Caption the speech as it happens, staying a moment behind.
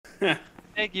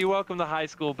Thank you. Welcome to High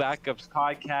School Backups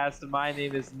Podcast. My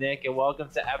name is Nick, and welcome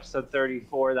to episode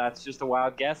 34. That's just a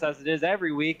wild guess, as it is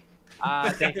every week.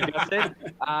 Thank you, Justin.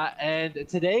 And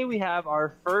today we have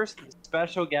our first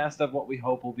special guest of what we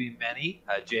hope will be many.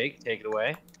 Jake, take it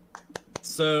away.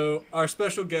 So our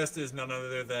special guest is none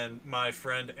other than my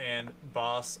friend and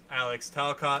boss, Alex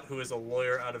Talcott, who is a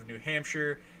lawyer out of New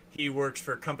Hampshire. He works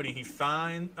for a company he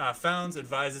founds,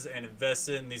 advises, and invests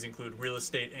in. These include real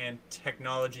estate and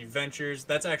technology ventures.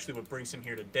 That's actually what brings him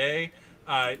here today.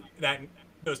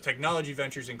 Those technology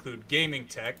ventures include gaming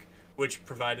tech, which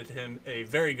provided him a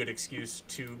very good excuse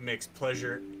to mix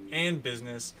pleasure and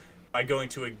business by going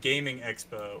to a gaming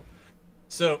expo.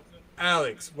 So,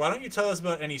 Alex, why don't you tell us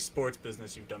about any sports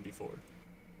business you've done before?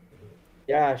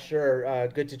 Yeah, sure.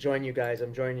 Good to join you guys.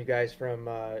 I'm joining you guys from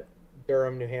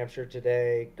Durham, New Hampshire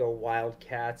today. Go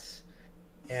Wildcats!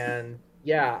 And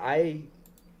yeah,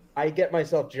 I get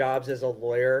myself jobs as a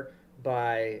lawyer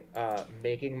by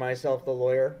making myself the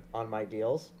lawyer on my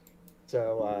deals.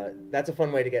 So that's a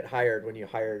fun way to get hired when you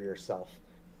hire yourself.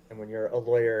 And when you're a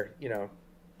lawyer,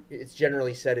 it's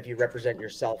generally said if you represent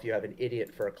yourself, you have an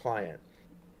idiot for a client.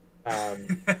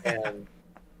 And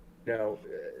you know,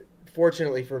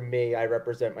 fortunately for me, I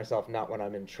represent myself not when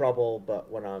I'm in trouble, but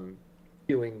when I'm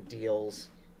doing deals.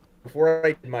 Before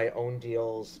I did my own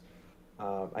deals,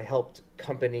 I helped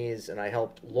companies and I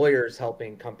helped lawyers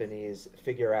helping companies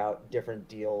figure out different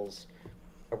deals.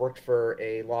 I worked for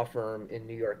a law firm in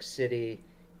New York City,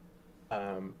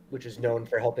 which is known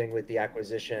for helping with the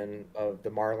acquisition of the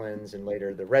Marlins and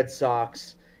later the Red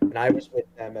Sox. And I was with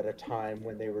them at a time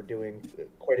when they were doing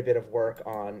quite a bit of work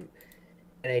on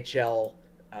NHL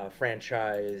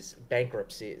franchise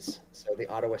bankruptcies. So the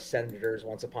Ottawa Senators,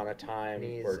 once upon a time,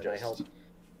 were just I helped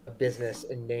a business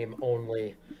in name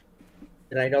only.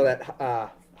 And I know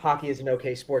that hockey is an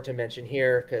okay sport to mention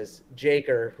here because Jake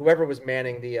or whoever was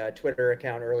manning the Twitter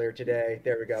account earlier today,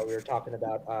 there we go. We were talking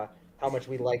about how much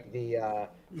we like the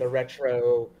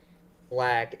retro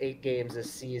black 8 games a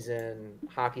season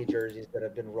hockey jerseys that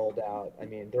have been rolled out. I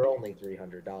mean, they're only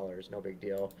 $300, no big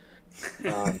deal.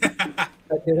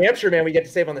 New Hampshire, man, we get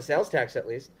to save on the sales tax at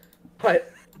least.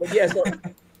 But yeah,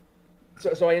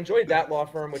 so I enjoyed that law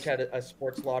firm, which had a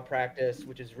sports law practice,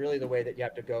 which is really the way that you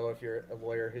have to go if you're a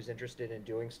lawyer who's interested in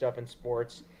doing stuff in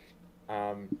sports.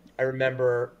 I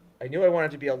remember I knew I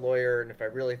wanted to be a lawyer, and if I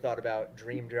really thought about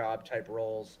dream job type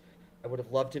roles, I would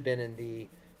have loved to have been in the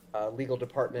legal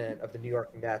department of the New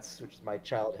York Mets, which is my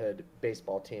childhood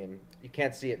baseball team. You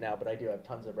can't see it now, but I do have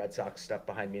tons of Red Sox stuff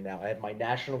behind me now. I have my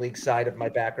National League side of my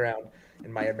background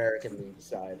and my American League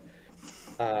side.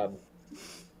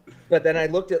 But then I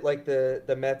looked at like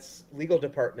the Mets legal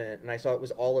department and I saw it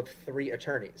was all of 3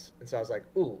 attorneys. And so I was like,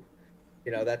 ooh,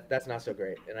 that's not so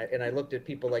great. And I looked at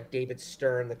people like David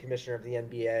Stern, the commissioner of the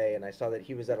NBA, and I saw that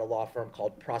he was at a law firm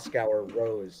called Proskauer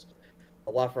Rose.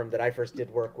 A law firm that I first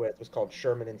did work with was called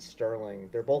Sherman and Sterling.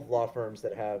 They're both law firms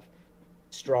that have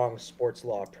strong sports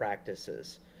law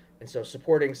practices. And so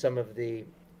supporting some of the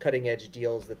cutting edge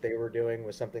deals that they were doing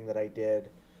was something that I did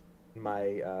in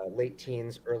my late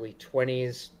teens, early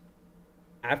 20s.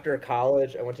 After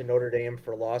college, I went to Notre Dame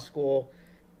for law school.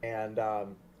 And,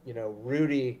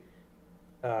 Rudy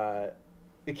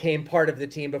became part of the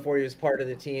team before he was part of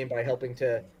the team by helping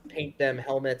to paint them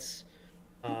helmets.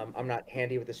 I'm not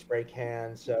handy with a spray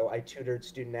can, so I tutored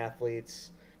student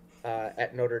athletes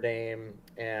at Notre Dame,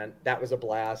 and that was a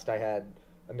blast. I had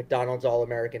a McDonald's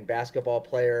All-American basketball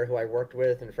player who I worked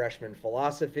with in freshman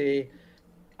philosophy.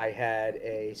 I had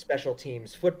a special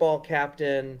teams football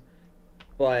captain,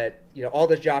 but all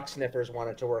the jock sniffers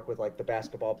wanted to work with like the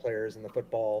basketball players and the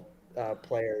football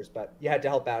players, but you had to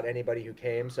help out anybody who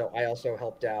came. So I also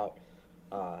helped out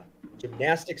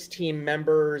gymnastics team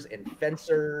members and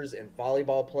fencers and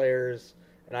volleyball players.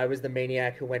 And I was the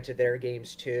maniac who went to their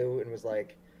games too and was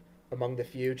like among the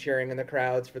few cheering in the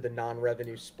crowds for the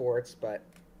non-revenue sports, but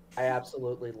I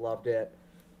absolutely loved it.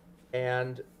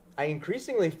 And I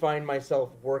increasingly find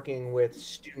myself working with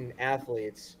student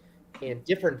athletes in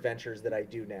different ventures that I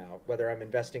do now, whether I'm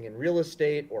investing in real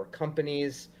estate or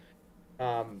companies.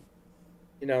 Um,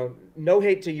 no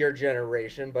hate to your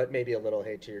generation, but maybe a little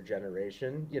hate to your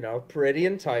generation, pretty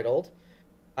entitled.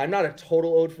 I'm not a total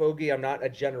old fogey. I'm not a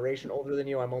generation older than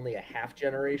you. I'm only a half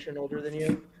generation older than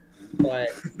you.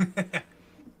 But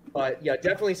yeah,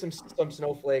 definitely some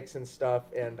snowflakes and stuff.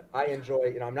 And I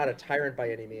enjoy, I'm not a tyrant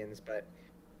by any means, but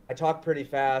I talk pretty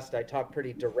fast. I talk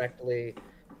pretty directly.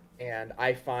 And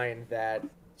I find that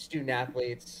student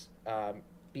athletes,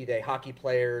 be they hockey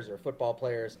players or football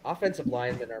players, offensive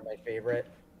linemen are my favorite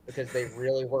because they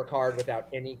really work hard without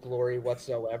any glory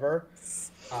whatsoever.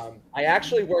 I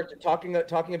actually worked talking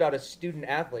about a student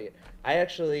athlete. I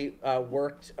actually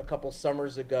worked a couple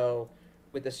summers ago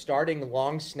with a starting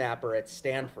long snapper at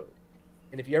Stanford.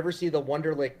 And if you ever see the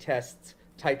Wonderlic tests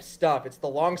type stuff, it's the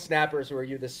long snappers who are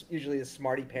usually the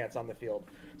smarty pants on the field.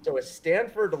 So a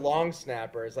Stanford long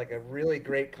snapper is like a really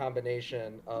great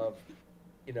combination of,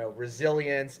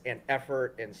 resilience and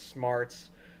effort and smarts.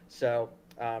 So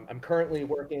I'm currently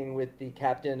working with the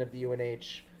captain of the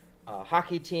UNH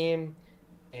hockey team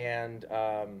and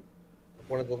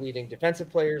one of the leading defensive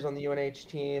players on the UNH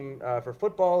team for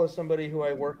football is somebody who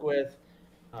I work with.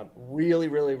 Really,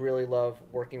 really, really love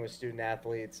working with student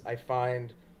athletes. I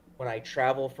find when I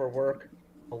travel for work,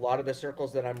 a lot of the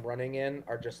circles that I'm running in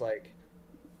are just like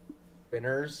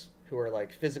winners who are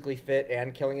like physically fit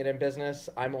and killing it in business.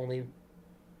 I'm only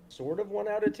sort of 1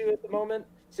 out of 2 at the moment.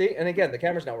 See, and again, the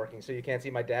camera's not working, so you can't see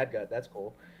my dad gut. That's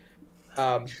cool.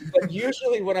 But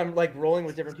usually when I'm like rolling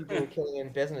with different people who are killing in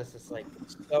business, it's like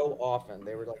so often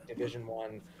they were like Division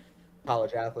I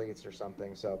college athletes or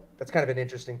something. So that's kind of an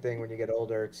interesting thing when you get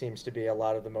older. It seems to be a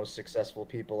lot of the most successful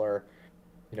people are,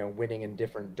 winning in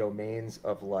different domains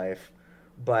of life.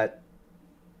 But,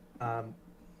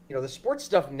 the sports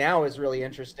stuff now is really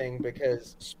interesting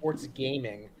because sports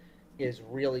gaming is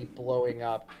really blowing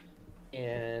up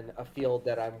in a field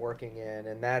that I'm working in,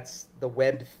 and that's the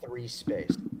Web3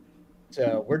 space.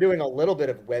 So we're doing a little bit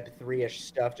of Web3-ish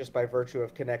stuff just by virtue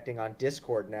of connecting on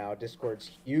Discord now. Discord's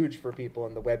huge for people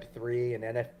in the Web3 and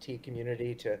NFT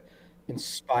community to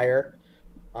inspire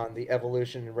on the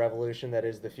evolution and revolution that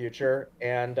is the future.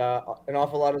 And an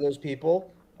awful lot of those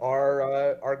people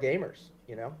are gamers,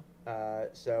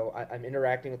 So I'm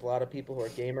interacting with a lot of people who are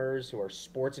gamers, who are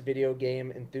sports video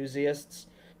game enthusiasts.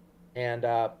 And,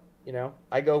 I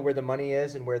go where the money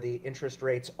is and where the interest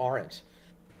rates aren't.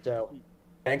 So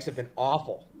banks have been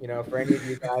awful, for any of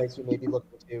you guys who may be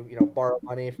looking to, borrow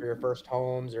money for your first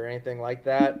homes or anything like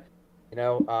that.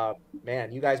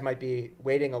 Man, you guys might be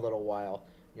waiting a little while.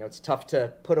 It's tough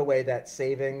to put away that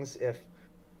savings if,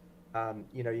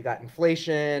 you got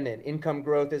inflation and income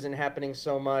growth isn't happening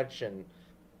so much. And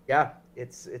yeah,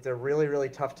 it's a really, really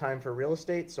tough time for real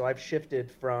estate. So I've shifted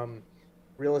from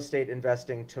real estate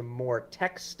investing to more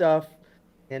tech stuff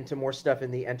and to more stuff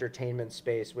in the entertainment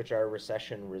space, which are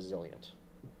recession resilient.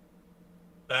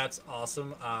 That's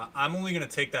awesome. I'm only going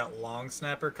to take that long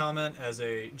snapper comment as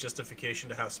a justification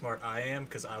to how smart I am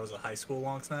because I was a high school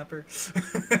long snapper.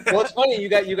 Well, it's funny. You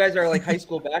guys are like high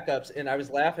school backups, and I was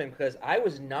laughing because I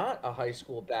was not a high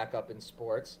school backup in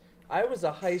sports. I was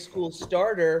a high school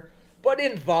starter, but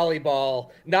in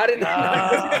volleyball, not in.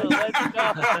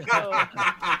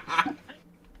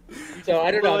 So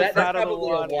I don't know. That's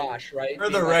probably a wash, right? For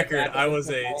the record, I was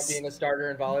being a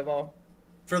starter in volleyball.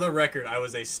 For the record, I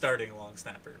was a starting long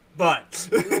snapper, but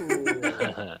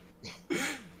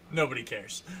nobody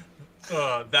cares.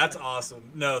 That's awesome.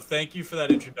 No, thank you for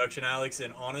that introduction, Alex.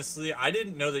 And honestly, I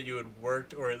didn't know that you had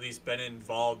worked or at least been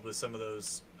involved with some of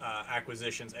those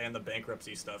acquisitions and the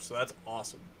bankruptcy stuff. So that's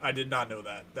awesome. I did not know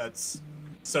that. That's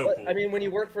so cool. I mean, when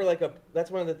you work for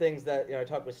that's one of the things that I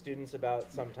talk with students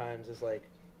about sometimes is like,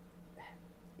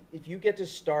 if you get to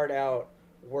start out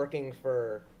working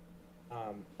for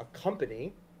a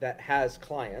company that has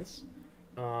clients,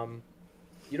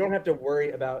 you don't have to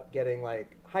worry about getting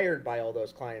like hired by all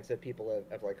those clients that people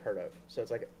have like heard of. So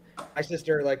it's like my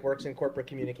sister like works in corporate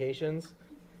communications,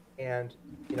 and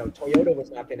Toyota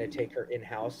was not going to take her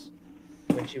in-house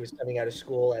when she was coming out of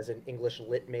school as an English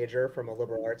lit major from a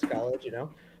liberal arts college,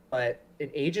 but an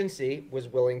agency was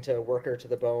willing to work her to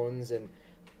the bones and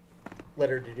let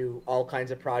her to do all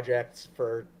kinds of projects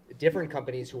for different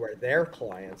companies who are their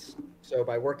clients. So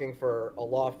by working for a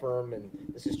law firm, and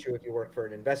this is true if you work for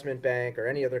an investment bank or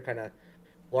any other kind of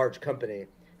large company,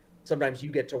 sometimes you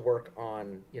get to work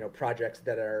on projects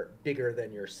that are bigger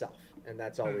than yourself, and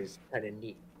that's always kind of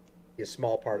neat. Be a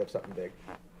small part of something big.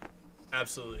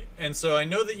 Absolutely. And so I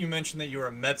know that you mentioned that you were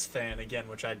a Mets fan again,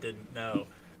 which I didn't know,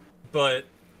 but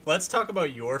let's talk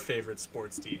about your favorite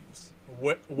sports teams.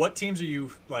 What teams are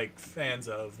you like fans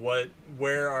of? Where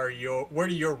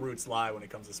do your roots lie when it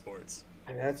comes to sports?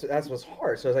 I mean, that's what's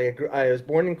hard. So I was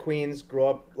born in Queens, grew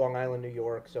up Long Island, New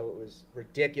York, so it was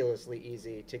ridiculously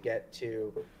easy to get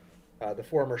to the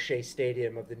former Shea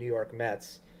Stadium of the New York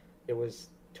Mets. It was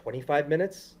 25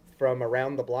 minutes from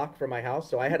around the block from my house,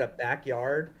 so I had a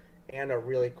backyard and a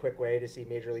really quick way to see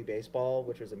Major League Baseball,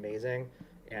 which was amazing.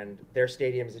 And their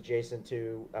stadium is adjacent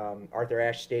to Arthur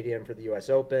Ashe Stadium for the U.S.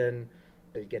 Open.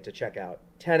 You get to check out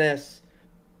tennis.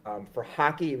 For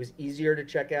hockey, it was easier to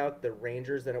check out the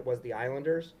Rangers than it was the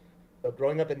Islanders. So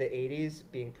growing up in the 80s,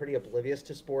 being pretty oblivious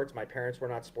to sports, my parents were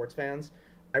not sports fans.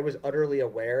 I was utterly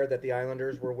aware that the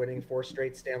Islanders were winning 4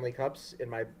 straight Stanley Cups in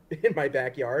my in my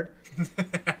backyard.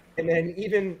 And then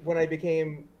even when I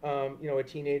became, a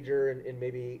teenager and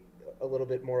maybe a little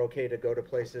bit more okay to go to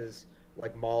places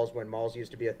like malls when malls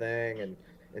used to be a thing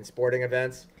and sporting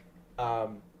events,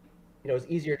 it was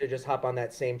easier to just hop on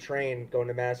that same train going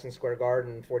to Madison Square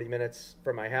Garden 40 minutes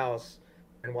from my house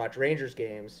and watch Rangers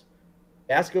games.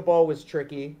 Basketball was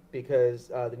tricky because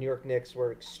the New York Knicks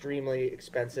were extremely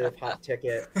expensive, hot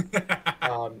ticket.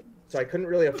 So I couldn't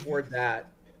really afford that.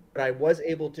 But I was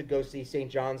able to go see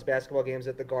St. John's basketball games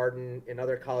at the Garden and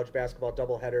other college basketball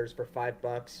doubleheaders for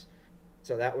 $5.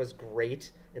 So that was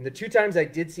great. And the 2 times I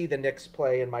did see the Knicks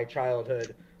play in my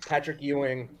childhood, Patrick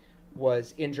Ewing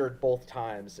was injured both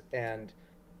times. And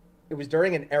it was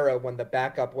during an era when the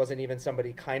backup wasn't even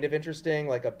somebody kind of interesting,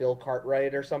 like a Bill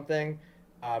Cartwright or something.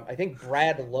 I think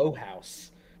Brad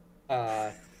Lowhouse.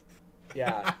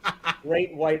 Yeah,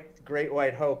 great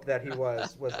white hope that he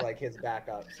was like his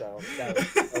backup. So that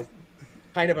was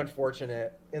kind of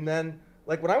unfortunate. And then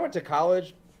like when I went to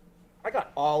college, I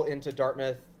got all into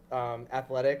Dartmouth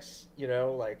athletics.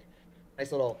 Like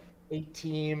nice little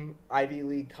 8-team Ivy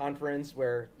League conference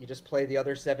where you just play the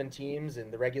other 7 teams,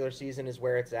 and the regular season is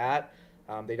where it's at.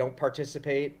 They don't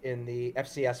participate in the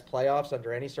FCS playoffs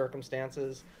under any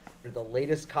circumstances. They're the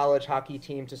latest college hockey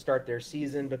team to start their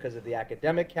season because of the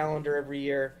academic calendar every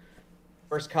year.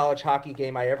 First college hockey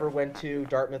game I ever went to,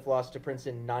 Dartmouth lost to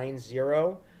Princeton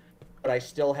 9-0, but I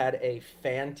still had a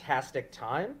fantastic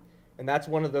time. And that's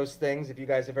one of those things, if you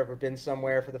guys have ever been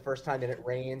somewhere for the first time and it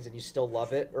rains and you still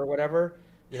love it or whatever,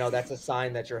 that's a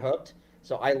sign that you're hooked.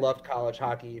 So I loved college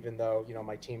hockey, even though,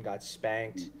 my team got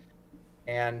spanked.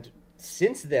 And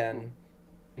since then,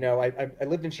 I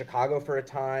lived in Chicago for a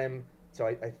time. So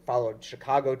I followed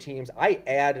Chicago teams. I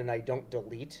add and I don't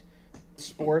delete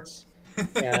sports.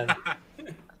 And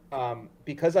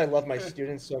because I love my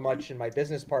students so much and my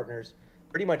business partners,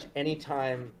 pretty much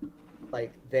anytime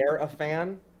like they're a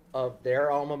fan of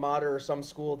their alma mater or some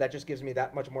school, that just gives me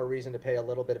that much more reason to pay a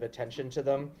little bit of attention to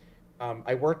them.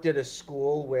 I worked at a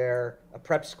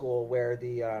prep school where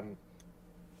the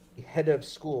head of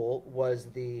school was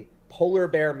the polar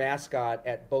bear mascot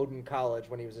at Bowdoin College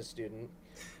when he was a student.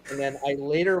 And then I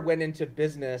later went into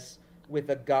business with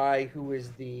a guy who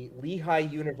is the Lehigh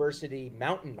University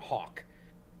Mountain Hawk.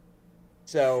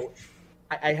 So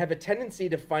I have a tendency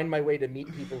to find my way to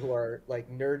meet people who are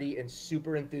like nerdy and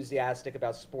super enthusiastic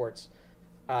about sports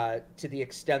to the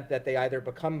extent that they either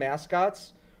become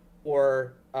mascots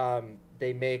or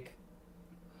they make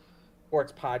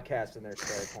sports podcasts in their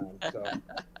spare time.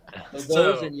 So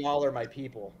those and y'all are my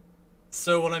people.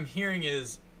 So what I'm hearing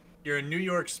is you're a New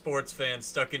York sports fan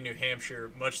stuck in New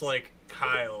Hampshire, much like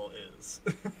Kyle is.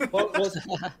 well,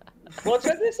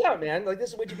 check this out, man. Like,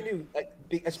 this is what you can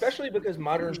do, especially because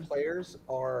modern players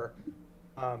are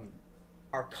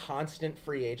constant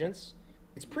free agents.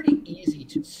 It's pretty easy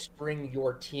to string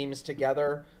your teams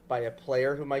together by a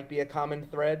player who might be a common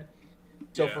thread.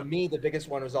 So for me, the biggest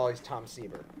one was always Tom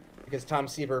Seaver, because Tom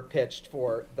Seaver pitched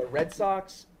for the Red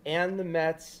Sox and the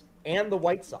Mets and the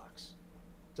White Sox.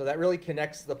 So that really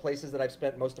connects the places that I've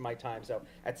spent most of my time. So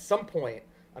at some point,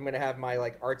 I'm going to have my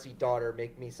like artsy daughter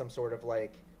make me some sort of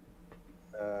like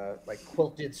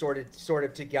quilted sort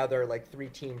of together like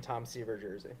 3-team Tom Seaver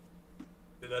jersey.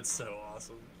 Dude, that's so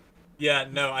awesome. Yeah,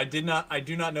 no, I do not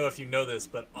know if you know this,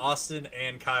 but Austin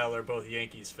and Kyle are both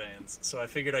Yankees fans. So I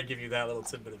figured I'd give you that little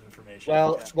tidbit of information.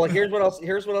 Well, here's what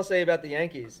I'll say about the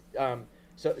Yankees.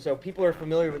 So people are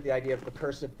familiar with the idea of the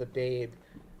curse of the Babe.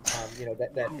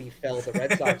 That befell the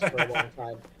Red Sox for a long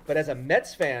time. But as a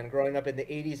Mets fan growing up in the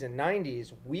 80s and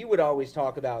 90s, we would always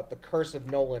talk about the curse of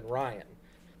Nolan Ryan.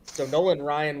 So Nolan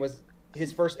Ryan was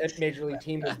his first major league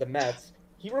team was the Mets.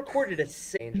 He recorded a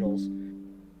Angels.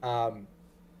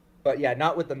 But yeah,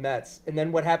 not with the Mets. And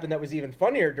then what happened that was even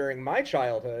funnier during my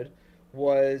childhood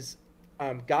was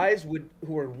guys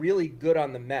who were really good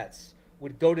on the Mets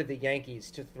would go to the Yankees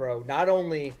to throw not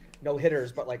only no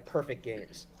hitters, but like perfect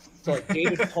games. So like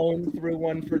David Cone threw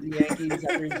one for the Yankees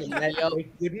after he was a Met.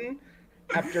 Gooden,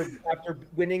 after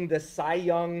winning the Cy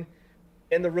Young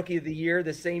and the Rookie of the Year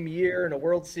the same year in a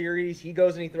World Series, he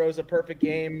goes and he throws a perfect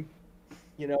game,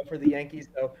 for the Yankees.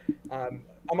 So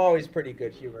I'm always pretty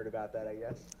good humored about that, I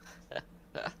guess.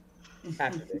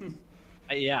 Have to be.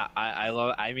 Yeah, I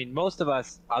love. I mean, most of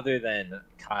us, other than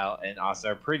Kyle and us,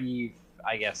 are pretty,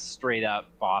 I guess, straight up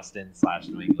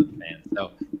Boston/New England fans.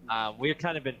 So we've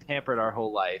kind of been pampered our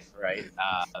whole life, right?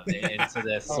 Into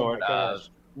this sort of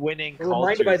winning We're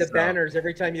reminded by culture. the banners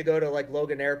every time you go to like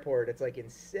Logan Airport. It's like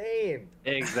insane.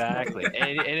 Exactly,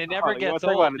 and it never you gets wanna talk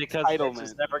old about because it entitlement.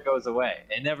 just never goes away.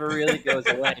 It never really goes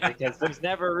away because there's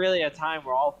never really a time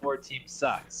where all 4 teams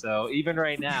suck. So even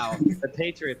right now, the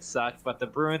Patriots suck, but the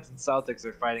Bruins and Celtics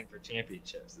are fighting for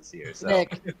championships this year. So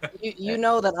Nick, you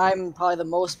know that I'm probably the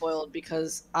most spoiled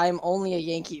because I'm only a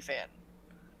Yankee fan.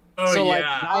 Oh So, like,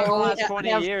 yeah. not in the only last 20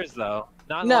 have- years, though.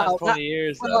 Not in the last 20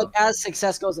 years, But though. like as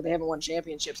success goes, they haven't won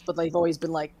championships, but they've always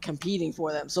been like competing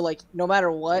for them. So like no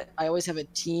matter what, I always have a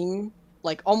team.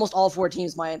 Like almost all 4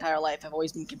 teams my entire life have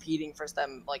always been competing for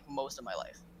them like most of my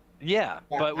life. Yeah,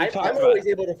 but we I'm talked about always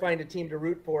able to find a team to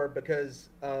root for because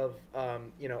of,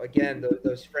 again,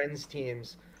 those friends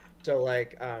teams. So,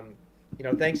 like,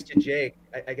 thanks to Jake,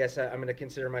 I guess I'm going to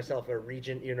consider myself a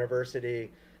Regent University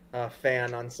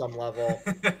fan on some level.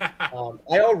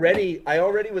 I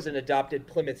already was an adopted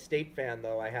Plymouth State fan,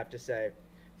 though, I have to say.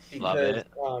 Love Because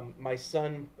it. my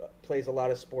son plays a lot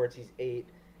of sports. He's 8,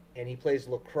 and he plays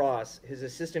lacrosse. His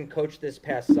assistant coach this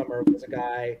past summer was a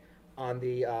guy on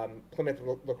the Plymouth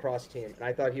lacrosse team, and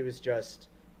I thought he was just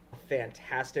a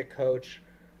fantastic coach,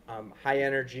 high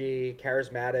energy,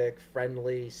 charismatic,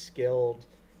 friendly, skilled,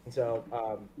 and so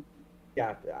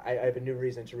I have a new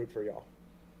reason to root for y'all.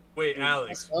 Wait,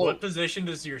 Alex, Oh. what position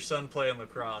does your son play in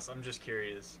lacrosse? I'm just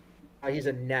curious. He's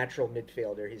a natural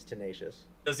midfielder. He's tenacious.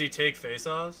 Does he take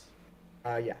face-offs?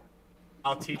 Yeah.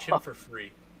 I'll teach him for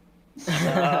free.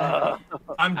 Uh,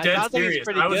 I'm I dead sounds like he's serious.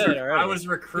 pretty I was good I already. was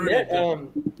Yeah, recruited to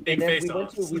take and then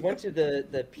face-offs. we went to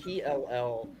the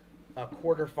PLL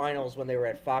quarterfinals when they were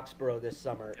at Foxborough this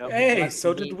summer. Yep. And Hey, got to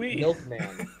so did meet we.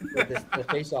 Milkman, the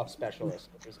face-off specialist,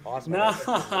 which was awesome.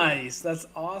 Nice. That's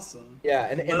awesome. Yeah,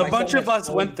 and And my a bunch son of has us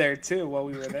flowing- went there too while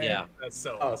we were there. Yeah. That's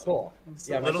so Oh, awesome. cool.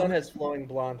 So Yeah, my little- son has flowing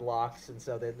blonde locks, and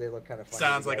so they look kind of funny.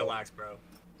 Sounds like a together. lax, bro.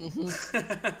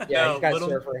 Mhm. Yeah, No, he's got little-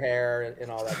 surfer hair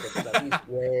and all that good stuff. He's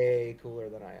way cooler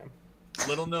than I am.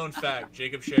 Little known fact: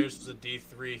 Jacob Shares was a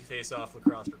D3 face-off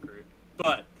lacrosse recruit.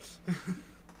 But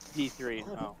D3.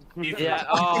 Oh. D3. Yeah.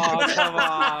 Oh, come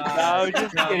on. No,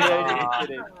 just Come kidding. on. Just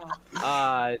kidding.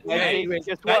 Hey, Hey,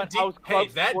 guess that what? D- House hey, Club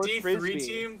that Sports D3 Frisbee.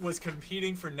 team was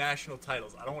competing for national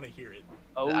titles. I don't want to hear it.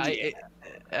 Oh,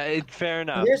 yeah. Fair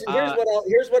enough. Here's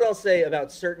what I'll say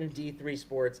about certain D3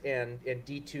 sports and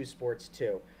D2 sports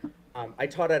too. I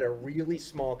taught at a really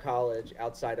small college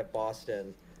outside of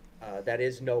Boston that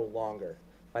is no longer.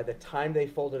 By the time they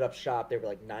folded up shop, they were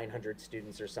like 900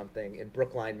 students or something in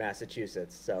Brookline,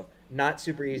 Massachusetts. So not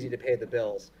super easy to pay the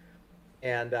bills.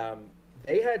 And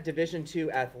they had Division II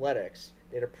athletics.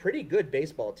 They had a pretty good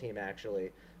baseball team,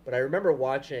 actually. But I remember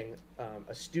watching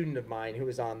a student of mine who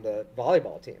was on the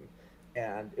volleyball team.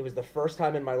 And it was the first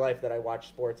time in my life that I watched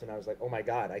sports, and I was like, oh my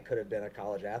God, I could have been a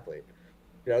college athlete.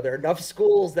 There are enough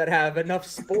schools that have enough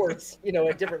sports,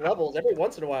 at different levels. Every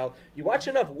once in a while, you watch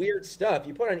enough weird stuff.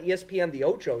 You put on ESPN the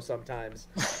Ocho sometimes,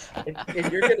 and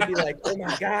you're going to be like, oh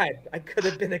my God, I could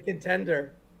have been a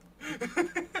contender.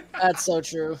 That's so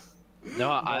true. No,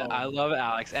 I love it,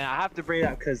 Alex, and I have to bring it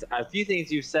up because a few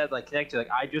things you said connect to.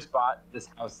 I just bought this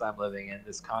house I'm living in,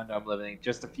 this condo I'm living in,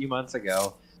 just a few months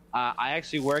ago. I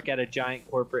actually work at a giant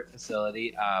corporate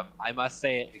facility. I must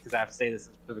say it because I have to say this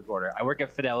in specific order. I work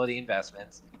at Fidelity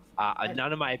Investments.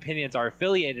 None of my opinions are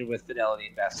affiliated with Fidelity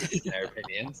Investments in their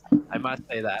opinions. I must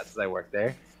say that since I work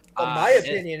there. But my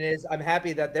opinion is I'm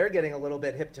happy that they're getting a little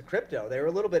bit hip to crypto. They were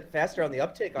a little bit faster on the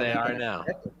uptake on They that are than I now.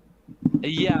 expected.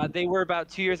 Yeah, they were about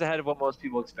 2 years ahead of what most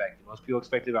people expected. Most people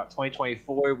expected about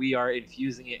 2024. We are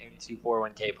infusing it into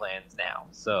 401k plans now.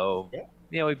 So,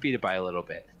 we beat it by a little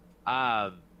bit.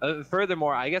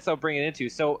 Furthermore, I guess I'll bring it into,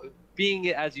 so being,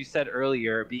 as you said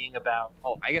earlier, being about,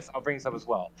 I guess I'll bring this up as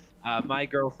well. My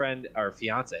girlfriend, or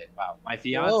fiance, my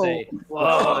fiance.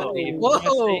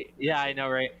 Whoa. Yeah, I know,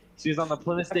 right? She was on the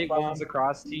Plymouth State women's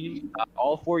lacrosse team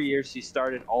all 4 years. She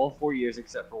started all 4 years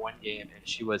except for one game, and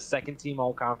she was second team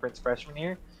all-conference freshman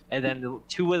year. And then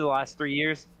 2 of the last 3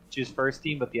 years, she was first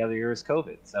team, but the other year was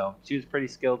COVID. So she was a pretty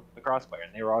skilled lacrosse player,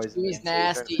 and they were always He in the was NCAA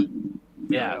nasty. tournament.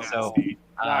 Yeah, so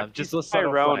just a little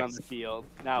Tyrone flex. on the field.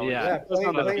 Now, Yeah. Yeah, just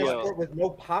on the playing a field. sport with no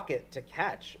pocket to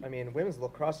catch. I mean, women's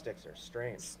lacrosse sticks are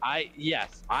strange.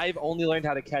 I've only learned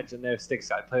how to catch in their sticks.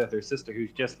 I play with her sister,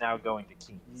 who's just now going to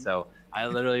Keene. So I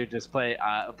literally just play,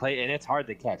 and it's hard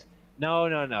to catch. No,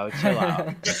 chill out.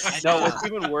 No, what's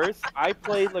even worse, I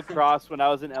played lacrosse when I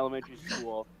was in elementary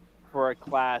school for a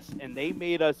class, and they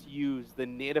made us use the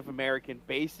Native American,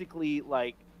 basically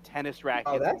like tennis racket.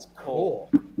 Oh, that's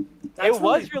cool. It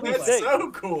was really That's sick. so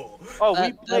cool. Oh,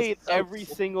 we That's played so every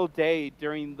cool. single day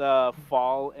during the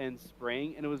fall and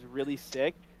spring, and it was really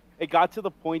sick. It got to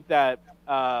the point that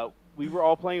we were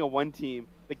all playing a one team.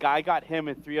 the guy got him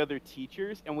and 3 other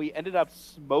teachers, and we ended up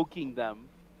smoking them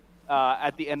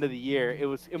at the end of the year. It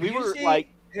was, and we were like,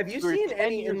 have you we were seen 10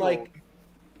 any in years like old.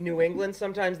 New England?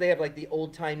 Sometimes they have like the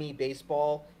old timey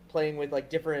baseball playing with like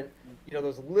different,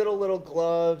 those little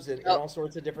gloves and all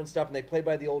sorts of different stuff, and they play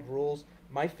by the old rules.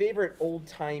 My favorite old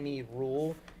timey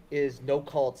rule is no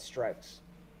called strikes,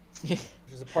 which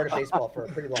was a part of baseball for a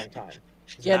pretty long time.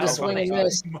 Yeah, the swing and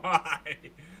miss.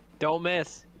 Don't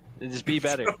miss. Just be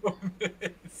better.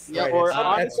 Yeah, Right. or At some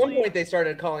honestly- point, they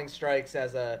started calling strikes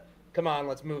as a come on,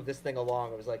 let's move this thing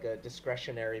along. It was like a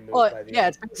discretionary move. Well, by the yeah,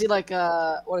 it's basically like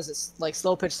what is this? Like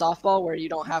slow pitch softball, where you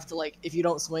don't have to like if you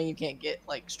don't swing, you can't get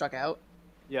like struck out.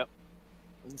 Yep.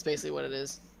 That's basically what it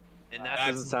is. And that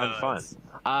That's doesn't sound nuts.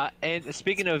 fun. And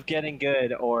speaking of getting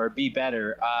good or be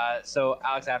better, so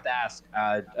Alex, I have to ask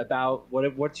about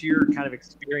what's your kind of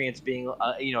experience being,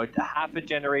 half a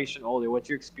generation older? What's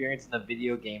your experience in the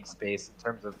video game space in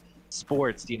terms of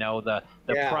sports? The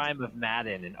Yeah. prime of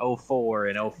Madden in 04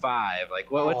 and 05.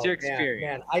 Like, what's your experience?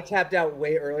 Man, I tapped out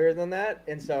way earlier than that,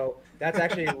 and so that's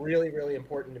actually really, really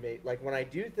important to me. Like when I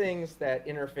do things that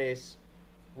interface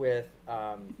with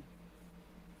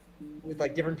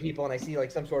like different people, and I see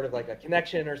like some sort of like a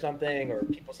connection or something, or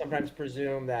people sometimes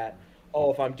presume that,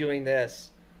 oh, if I'm doing this,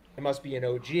 I must be an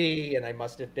OG, and I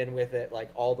must have been with it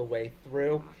like all the way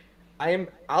through.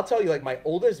 I'll tell you, like my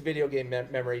oldest video game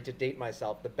memory, to date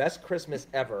myself, the best Christmas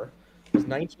ever was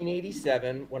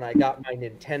 1987 when I got my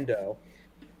Nintendo,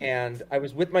 and I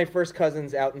was with my first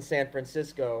cousins out in San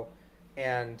Francisco,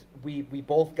 and we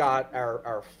both got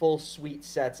our full suite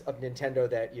sets of Nintendo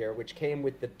that year, which came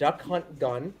with the Duck Hunt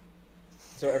gun.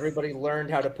 So everybody learned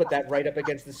how to put that right up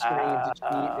against the screen to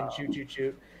cheat and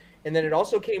shoot. And then it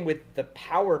also came with the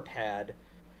Power Pad,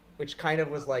 which kind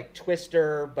of was like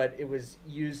Twister, but it was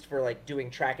used for like doing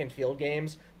track and field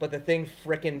games. But the thing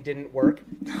frickin' didn't work.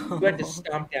 You had to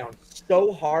stomp down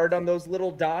so hard on those little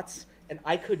dots, and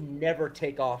I could never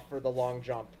take off for the long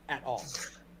jump at all. So,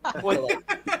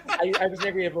 like, I was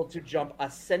never able to jump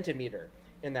a centimeter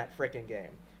in that frickin'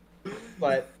 game.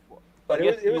 But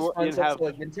it was fun stuff. So,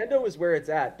 like, Nintendo is where it's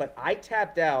at, but I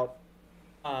tapped out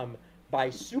by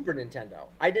Super Nintendo.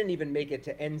 I didn't even make it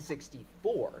to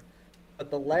N64. But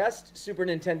the last Super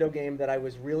Nintendo game that I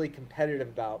was really competitive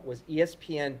about was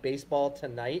ESPN Baseball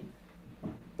Tonight.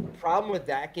 The problem with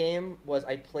that game was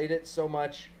I played it so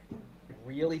much,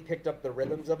 really picked up the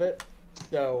rhythms of it.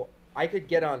 So I could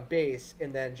get on base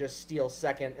and then just steal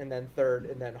second and then third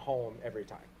and then home every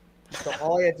time. So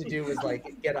all I had to do was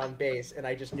like get on base, and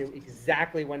I just knew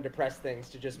exactly when to press things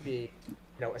to just be,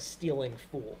 a stealing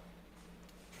fool.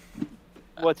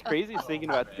 What's crazy is thinking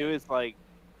about too is like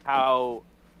how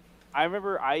I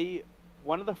remember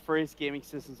one of the first gaming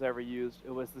systems I ever used,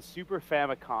 it was the Super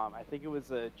Famicom. I think it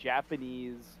was a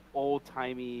Japanese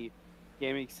old-timey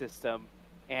gaming system,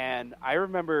 and I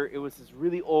remember it was this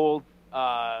really old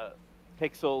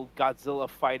pixel Godzilla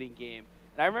fighting game.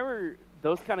 And I remember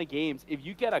those kind of games, if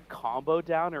you get a combo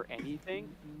down or anything,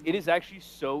 it is actually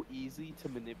so easy to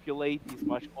manipulate these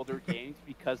much older games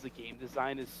because the game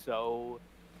design is so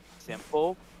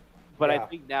simple. But I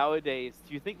think nowadays,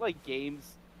 do you think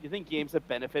games have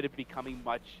benefited becoming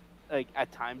much, like,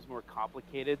 at times more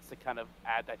complicated to kind of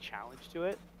add that challenge to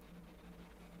it?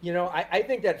 I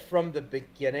think that from the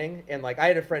beginning, and like I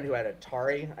had a friend who had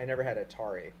Atari. I never had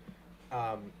Atari.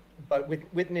 But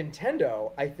with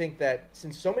Nintendo, I think that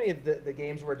since so many of the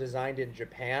games were designed in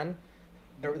Japan,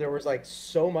 there was like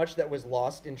so much that was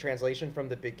lost in translation from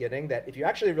the beginning that if you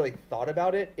actually really thought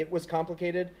about it, it was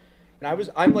complicated. And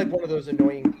I'm like one of those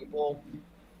annoying people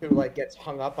who like gets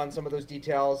hung up on some of those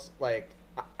details. Like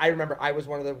I remember I was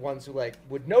one of the ones who like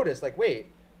would notice like, wait,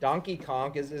 Donkey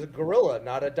Kong is a gorilla,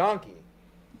 not a donkey.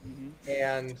 Mm-hmm.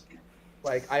 And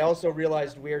like I also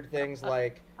realized weird things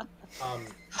like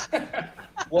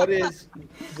what is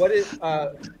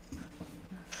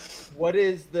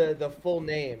the full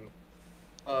name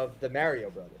of the Mario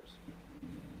Brothers?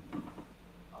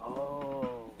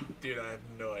 Oh, dude, I have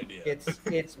no idea.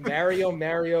 It's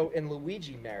Mario, and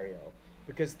Luigi Mario.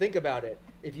 Because think about it,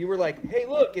 if you were like, hey,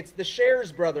 look, it's the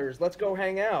Shares Brothers, let's go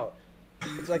hang out.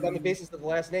 It's like on the basis of the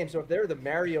last name. So if they're the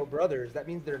Mario Brothers, that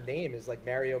means their name is like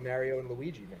Mario, and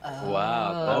Luigi.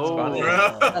 Wow, that's funny.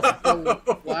 That's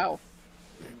cool. Wow.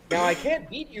 Now I can't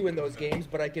beat you in those games,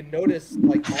 but I can notice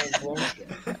like mind-blown shit.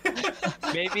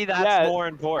 Maybe that's more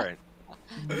important.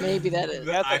 Maybe that is.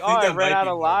 Yeah, it's like, I ran out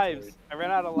of lives. I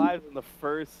ran out of lives on the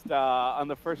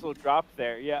first little drop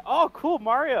there. Yeah. Oh, cool,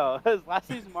 Mario. His last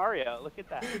name's Mario. Look at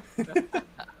that.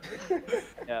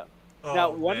 Yeah. Oh,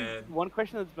 now, man. one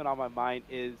question that's been on my mind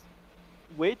is,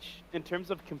 which, in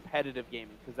terms of competitive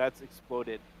gaming, because that's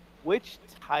exploded, which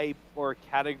type or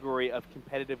category of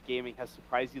competitive gaming has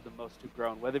surprised you the most to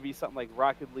grown? Whether it be something like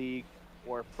Rocket League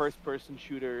or first-person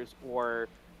shooters or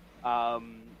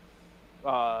um,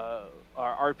 or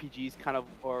RPGs, kind of,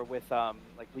 or with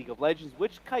like League of Legends.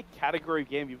 Which category of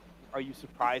game are you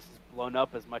surprised has blown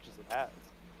up as much as it has?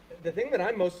 The thing that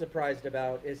I'm most surprised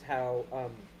about is how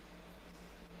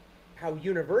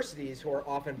universities, who are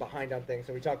often behind on things.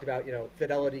 So we talked about,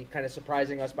 Fidelity kind of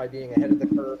surprising us by being ahead of the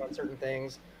curve on certain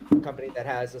things. A company that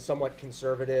has a somewhat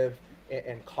conservative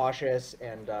and cautious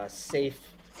and safe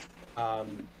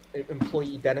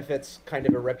employee benefits kind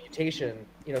of a reputation,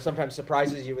 sometimes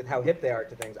surprises you with how hip they are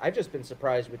to things. I've just been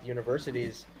surprised with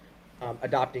universities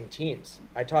adopting teams.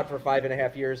 I taught for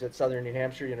 5.5 years at Southern New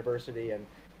Hampshire University, and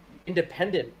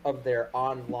independent of their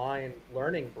online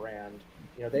learning brand,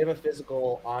 they have a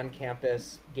physical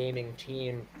on-campus gaming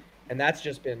team, and that's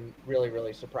just been really,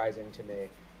 really surprising to me.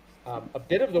 A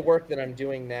bit of the work that I'm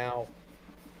doing now,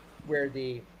 where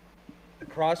the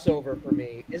crossover for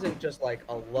me isn't just like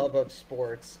a love of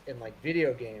sports and like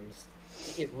video games.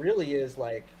 It really is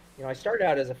like, I started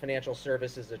out as a financial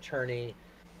services attorney,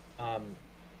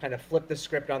 kind of flipped the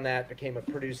script on that, became a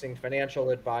producing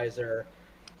financial advisor,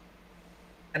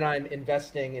 and I'm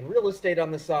investing in real estate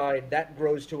on the side. That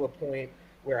grows to a point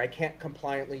where I can't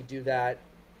compliantly do that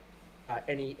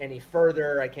any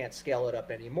further. I can't scale it up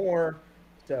anymore.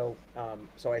 So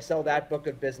I sell that book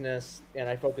of business, and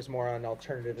I focus more on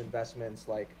alternative investments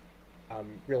like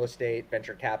real estate,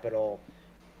 venture capital,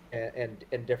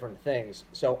 and different things.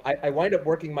 So I wind up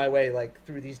working my way like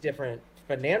through these different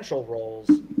financial roles,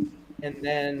 and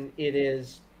then it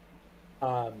is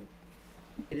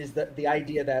the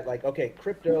idea that like, okay,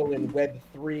 crypto and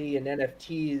Web3 and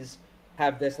NFTs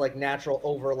have this like natural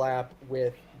overlap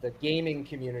with the gaming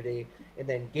community, and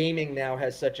then gaming now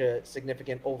has such a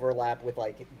significant overlap with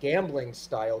like gambling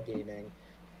style gaming.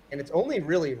 And it's only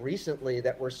really recently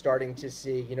that we're starting to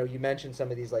see, you mentioned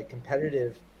some of these like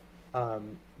competitive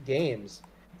games.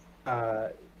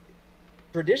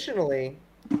 Traditionally,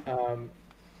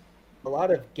 a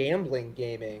lot of gambling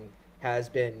gaming has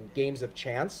been games of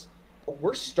chance. But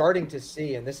we're starting to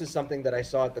see, and this is something that I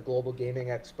saw at the Global Gaming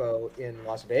Expo in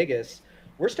Las Vegas,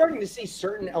 we're starting to see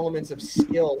certain elements of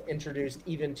skill introduced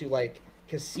even to like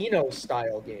casino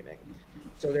style gaming.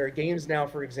 So there are games now,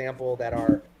 for example, that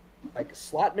are like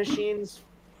slot machines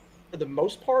for the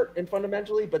most part and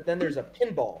fundamentally, but then there's a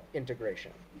pinball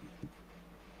integration.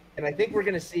 And I think we're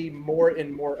going to see more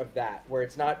and more of that, where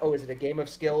it's not, oh, is it a game of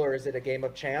skill or is it a game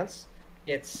of chance?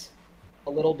 It's a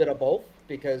little bit of both,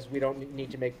 because we don't need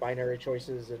to make binary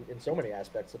choices in so many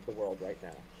aspects of the world right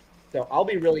now. So I'll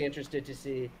be really interested to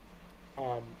see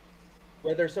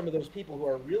whether some of those people who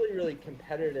are really, really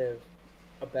competitive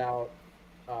about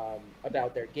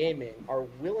their gaming are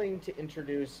willing to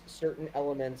introduce certain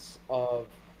elements of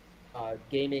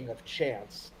gaming of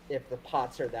chance if the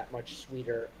pots are that much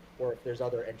sweeter or if there's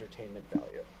other entertainment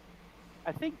value.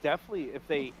 I think definitely if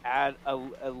they add a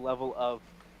level of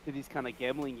to these kind of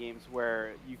gambling games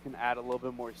where you can add a little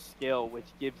bit more skill, which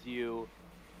gives you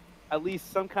at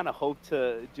least some kind of hope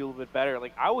to do a little bit better.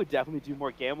 Like, I would definitely do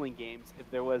more gambling games if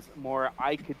there was more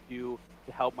I could do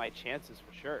to help my chances,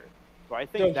 for sure. So I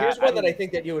think here's one that I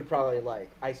think that you would probably like.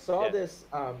 I saw this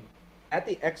at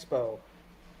the expo.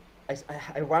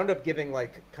 I wound up giving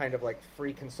like kind of like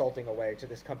free consulting away to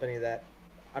this company that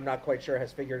I'm not quite sure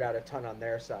has figured out a ton on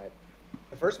their side.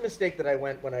 The first mistake that I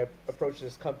went when I approached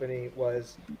this company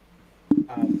was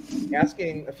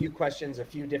asking a few questions a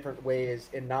few different ways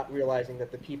and not realizing that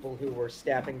the people who were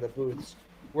staffing the booths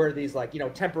were these like,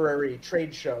 temporary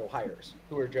trade show hires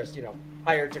who were just,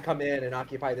 hired to come in and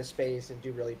occupy the space and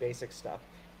do really basic stuff.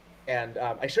 And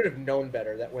I should have known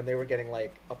better that when they were getting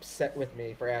like upset with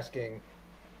me for asking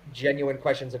genuine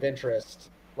questions of interest,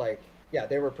 like, yeah,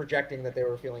 they were projecting that they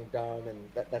were feeling dumb and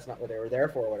that's not what they were there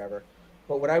for or whatever.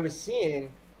 But what I was seeing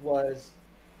was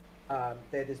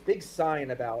they had this big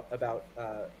sign about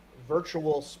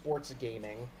virtual sports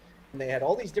gaming, and they had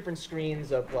all these different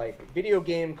screens of like video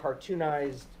game,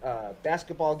 cartoonized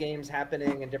basketball games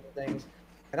happening and different things.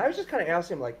 And I was just kind of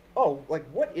asking like, oh, like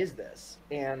what is this?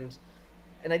 And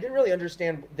I didn't really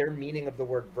understand their meaning of the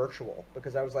word virtual,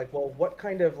 because I was like, well, what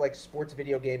kind of like sports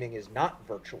video gaming is not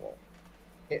virtual?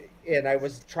 And I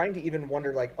was trying to even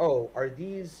wonder like, oh, are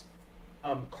these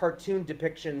cartoon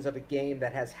depictions of a game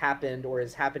that has happened or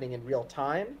is happening in real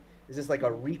time? Is this like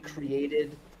a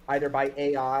recreated either by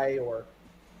AI or,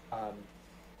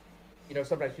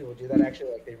 sometimes people do that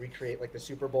actually, like they recreate like the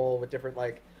Super Bowl with different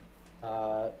like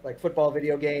football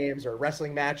video games or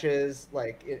wrestling matches,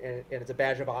 like, and it's a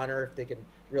badge of honor if they can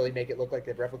really make it look like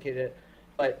they've replicated it.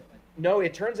 But no,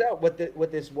 it turns out what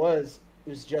this was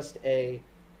was just a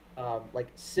like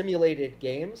simulated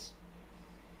games,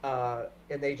 and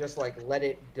they just like let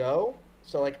it go.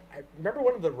 So like I remember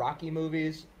one of the Rocky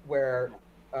movies where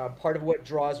part of what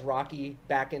draws Rocky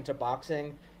back into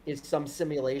boxing is some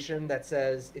simulation that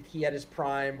says if he at his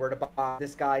prime were to box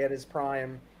this guy at his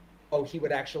prime, oh, he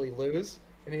would actually lose.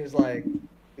 And he's like,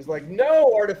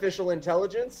 no, artificial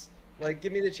intelligence, like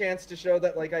give me the chance to show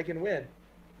that like I can win.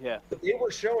 Yeah. What they were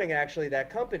showing actually,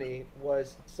 that company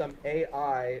was some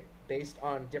AI based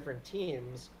on different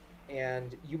teams,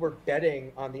 and you were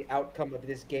betting on the outcome of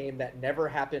this game that never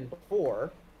happened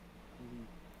before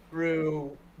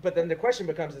through, but then the question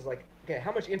becomes is like, okay,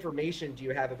 how much information do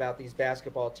you have about these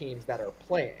basketball teams that are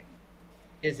playing?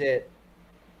 Is it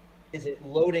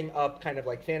loading up kind of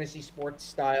like fantasy sports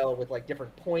style with like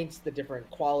different points, the different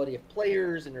quality of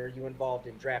players, and are you involved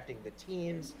in drafting the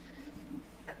teams?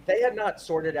 They had not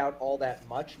sorted out all that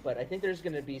much, but I think there's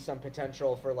going to be some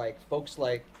potential for like folks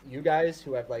like you guys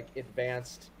who have like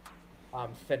advanced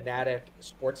fanatic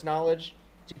sports knowledge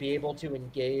to be able to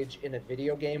engage in a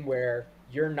video game where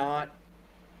you're not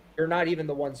even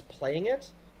the ones playing it,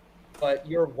 but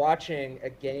you're watching a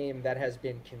game that has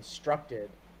been constructed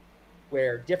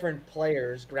where different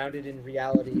players, grounded in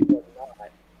reality or not,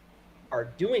 are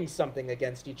doing something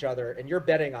against each other, and you're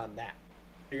betting on that.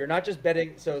 You're not just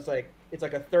betting, so it's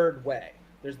like a third way.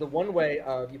 There's the one way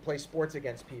of you play sports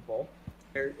against people,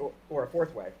 or a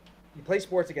fourth way. You play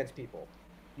sports against people.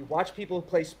 You watch people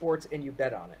play sports and you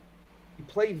bet on it. You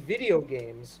play video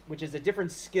games, which is a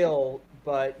different skill,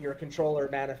 but your controller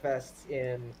manifests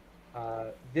in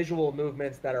visual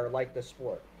movements that are like the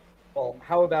sport. Well,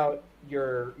 how about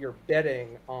you're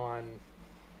betting on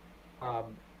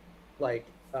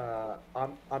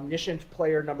omniscient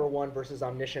player number 1 versus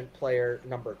omniscient player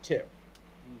number 2.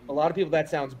 A lot of people that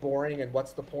sounds boring and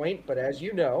what's the point? But as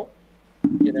you know,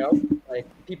 like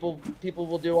people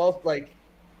will do all like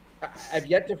I've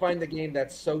yet to find the game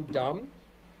that's so dumb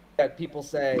that people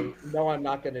say, no, I'm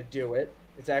not going to do it.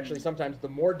 It's actually sometimes the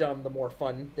more dumb, the more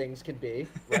fun things can be,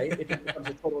 right? If it becomes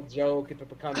a total joke, if it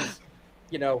becomes,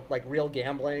 like real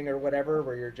gambling or whatever,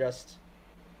 where you're just,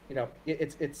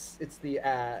 it's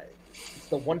the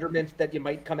wonderment that you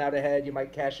might come out ahead, you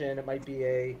might cash in, it might be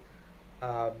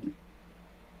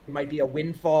a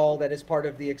windfall that is part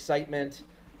of the excitement.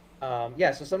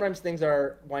 So sometimes things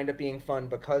wind up being fun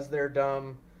because they're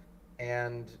dumb,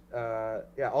 and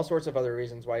all sorts of other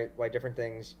reasons why different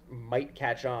things might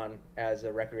catch on as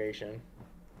a recreation.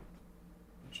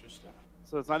 Interesting.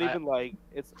 So it's not even like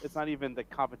it's not even the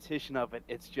competition of it.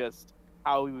 It's just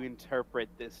how you interpret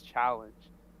this challenge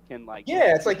can like.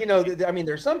 Yeah, it's like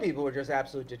there's some people who are just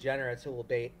absolute degenerates who will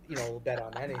bet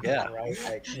on anything, right?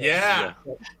 Like, Yeah.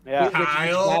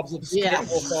 Kyle.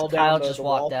 Kyle just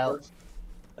walked out.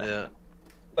 Yeah.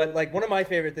 But like one of my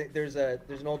favorite things, there's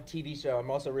an old TV show. I'm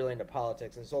also really into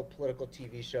politics. It's an old political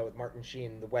TV show with Martin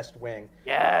Sheen, The West Wing.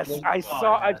 Yes, I've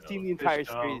seen the entire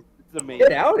series. It's amazing.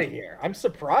 Get out of here! I'm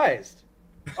surprised.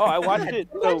 Oh, I watched it.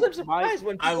 Sometimes I'm surprised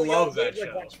when people love that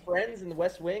show. watch Friends and The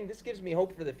West Wing. This gives me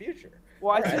hope for the future.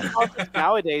 Well, I see politics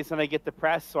nowadays, and I get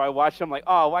depressed, so I watch them like,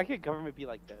 oh, why can't government be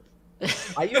like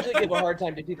this? I usually give a hard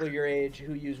time to people your age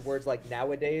who use words like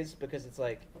nowadays, because it's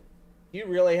like, you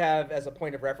really have as a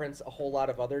point of reference a whole lot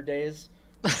of other days.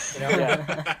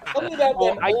 Tell me about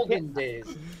them olden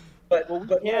days. But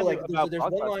no, like there's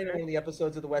one line in the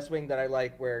episodes of The West Wing that I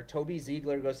like where Toby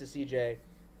Ziegler goes to CJ.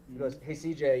 He goes, "Hey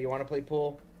CJ, you want to play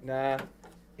pool?" Nah.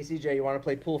 Hey CJ, you want to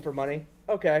play pool for money?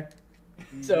 Okay.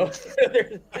 So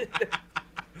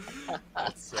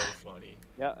That's so funny.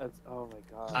 Yeah, oh my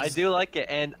god. I do like it,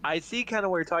 and I see kind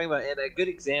of what you're talking about, and a good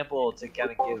example to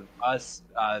kind of give us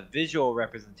visual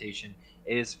representation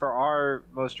is for our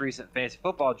most recent fantasy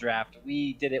football draft.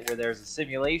 We did it where there's a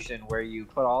simulation where you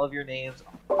put all of your names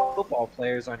of football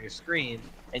players on your screen,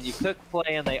 and you click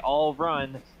play, and they all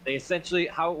run. They essentially,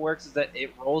 how it works is that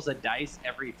it rolls a dice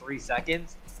every 3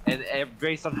 seconds, and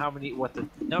based on what the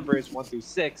number is, 1 through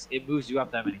 6, it moves you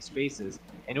up that many spaces.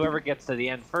 And whoever gets to the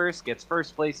end first gets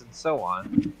first place, and so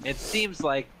on. It seems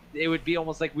like it would be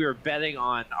almost like we were betting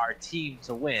on our team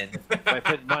to win by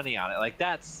putting money on it. Like,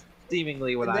 that's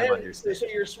seemingly what I'm understanding. So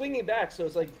you're swinging back. So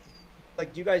it's like do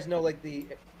you guys know like the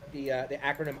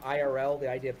acronym IRL, the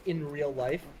idea of in real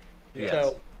life? Yes.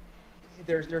 So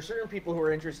there's certain people who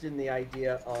are interested in the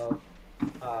idea of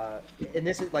and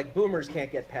this is like boomers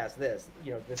can't get past this.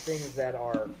 The things that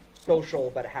are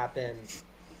social but happen.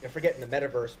 Forget in the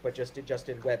metaverse, but just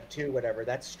in Web 2, whatever.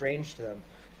 That's strange to them.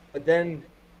 But then,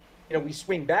 we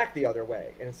swing back the other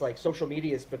way, and it's like social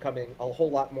media is becoming a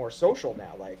whole lot more social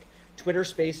now. Like Twitter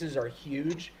Spaces are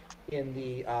huge in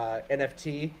the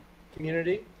NFT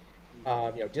community,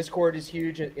 Discord is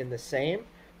huge in the same.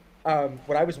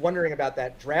 What I was wondering about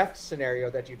that draft scenario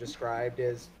that you described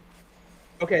is,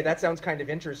 okay, that sounds kind of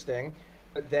interesting,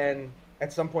 but then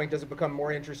at some point, does it become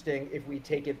more interesting if we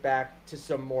take it back to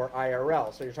some more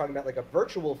IRL? So you're talking about like a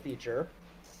virtual feature.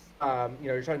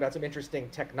 You're talking about some interesting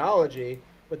technology,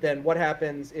 but then what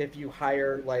happens if you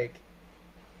hire like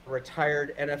a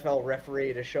retired NFL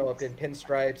referee to show up in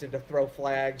pinstripes and to throw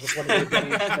flags with one of the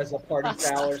teams as a party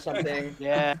foul or something?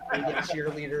 Yeah. You get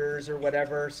cheerleaders or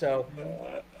whatever. So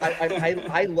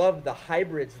I love the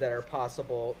hybrids that are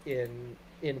possible in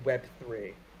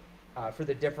Web3 for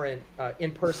the different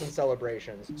in-person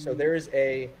celebrations. So there's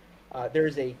a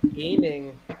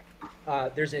gaming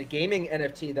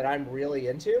NFT that I'm really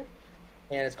into,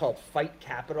 and it's called Fight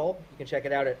Capital. You can check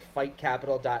it out at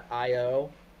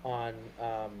fightcapital.io on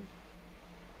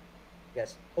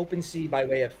OpenSea by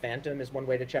way of Phantom is one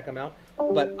way to check them out.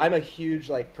 But I'm a huge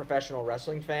like professional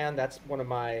wrestling fan. That's one of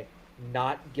my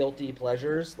not guilty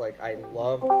pleasures. Like I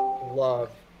love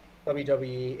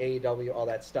WWE, AEW, all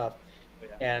that stuff.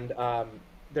 And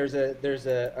there's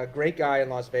a great guy in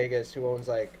Las Vegas who owns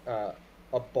like a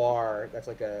bar that's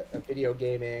like a video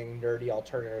gaming nerdy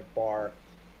alternative bar,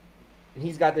 and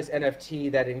he's got this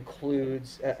NFT that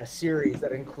includes a series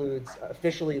that includes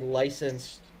officially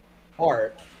licensed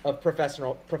art of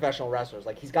professional wrestlers.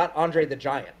 Like he's got Andre the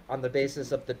Giant on the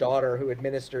basis of the daughter who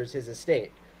administers his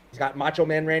estate. He's got Macho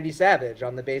Man Randy Savage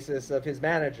on the basis of his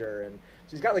manager, and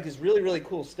so he's got like this really, really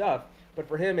cool stuff. But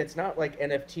for him, it's not like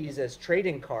NFTs as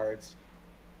trading cards.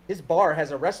 His bar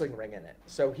has a wrestling ring in it,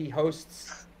 so he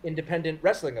hosts independent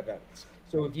wrestling events.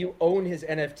 So if you own his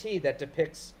NFT that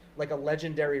depicts like a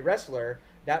legendary wrestler,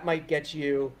 that might get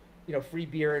you, free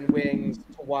beer and wings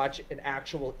to watch an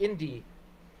actual indie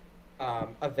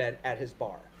event at his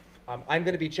bar. I'm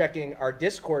going to be checking our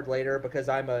Discord later because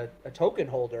I'm a token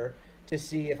holder to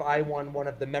see if I won one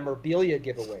of the memorabilia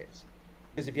giveaways.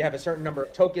 Because if you have a certain number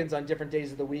of tokens on different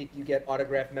days of the week, you get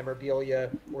autographed memorabilia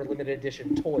or limited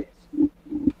edition toys.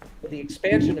 The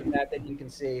expansion of that you can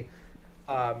see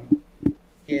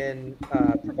in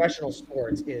professional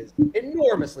sports is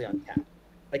enormously untapped.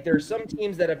 Like there are some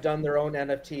teams that have done their own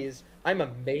NFTs. I'm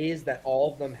amazed that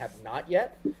all of them have not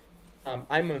yet.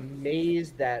 I'm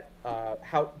amazed that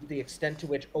how the extent to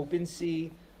which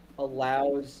OpenSea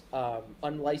allows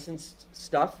unlicensed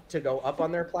stuff to go up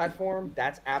on their platform.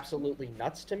 That's absolutely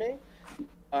nuts to me.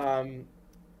 I'm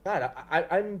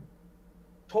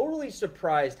totally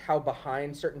surprised how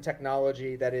behind certain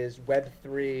technology that is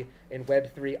Web3 and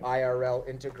Web3 IRL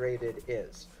integrated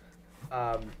is.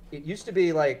 It used to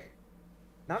be like,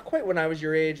 not quite when I was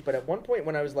your age, but at one point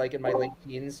when I was like in my late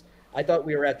teens, I thought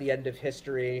we were at the end of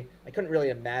history. I couldn't really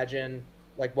imagine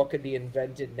like what could be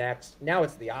invented next. Now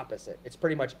it's the opposite. It's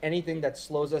pretty much anything that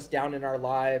slows us down in our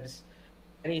lives,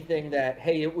 anything that,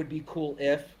 hey, it would be cool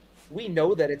if. We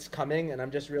know that it's coming, and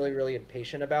I'm just really, really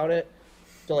impatient about it.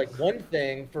 So like one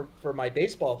thing for my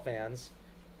baseball fans,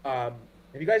 have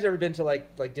you guys ever been to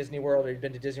like Disney World, or you've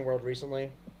been to Disney World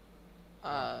recently?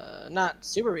 Not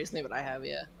super recently, but I have,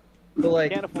 yeah. So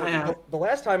like the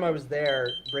last time I was there,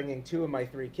 bringing 2 of my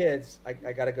 3 kids, I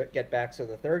gotta get back so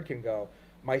the third can go.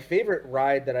 My favorite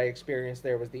ride that I experienced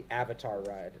there was the Avatar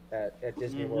ride at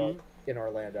Disney World in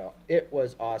Orlando. It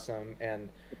was awesome, and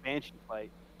the Banshee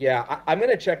fight. Yeah, I'm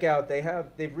gonna check out.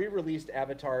 They've re-released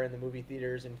Avatar in the movie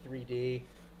theaters in 3D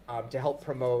to help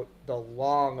promote the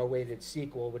long-awaited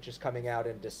sequel, which is coming out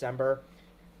in December.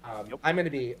 I'm gonna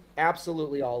be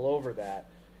absolutely all over that.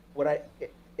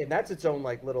 And that's its own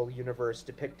like little universe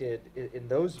depicted in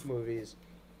those movies.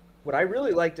 What I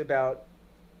really liked about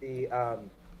the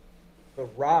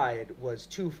ride was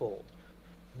twofold.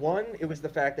 One, it was the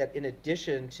fact that in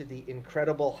addition to the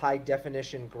incredible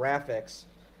high-definition graphics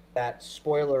that,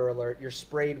 spoiler alert, you're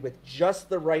sprayed with just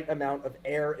the right amount of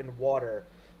air and water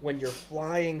when you're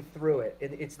flying through it.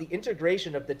 And it's the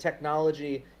integration of the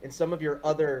technology and some of your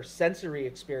other sensory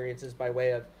experiences by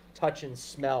way of touch and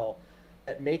smell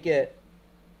that make it,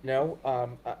 a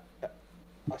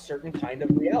certain kind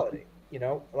of reality. A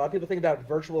lot of people think about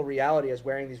virtual reality as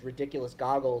wearing these ridiculous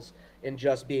goggles and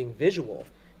just being visual.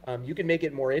 You can make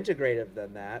it more integrative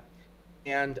than that.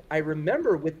 And I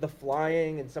remember with the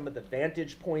flying and some of the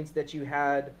vantage points that you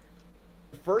had,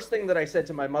 the first thing that I said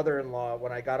to my mother-in-law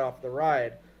when I got off the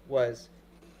ride was,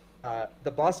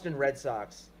 the Boston Red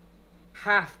Sox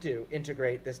have to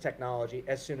integrate this technology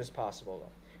as soon as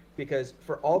possible. Because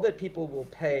for all that people will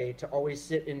pay to always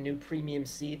sit in new premium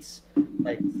seats,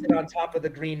 like sit on top of the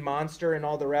green monster and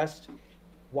all the rest,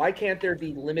 why can't there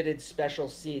be limited special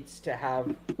seats to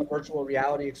have a virtual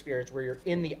reality experience where you're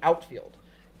in the outfield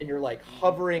and you're like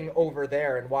hovering over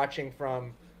there and watching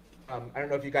from I don't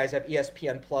know if you guys have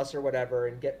ESPN Plus or whatever,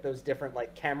 and get those different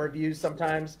like camera views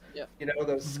sometimes. Yeah. You know,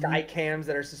 those sky cams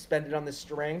that are suspended on the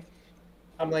string.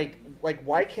 I'm like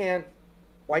why can't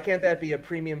that be a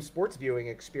premium sports viewing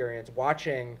experience?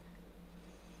 Watching,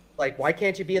 like, why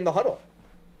can't you be in the huddle?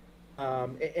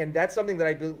 And that's something that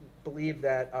I believe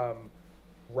that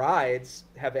rides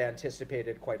have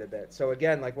anticipated quite a bit. So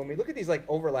again, like when we look at these like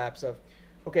overlaps of,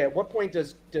 okay, at what point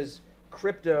does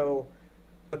crypto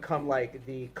become like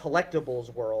the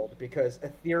collectibles world? Because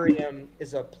Ethereum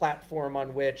is a platform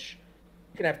on which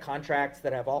you can have contracts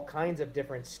that have all kinds of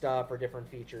different stuff or different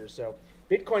features. So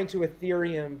Bitcoin to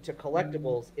Ethereum to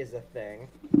collectibles is a thing.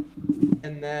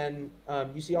 And then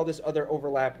you see all this other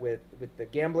overlap with the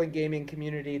gambling gaming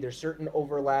community. There's certain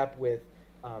overlap with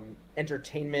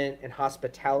entertainment and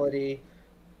hospitality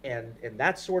and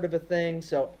that sort of a thing.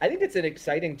 So I think it's an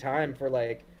exciting time for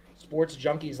like sports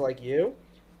junkies like you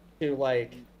to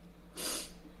like,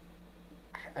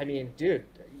 I mean, dude,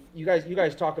 you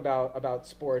guys talk about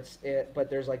sports, but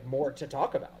there's like more to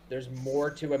talk about. There's more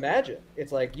to imagine.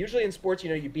 It's like usually in sports, you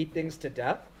know, you beat things to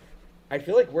death. I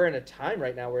feel like we're in a time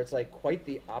right now where it's like quite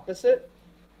the opposite.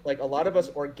 Like a lot of us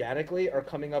organically are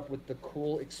coming up with the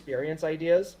cool experience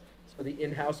ideas, so the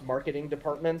in-house marketing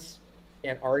departments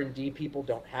and R&D people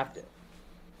don't have to.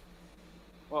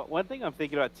 Well, one thing I'm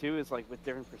thinking about too is like with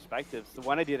different perspectives. The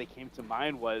one idea that came to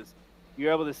mind was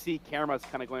you're able to see cameras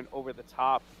kind of going over the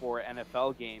top for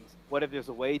NFL games. What if there's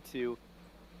a way to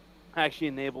actually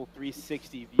enable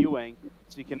 360 viewing,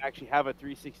 so you can actually have a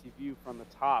 360 view from the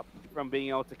top, from being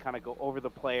able to kind of go over the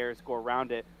players, go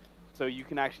around it, so you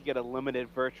can actually get a limited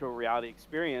virtual reality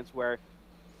experience where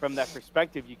from that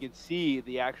perspective you can see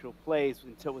the actual plays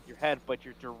and tilt with your head, but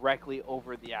you're directly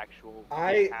over the actual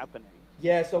thing happening.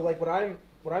 Yeah, so like what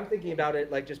I'm thinking about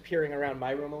it, like just peering around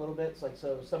my room a little bit. It's like,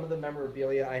 so some of the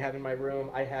memorabilia I have in my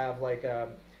room, I have like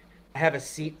I have a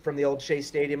seat from the old Shea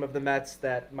Stadium of the Mets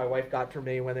that my wife got for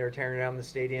me when they were tearing down the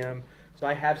stadium. So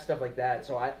I have stuff like that.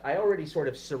 So I already sort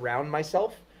of surround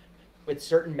myself with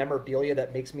certain memorabilia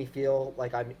that makes me feel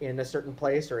like I'm in a certain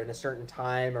place or in a certain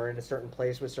time or in a certain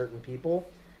place with certain people.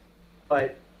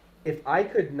 But if I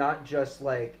could not just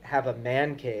like have a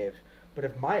man cave, but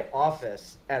if my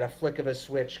office at a flick of a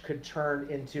switch could turn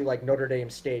into like Notre Dame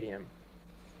Stadium,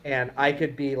 and I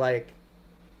could be like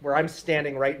where I'm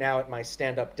standing right now at my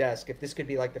stand-up desk, if this could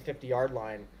be like the 50-yard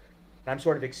line, and I'm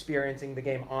sort of experiencing the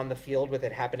game on the field with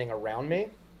it happening around me,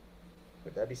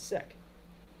 that'd be sick.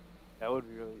 That would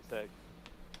be really sick.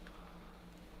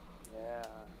 Yeah,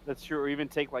 that's true. Or even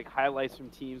take like highlights from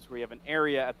teams where you have an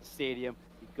area at the stadium,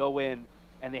 you go in,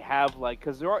 and they have like,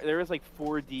 because there is like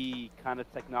 4D kind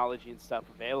of technology and stuff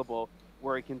available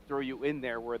where it can throw you in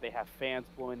there, where they have fans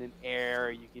blowing in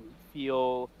air, you can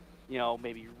feel, you know,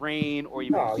 maybe rain or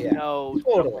even snow,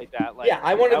 totally. stuff like that. Like, yeah,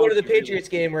 I want to go to the Patriots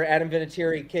game where Adam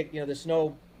Vinatieri kicked, you know, the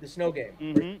snow game.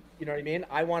 Mm-hmm. You know what I mean?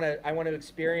 I want to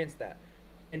experience that.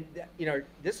 And you know,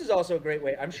 this is also a great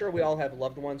way. I'm sure we all have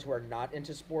loved ones who are not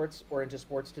into sports or into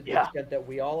sports to the extent that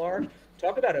we all are.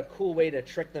 Talk about a cool way to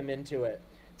trick them into it,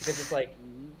 because it's like,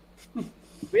 do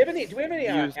we have any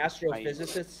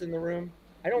astrophysicists in the room?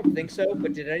 I don't think so,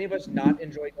 but did any of us not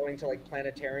enjoy going to like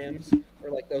planetariums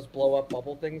or like those blow up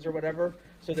bubble things or whatever?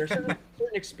 So there's certain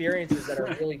experiences that are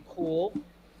really cool,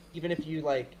 even if you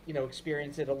like, you know,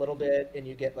 experience it a little bit and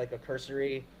you get like a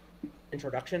cursory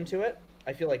introduction to it.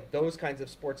 I feel like those kinds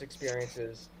of sports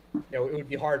experiences, you know, it would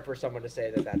be hard for someone to say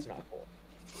that that's not cool.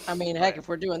 I mean, heck, if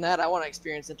we're doing that, I want to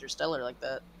experience Interstellar like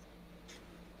that.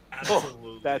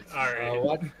 Absolutely. That's all right.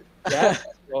 What? Yeah.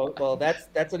 well,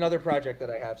 that's another project that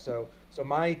I have. So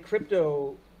my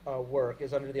crypto work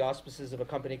is under the auspices of a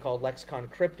company called Lexicon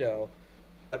Crypto.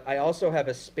 But I also have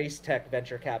a space tech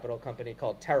venture capital company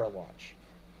called Terra Launch,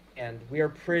 and we are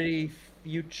pretty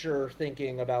future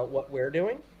thinking about what we're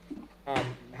doing.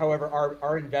 However,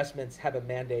 our investments have a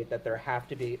mandate that there have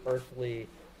to be earthly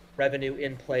revenue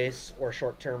in place or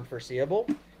short-term foreseeable.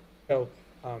 So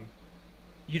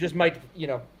you just might, you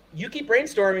know, you keep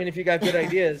brainstorming. If you got good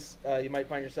ideas, you might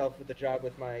find yourself with a job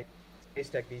with my space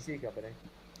tech VC company.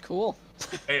 Cool.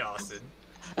 Hey, Austin.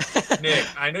 Nick,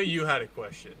 I know you had a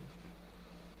question.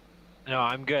 No,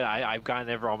 I'm good. I've gotten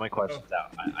over all my questions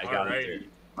out. I got it through.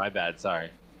 My bad. Sorry.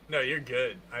 No, you're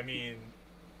good. I mean,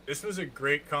 this was a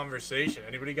great conversation.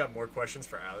 Anybody got more questions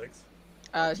for Alex?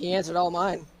 He answered all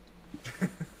mine.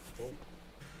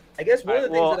 I guess one of the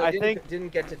things that I think didn't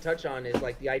get to touch on is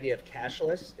like the idea of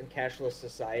cashless and cashless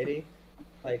society.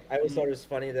 Like I always thought it was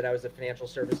funny that I was a financial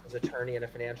services attorney and a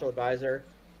financial advisor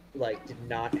who like did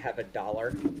not have a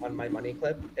dollar on my money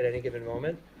clip at any given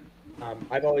moment.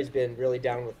 I've always been really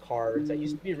down with cards. I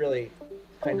used to be really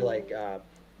kind of like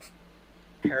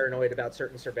paranoid about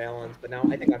certain surveillance, but now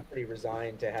I think I'm pretty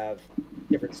resigned to have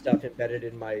different stuff embedded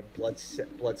in my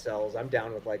blood cells. I'm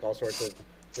down with like all sorts of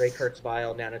Ray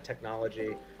Kurzweil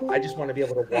nanotechnology. I just want to be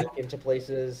able to walk into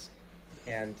places,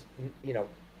 and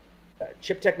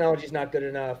chip technology is not good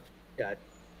enough.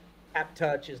 Tap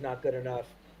touch is not good enough.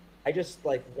 I just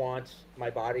like want my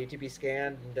body to be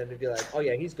scanned and then to be like, oh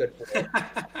yeah, he's good for it.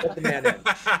 Put the man in.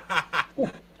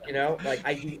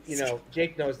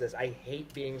 Jake knows this. I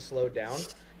hate being slowed down.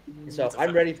 So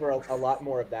I'm ready for a lot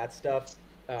more of that stuff.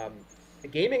 The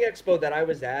gaming expo that I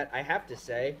was at, I have to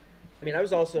say, I mean, I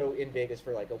was also in Vegas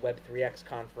for like a Web3X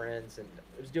conference, and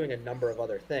I was doing a number of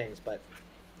other things, but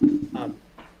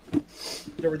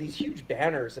there were these huge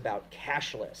banners about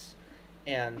cashless.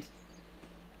 And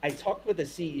I talked with the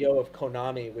CEO of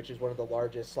Konami, which is one of the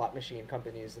largest slot machine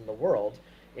companies in the world,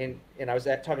 and I was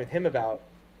talking with him about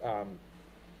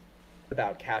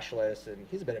cashless, and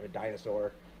he's a bit of a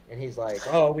dinosaur, and he's like,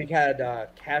 "Oh, we've had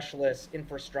cashless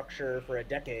infrastructure for a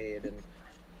decade," and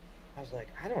I was like,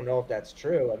 "I don't know if that's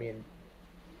true. I mean,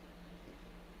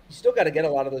 you still got to get a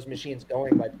lot of those machines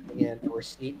going by putting in a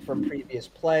receipt from previous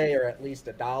play, or at least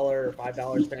 $1 or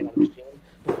 $5, depending on the machine,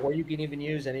 before you can even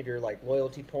use any of your like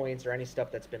loyalty points or any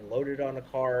stuff that's been loaded on a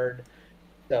card."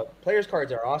 So players'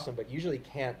 cards are awesome, but usually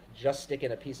can't just stick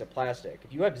in a piece of plastic.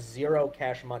 If you have zero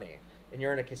cash money and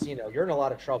you're in a casino, you're in a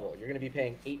lot of trouble. You're going to be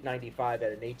paying $8.95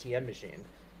 at an ATM machine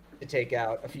to take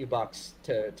out a few bucks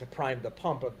to prime the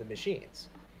pump of the machines.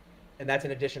 And that's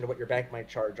in addition to what your bank might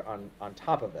charge on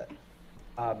top of it.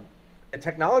 The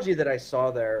technology that I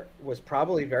saw there was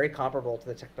probably very comparable to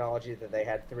the technology that they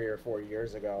had 3 or 4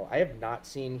 years ago. I have not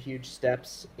seen huge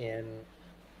steps in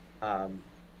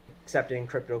accepting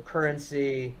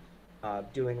cryptocurrency,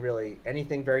 doing really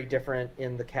anything very different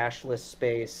in the cashless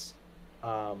space.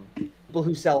 People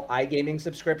who sell iGaming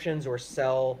subscriptions or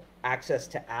sell access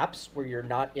to apps where you're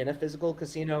not in a physical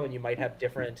casino and you might have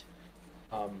different,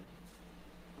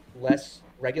 less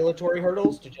regulatory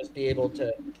hurdles to just be able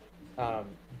to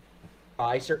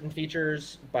buy certain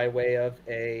features by way of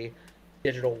a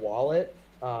digital wallet.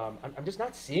 I'm just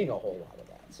not seeing a whole lot of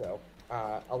that. So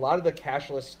a lot of the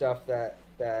cashless stuff that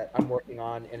I'm working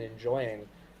on and enjoying,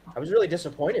 I was really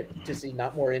disappointed to see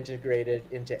not more integrated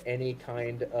into any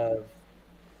kind of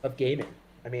gaming.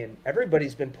 I mean,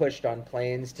 everybody's been pushed on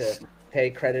planes to pay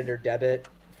credit or debit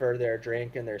for their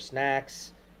drink and their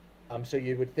snacks. So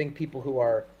you would think people who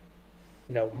are,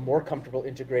 more comfortable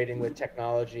integrating with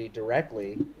technology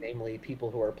directly, namely people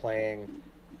who are playing,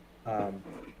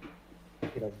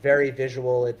 very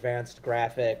visual, advanced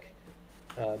graphic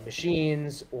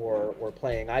machines or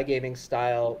playing iGaming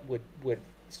style would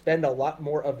spend a lot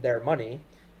more of their money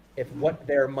if what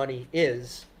their money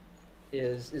is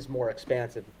more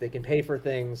expansive. If they can pay for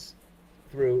things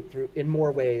through in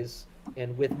more ways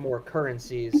and with more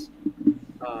currencies,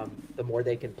 the more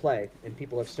they can play. And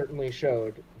people have certainly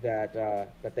showed that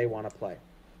they want to play.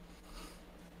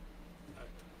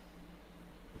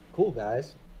 Cool,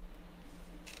 guys.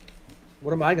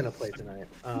 What am I going to play tonight?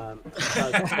 About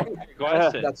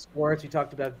sports. We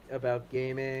talked about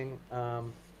gaming.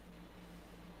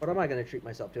 What am I going to treat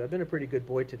myself to? I've been a pretty good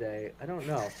boy today. I don't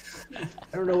know.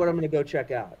 I don't know what I'm going to go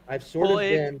check out. I've sort of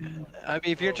been. I mean,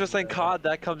 if you're interested in COD,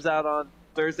 that comes out on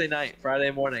Thursday night, Friday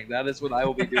morning. That is what I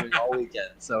will be doing all weekend.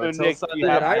 So until Nick, Sunday,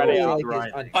 I really I'm like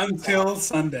grinding. Until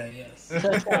Sunday, yes.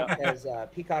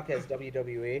 Peacock has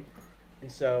WWE,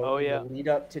 and so in the lead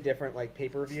up to different like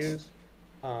pay-per-views,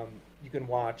 you can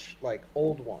watch like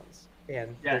old ones,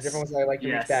 and there are different ones that I like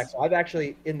to reach back. So I've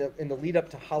actually in the lead up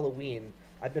to Halloween,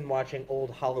 I've been watching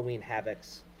old Halloween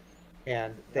Havocs,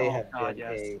 and they have been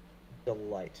a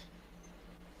delight.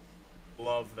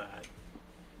 Love that.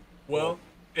 Well,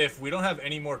 if we don't have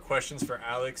any more questions for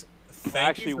Alex,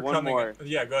 thank you for one coming. more.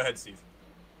 Yeah, go ahead, Steve.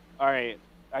 All right,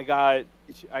 I got.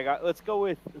 Let's go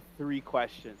with 3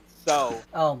 questions. So,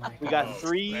 Oh my we God. got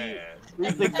three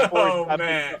big sports. Oh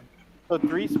man. So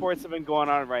 3 sports have been going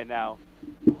on right now.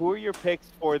 Who are your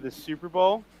picks for the Super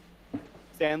Bowl,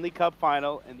 Stanley Cup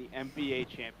Final, and the NBA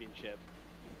Championship?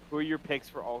 Who are your picks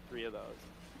for all 3 of those?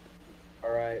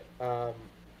 All right,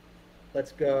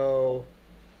 let's go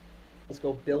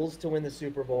Bills to win the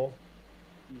Super Bowl.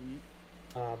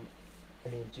 Mm-hmm. I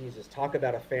mean, Jesus, talk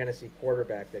about a fantasy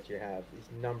quarterback that you have. These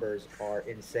numbers are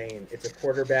insane. It's a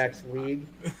quarterback's league,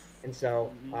 and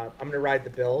so I'm going to ride the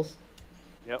Bills.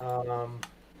 Yep.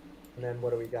 And then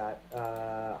what do we got?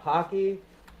 Hockey.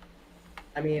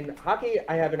 I mean, hockey,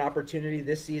 I have an opportunity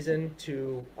this season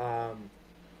to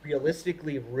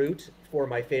realistically root for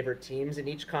my favorite teams in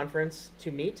each conference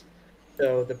to meet.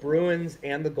 So the Bruins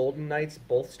and the Golden Knights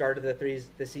both started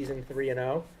the season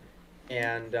 3-0.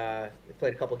 and we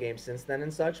played a couple games since then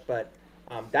and such. But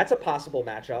that's a possible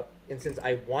matchup, and since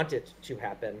I want it to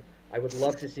happen, I would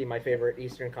love to see my favorite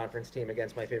Eastern Conference team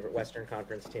against my favorite Western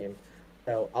Conference team.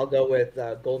 So I'll go with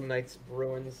Golden Knights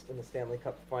Bruins in the Stanley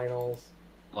Cup Finals.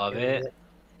 Love it.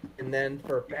 And then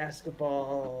for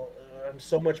basketball, I'm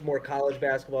so much more college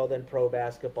basketball than pro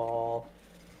basketball.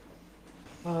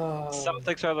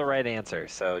 Celtics are the right answer,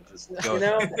 so just go.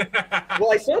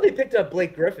 Well, I saw they picked up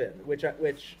Blake Griffin, which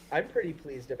I'm pretty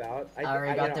pleased about. I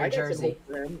already got their jersey.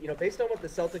 Some hope for him. Based on what the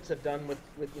Celtics have done with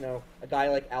a guy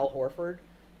like Al Horford,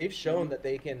 they've shown that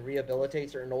they can rehabilitate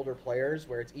certain older players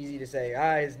where it's easy to say,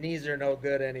 his knees are no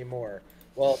good anymore.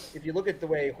 Well, if you look at the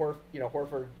way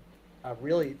Horford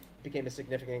really became a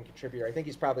significant contributor, I think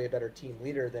he's probably a better team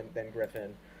leader than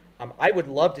Griffin. I would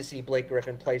love to see Blake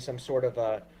Griffin play some sort of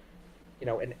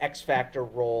an X factor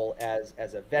role as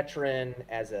a veteran,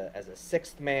 as a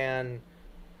sixth man.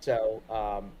 So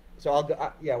I'll go.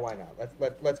 Why not?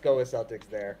 Let's go with Celtics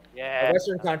there. Yeah. The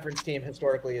Western Conference team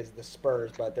historically is the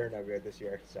Spurs, but they're no good this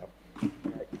year. So you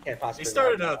can't possibly. They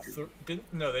started out.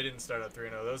 No, they didn't start out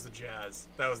 3-0. That was the Jazz.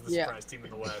 That was the surprise team in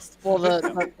the West. Well,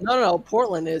 no.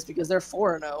 Portland is because they're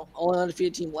 4-0. Only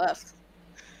undefeated team left.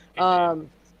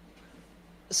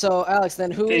 So Alex,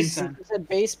 then you said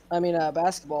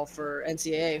basketball for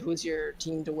NCAA? Who's your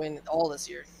team to win all this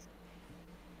year?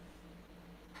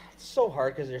 It's so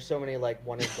hard because there's so many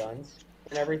one and dones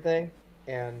and everything,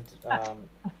 and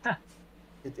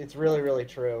it's really, really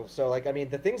true. So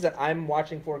the things that I'm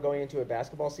watching for going into a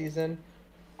basketball season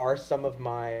are some of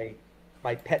my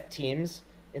pet teams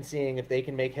and seeing if they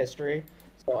can make history.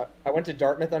 So I went to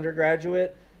Dartmouth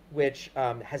undergraduate, which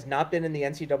has not been in the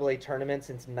NCAA tournament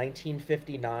since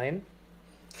 1959.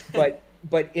 But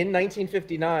in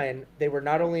 1959, they were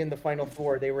not only in the Final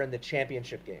Four, they were in the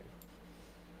championship game.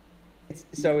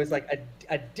 So it's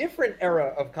a different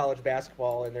era of college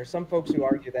basketball, and there's some folks who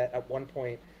argue that at one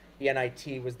point the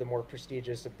NIT was the more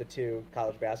prestigious of the two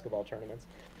college basketball tournaments.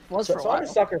 So I'm a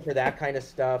sucker for that kind of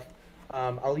stuff.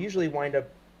 I'll usually wind up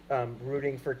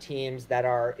rooting for teams that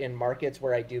are in markets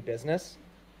where I do business.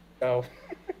 So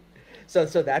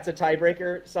that's a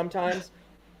tiebreaker sometimes.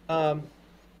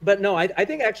 But no, I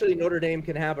think actually Notre Dame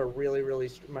can have a really,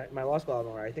 really my law school alma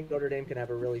mater. I think Notre Dame can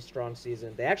have a really strong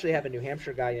season. They actually have a New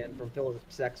Hampshire guy in from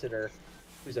Phillips Exeter,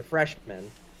 who's a freshman.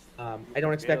 I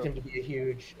don't expect him to be a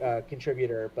huge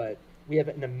contributor, but we have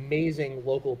an amazing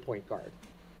local point guard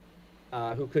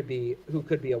who could be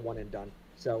a one and done.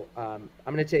 So I'm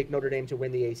going to take Notre Dame to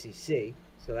win the ACC.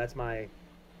 So that's my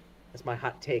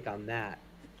hot take on that.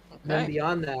 Okay. Then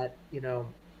beyond that,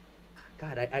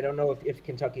 God, I don't know if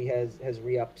Kentucky has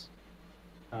re-upped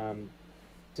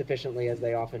sufficiently as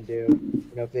they often do.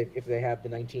 If they have the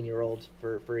 19-year-old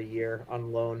for a year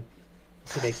on loan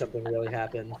to make something really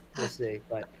happen, we'll see.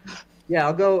 But yeah,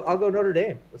 I'll go Notre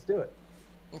Dame. Let's do it.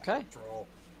 Okay.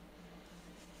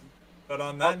 But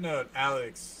on that note,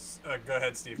 Alex, go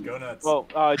ahead, Steve. Go nuts. Well,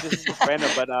 just random,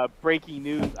 but breaking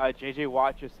news: JJ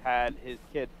Watt just had his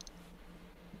kid.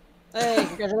 Hey,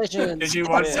 congratulations! Did you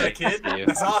watch that kid?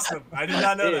 That's awesome. I did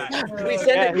not know that. Did we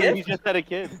send a gift? He just had a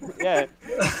kid. Yeah.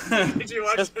 Did you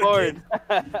watch just that born.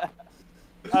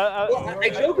 I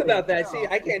joke about that. See,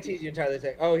 I can't tease you entirely. It's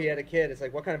he had a kid. It's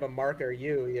what kind of a mark are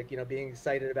you? Being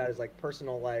excited about his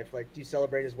personal life. Do you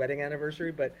celebrate his wedding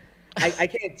anniversary? But I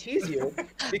can't tease you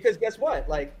because guess what?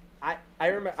 I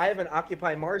remember I have an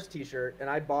Occupy Mars T-shirt and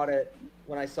I bought it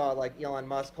when I saw Elon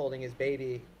Musk holding his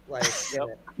baby. I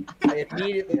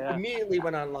immediately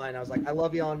went online. I was I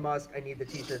love Elon Musk. I need the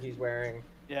T-shirt he's wearing.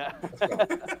 Yeah.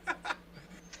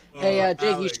 Hey,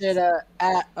 Jake, you should at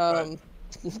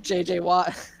JJ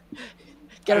Watt.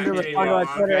 Get him to respond to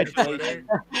our Twitter.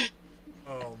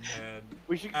 Oh man.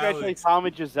 We should congratulate Tom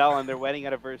and Giselle on their wedding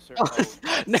anniversary.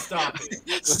 Stop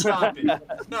it. Stop it. No,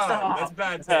 that's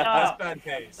bad taste. That's bad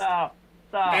taste. Stop.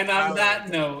 And on that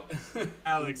note,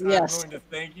 Alex, yes. I'm going to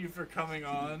thank you for coming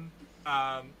on.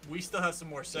 We still have some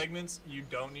more segments. You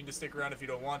don't need to stick around if you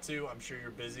don't want to. I'm sure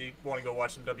you're busy. Want to go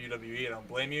watch some WWE. I don't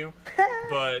blame you.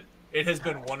 But it has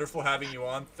been wonderful having you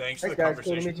on. Thanks for the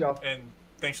conversation. And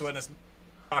thanks for letting us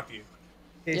talk to you.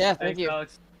 Yeah, thank you.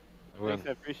 Alex. Thanks,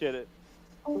 I appreciate it.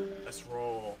 Let's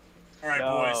roll. All right,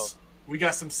 boys. We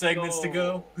got some segments to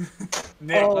go.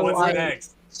 Nick, what's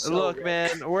next? Look,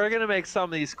 man, we're going to make some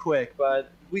of these quick,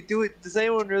 but does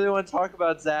anyone really want to talk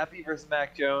about Zappy versus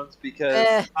Mac Jones?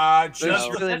 Because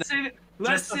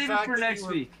let's save it for next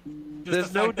week.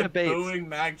 There's no debate. Booing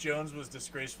Mac Jones was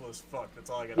disgraceful as fuck. That's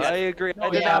all I got to I say. agree. I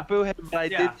did not boo him, but I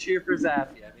did cheer for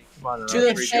Zappy. I mean, come on. To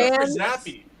the fans,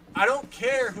 Zappy. I don't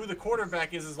care who the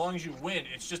quarterback is as long as you win.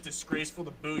 It's just disgraceful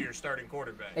to boo your starting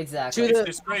quarterback. Exactly. To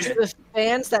the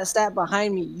fans that sat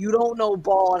behind me, you don't know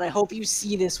ball, and I hope you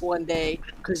see this one day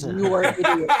because you are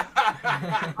idiots.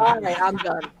 All right, I'm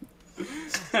done.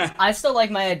 I still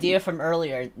like my idea from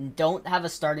earlier. Don't have a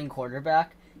starting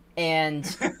quarterback, and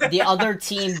the other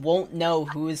team won't know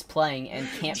who is playing and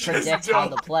can't predict how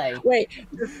to play. Wait,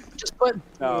 just put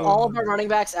all of our running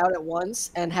backs out at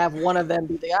once and have one of them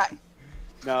be the guy.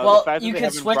 No, well, you can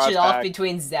switch it off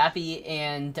between Zappy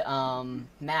and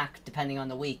Mac, depending on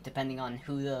the week, depending on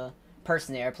who the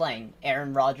person they are playing.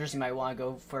 Aaron Rodgers, you might want to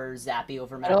go for Zappy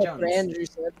over Mac Jones. Andrew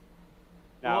said.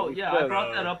 Well, yeah, I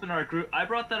brought that up in our group. I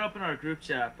brought that up in our group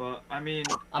chat, but I mean,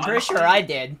 I'm pretty sure I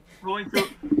did. Going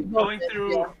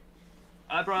through. Yeah.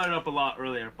 I brought it up a lot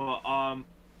earlier, but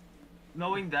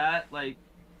knowing that, like,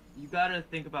 you gotta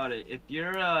think about it. If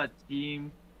you're a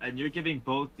team and you're giving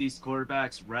both these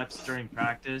quarterbacks reps during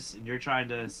practice, and you're trying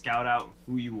to scout out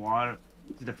who you want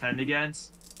to defend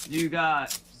against, you got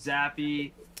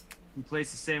Zappy, who plays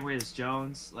the same way as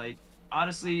Jones. Like,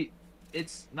 honestly,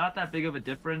 it's not that big of a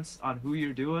difference on who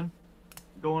you're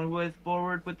going with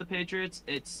forward with the Patriots.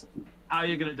 It's how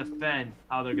you're gonna defend,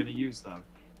 how they're gonna use them.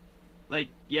 Like,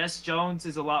 yes, Jones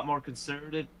is a lot more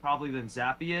conservative probably than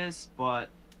Zappy is, but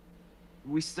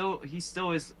he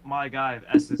still is my guy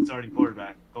as the starting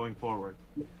quarterback going forward.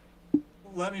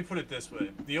 Let me put it this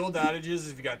way. The old adage is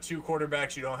if you got two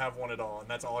quarterbacks, you don't have one at all, and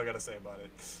that's all I got to say about it.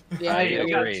 Yeah, I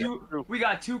agree. We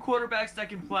got two quarterbacks that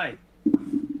can play.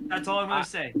 That's all I'm going to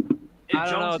say. If I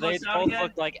don't know. They both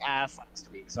looked like ass last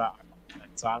week, so I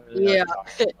don't really know what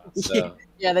to talk about, so.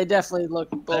 Yeah, they definitely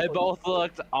looked. They both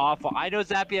looked awful. I know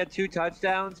Zappy had 2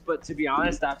 touchdowns, but to be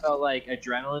honest, that felt like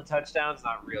adrenaline touchdowns,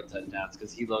 not real touchdowns,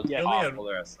 because he looked awful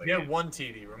the rest of the game. He had 1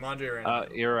 TD,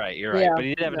 Ramondre. You're right. Yeah, but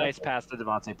he did have a nice pass to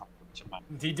Devontae Parker.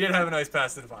 He did have a nice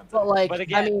pass to Devontae. But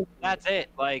again, I mean, that's it.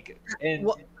 Like,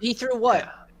 he threw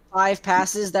what? 5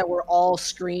 passes that were all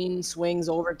screen swings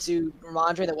over to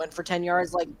Ramondre that went for 10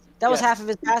 yards. Like, that was half of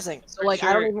his passing. So, like,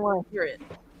 I don't even want to hear it.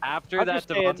 After that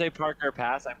Devontae Parker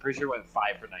pass, I'm pretty sure went 5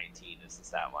 for 19 is the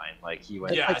stat line. Like, he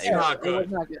went. Yeah, it's not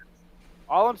good.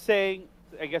 All I'm saying,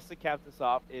 I guess to cap this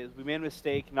off, is we made a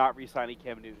mistake not re-signing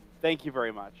Cam Newton. Thank you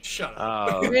very much. Shut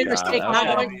up. We made a mistake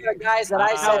not going for the guys that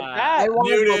I said I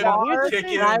wanted Lamar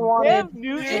and I wanted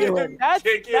Newton.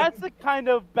 That's the kind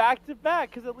of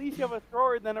back-to-back, because at least you have a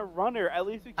thrower than a runner. At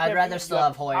least we I'd rather still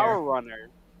have Hoyer. Our runner.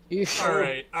 All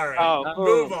right. Oh,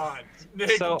 move on.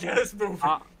 Nick, just move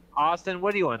on. Austin,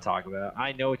 what do you want to talk about?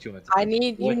 I know what you want to talk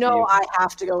about. I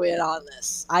have to go in on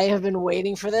this. I have been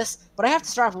waiting for this, but I have to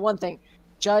start off with one thing.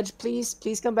 Judge, please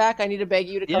come back. I need to beg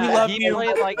you to come back. He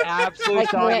played like absolute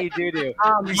doggy doo-doo.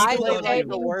 I played like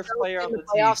the worst player on the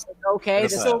playoffs. team. Okay,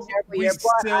 this is a terrible year,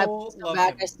 but I come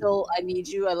back. I need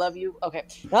you. I love you. Okay,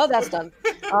 now that's done.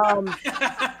 Now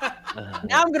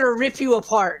I'm gonna rip you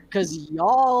apart because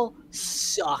y'all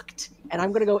sucked. And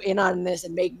I'm going to go in on this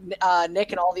and make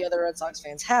Nick and all the other Red Sox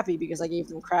fans happy because I gave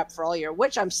them crap for all year,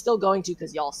 which I'm still going to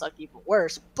because y'all suck even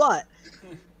worse. But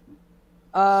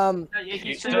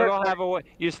you still don't have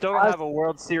a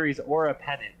World Series or a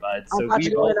pennant, bud. So I'm about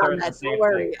to go in on that. Don't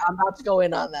worry. I'm about to go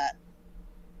in on that.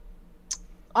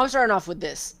 I'm starting off with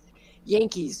this.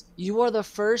 Yankees, you are the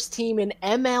first team in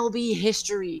MLB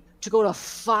history to go to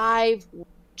 5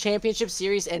 championship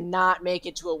series and not make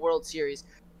it to a World Series.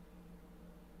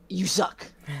 You suck.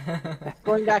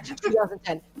 Going back to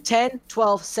 2010, 10,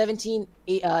 12, 17,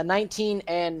 19,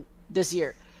 and this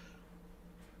year.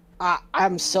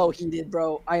 I'm so heated,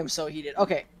 bro. I am so heated.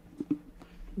 Okay.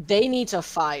 They need to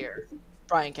fire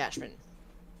Brian Cashman.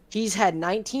 He's had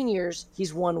 19 years.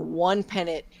 He's won 1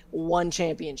 pennant, 1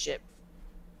 championship.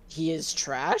 He is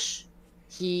trash.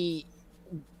 I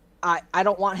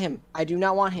don't want him. I do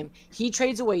not want him. He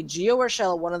trades away Gio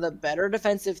Urshela, one of the better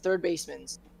defensive third basemen,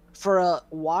 for a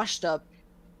washed-up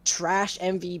trash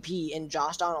MVP in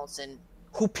Josh Donaldson,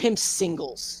 who pimps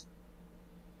singles.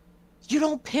 You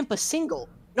don't pimp a single.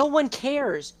 No one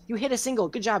cares. You hit a single.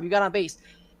 Good job. You got on base.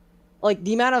 Like,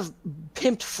 the amount of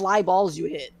pimped fly balls you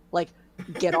hit. Like,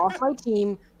 get off my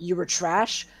team. You were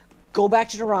trash. Go back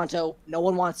to Toronto. No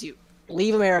one wants you.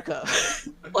 Leave America.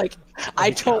 Like,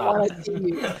 I don't want to see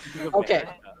you. Okay.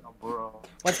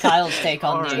 What's Kyle's take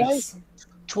on these?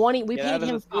 We paid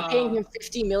him. We're paying him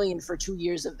 $50 million for 2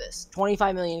 years of this.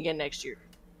 $25 million again next year.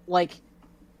 Like,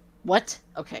 what?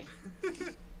 Okay.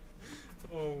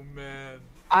 Oh man.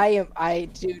 I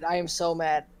am so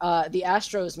mad. The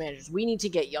Astros managers, we need to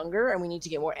get younger and we need to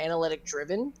get more analytic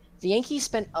driven. The Yankees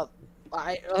spent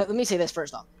let me say this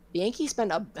first off. The Yankees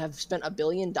have spent $1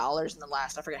 billion in the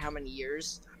last, I forget how many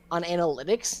years, on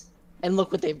analytics, and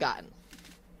look what they've gotten.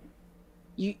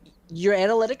 Your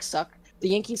analytics suck. The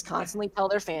Yankees constantly tell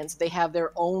their fans they have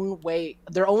their own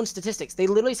statistics. They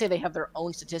literally say they have their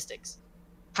own statistics.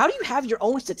 How do you have your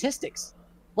own statistics?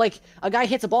 Like, a guy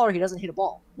hits a ball or he doesn't hit a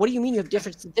ball. What do you mean you have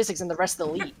different statistics than the rest of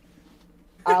the league?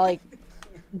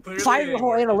 Fire your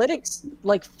whole analytics.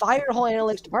 Like, fire your whole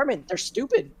analytics department. They're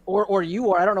stupid. Or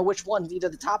you are. I don't know which one. Either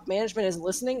the top management isn't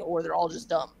listening or they're all just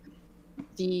dumb.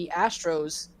 The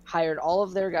Astros hired all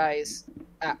of their guys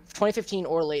at 2015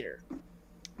 or later.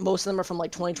 Most of them are from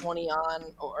like 2020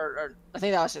 on, or I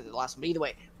think that was the last one. But either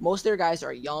way, most of their guys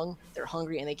are young, they're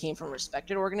hungry, and they came from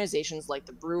respected organizations like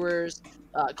the Brewers.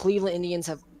 Cleveland Indians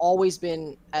have always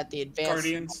been at the advanced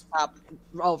Guardians. top.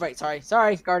 Oh, right,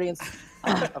 sorry, Guardians.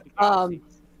 The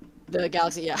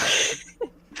Galaxy, yeah.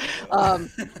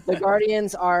 The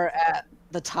Guardians are at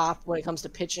the top when it comes to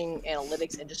pitching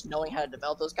analytics and just knowing how to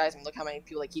develop those guys. I mean, look how many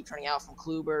people they keep turning out, from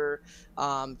Kluber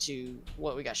to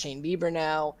what we got, Shane Bieber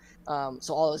now.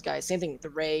 So all those guys, same thing with the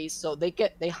Rays. So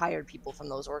they hired people from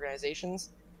those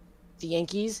organizations. The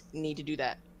Yankees need to do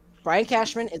that. Brian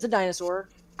Cashman is a dinosaur.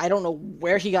 I don't know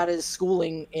where he got his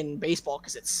schooling in baseball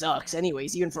because it sucks.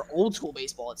 Anyways, even for old school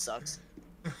baseball, it sucks.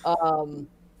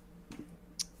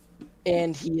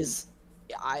 And he is,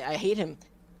 I hate him.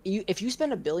 If you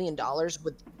spend $1 billion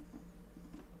for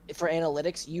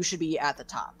analytics, you should be at the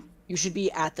top. You should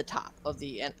be at the top of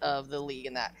the league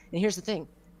in that. And here's the thing: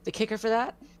 the kicker for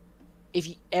that,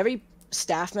 every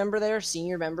staff member there,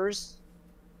 senior members,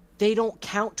 they don't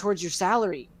count towards your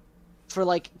salary for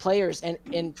like players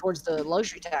and towards the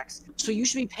luxury tax. So you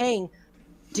should be paying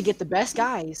to get the best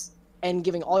guys and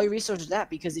giving all your resources to that,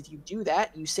 because if you do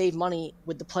that, you save money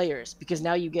with the players, because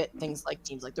now you get things like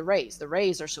teams like the Rays. The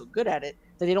Rays are so good at it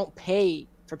that they don't pay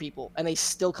for people, and they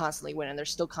still constantly win, and they're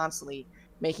still constantly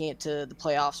making it to the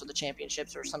playoffs or the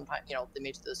championships, or sometimes, they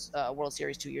made it to this World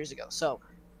Series 2 years ago. So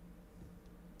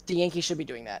the Yankees should be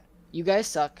doing that. You guys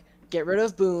suck. Get rid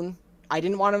of Boone. I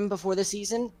didn't want him before the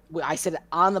season. I said it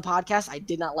on the podcast. I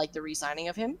did not like the re-signing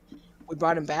of him. We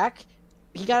brought him back.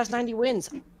 He got us 99 wins.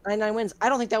 I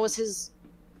don't think that was his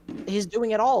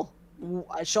doing at all.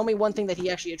 Show me one thing that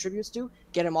he actually attributes to.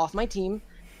 Get him off my team.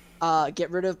 Get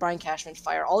rid of Brian Cashman.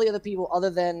 Fire all the other people other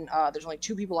than there's only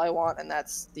 2 people I want, and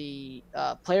that's the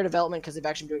player development, because they've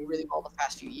actually been doing really well the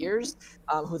past few years,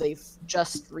 who they've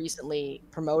just recently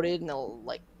promoted,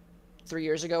 like 3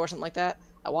 years ago or something like that.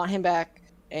 I want him back,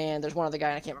 and there's one other guy,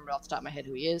 and I can't remember off the top of my head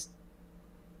who he is.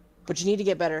 But you need to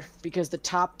get better, because the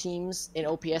top teams in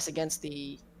OPS against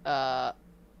the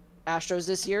Astros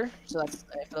this year, so that's,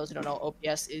 for those who don't know,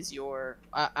 OPS is your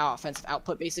offensive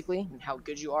output, basically, and how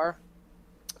good you are.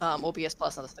 OPS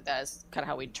plus and stuff like that is kind of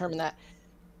how we determine that.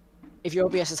 If your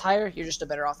OPS is higher, you're just a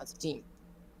better offensive team.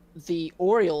 The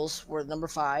Orioles were number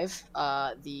 5,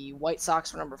 the White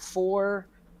Sox were number 4,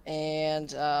 and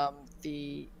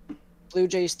the Blue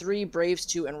Jays 3, Braves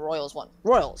 2, and Royals 1.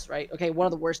 Royals, right? Okay, one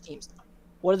of the worst teams.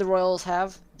 What do the Royals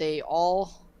have? They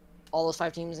all those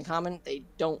 5 teams in common, they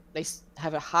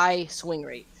have a high swing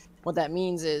rate. What that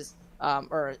means is,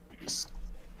 a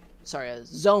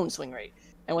zone swing rate.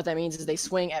 And what that means is they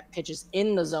swing at pitches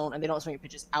in the zone, and they don't swing at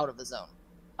pitches out of the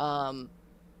zone.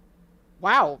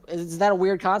 Wow, is that a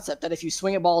weird concept, that if you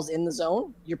swing at balls in the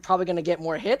zone, you're probably going to get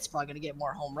more hits, probably going to get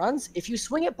more home runs? If you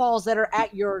swing at balls that are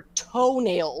at your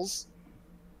toenails,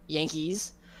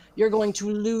 Yankees, you're going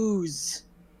to lose,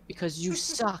 because you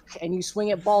suck, and you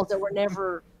swing at balls that were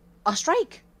never a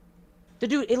strike. The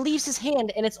dude, it leaves his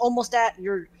hand, and it's almost at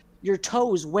your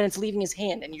toes when it's leaving his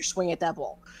hand, and you're swinging at that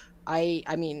ball. I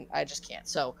mean, I just can't.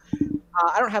 So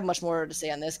I don't have much more to say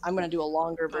on this. I'm going to do a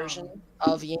longer version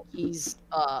of Yankees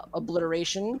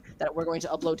obliteration that we're going to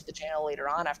upload to the channel later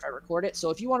on after I record it. So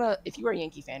if you are a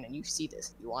Yankee fan and you see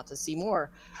this, you want to see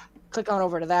more, click on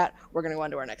over to that. We're going to go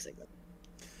on to our next segment.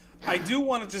 I do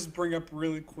want to just bring up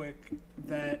really quick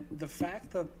that the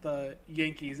fact that the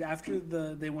Yankees, after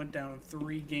they went down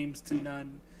 3-0,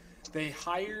 they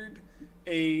hired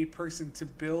a person to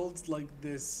build like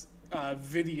this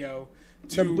video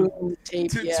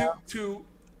to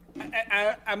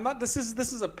I'm not, this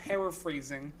is a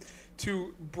paraphrasing,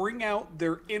 to bring out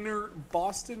their inner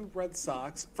Boston Red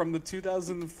Sox from the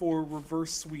 2004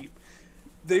 reverse sweep.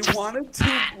 They wanted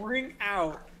to bring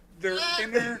out their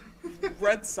inner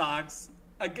Red Sox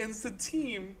against a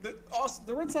team that also,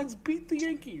 the Red Sox beat the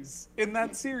Yankees in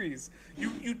that series.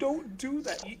 You don't do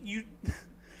that.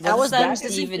 What does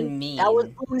that even mean? That was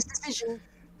Boone's decision.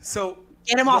 So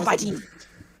get him off my team.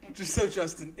 Just so,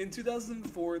 Justin, in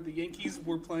 2004, the Yankees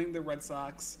were playing the Red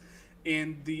Sox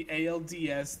in the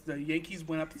ALDS. The Yankees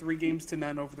went up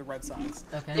 3-0 over the Red Sox.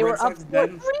 Okay. They were up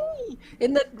 4-3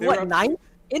 in the ninth?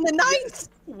 In the ninth.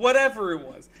 Whatever it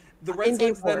was. The Red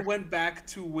In-game Sox then four. went back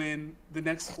to win the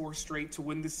next 4 straight to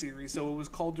win the series, so it was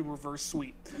called a reverse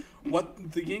sweep.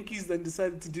 What the Yankees then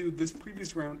decided to do this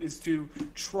previous round is to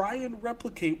try and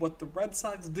replicate what the Red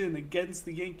Sox did against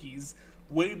the Yankees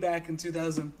way back in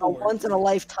 2004. A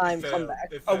once-in-a-lifetime Failed. comeback.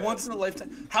 It A failed. once in a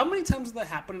lifetime. How many times does that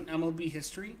happen in MLB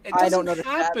history? It I doesn't don't know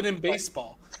happen that, in but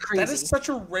baseball. It's crazy. That is such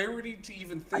a rarity to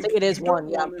even think. I think it is You don't one.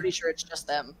 Yeah, I'm wanna- pretty sure it's just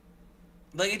them.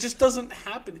 Like, it just doesn't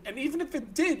happen. And even if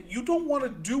it did, you don't want to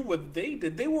do what they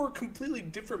did. They were a completely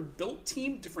different built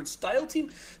team, different style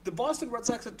team. The Boston Red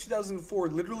Sox of 2004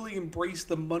 literally embraced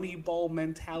the Moneyball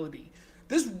mentality.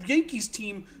 This Yankees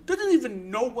team doesn't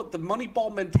even know what the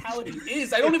Moneyball mentality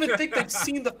is. I don't even think they've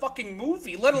seen the fucking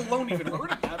movie, let alone even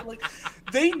heard about it. Like,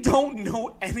 they don't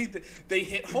know anything. They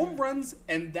hit home runs,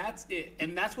 and that's it.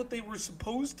 And that's what they were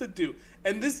supposed to do.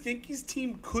 And this Yankees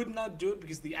team could not do it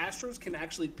because the Astros can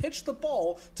actually pitch the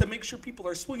ball to make sure people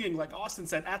are swinging, like Austin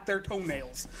said, at their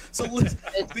toenails. So listen,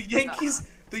 the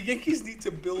Yankees need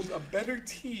to build a better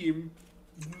team.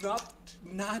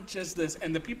 Not just this.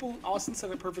 And the people, Austin said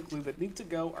it perfectly, that need to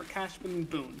go are Cashman and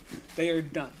Boone. They are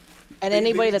done. And They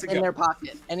anybody need that's to in go. their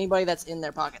pocket. Anybody that's in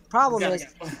their pocket. The problem is,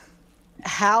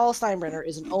 Hal Steinbrenner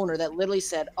is an owner that literally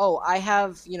said, oh, I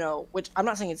have, which I'm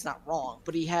not saying it's not wrong,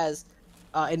 but he has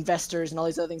investors and all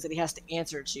these other things that he has to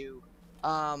answer to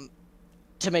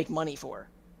make money for.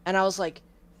 And I was like,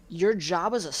 your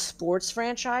job as a sports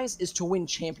franchise is to win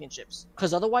championships,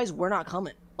 because otherwise we're not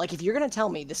coming. Like, if you're going to tell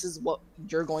me this is what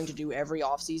you're going to do every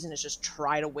offseason is just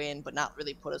try to win, but not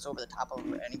really put us over the top of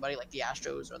anybody like the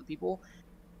Astros or other people,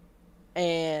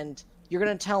 and you're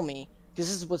going to tell me, because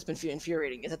this is what's been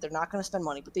infuriating, is that they're not going to spend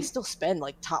money, but they still spend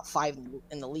like top 5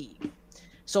 in the league.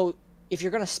 So if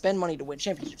you're going to spend money to win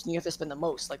championships, then you have to spend the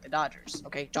most, like the Dodgers.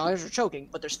 Okay, Dodgers are choking,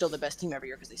 but they're still the best team every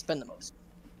year because they spend the most.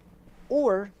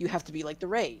 Or you have to be like the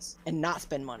Rays and not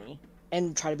spend money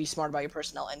and try to be smart about your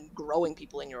personnel and growing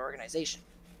people in your organization.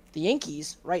 The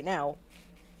Yankees right now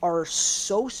are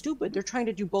so stupid. They're trying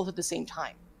to do both at the same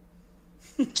time.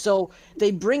 So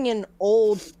they bring in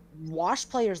old, washed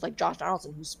players like Josh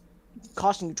Donaldson, who's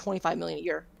costing you $25 million a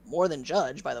year, more than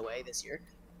Judge, by the way, this year,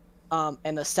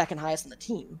 and the second highest in the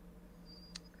team.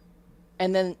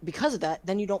 And then because of that,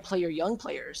 then you don't play your young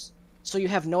players, so you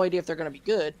have no idea if they're going to be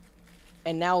good.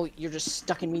 And now you're just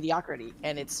stuck in mediocrity,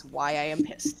 and it's why I am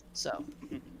pissed. So,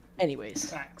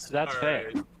 anyways. That's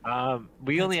fair.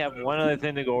 We only have one other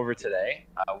thing to go over today.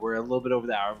 We're a little bit over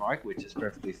the hour mark, which is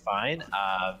perfectly fine.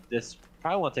 This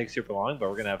probably won't take super long, but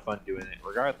we're going to have fun doing it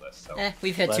regardless. So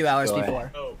We've hit let's 2 hours go ahead.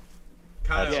 before. Oh,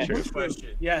 Kyle, That's true.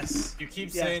 question. Yes. You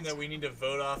keep Yes. saying that we need to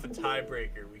vote off a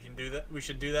tiebreaker. We can do that. We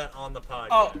should do that on the podcast.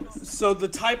 Oh, so the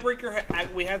tiebreaker,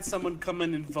 we had someone come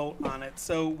in and vote on it.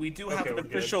 So we do have Okay, an we're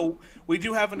good. official. We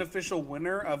do have an official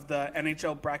winner of the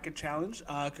NHL Bracket Challenge.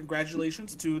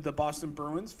 Congratulations to the Boston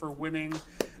Bruins for winning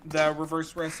the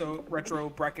Reverse Retro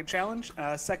Bracket Challenge.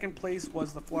 Second place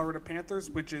was the Florida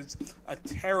Panthers, which is a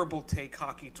terrible take,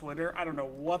 hockey Twitter. I don't know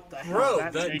what the hell Bro,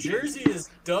 that that take is. jersey is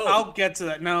dope. I'll get to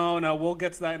that. No, we'll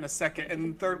get to that in a second.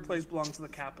 And third place belongs to the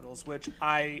Capitals, which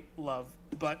I love.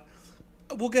 But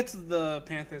we'll get to the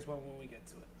Panthers one when we get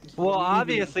to it. Well,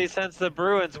 obviously, since the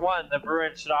Bruins won, the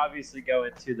Bruins should obviously go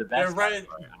into the best. They're right.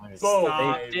 category.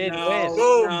 Boom. They did No, win.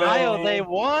 Boom, Kyle, no. they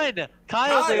won.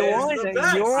 Kyle, they Kyle won. is the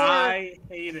best. I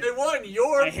hate it. They won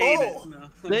your I hate poll. it.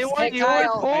 No. They won Hey, your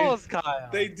Kyle. polls, Kyle.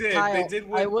 They did. Kyle, They did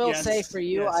win. I will Yes. say for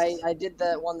you, Yes. I did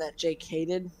that one that Jake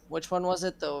hated. Which one was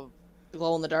it? The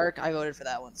glow in the dark? I voted for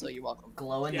that one, so you're welcome.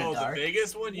 Glow in Yeah. Oh, the the dark.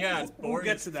 biggest one? Yeah, it's We'll boring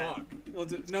get as to that.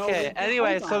 fuck. No, Okay,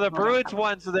 anyway, so the Bruins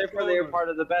won, so therefore they're part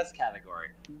of the best category.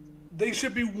 They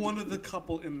should be one of the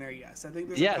couple in there. Yes, I think.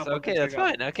 There's a Yes, couple okay, that that's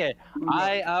they got.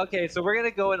 fine. Okay, so we're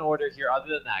gonna go in order here. Other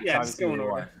than that, 'cause Yeah, just obviously go in we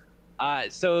order. won.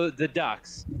 So the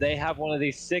Ducks, they have one of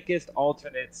the sickest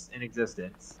alternates in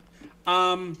existence.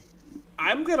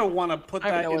 I'm gonna want to put I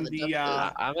don't that know where in the the.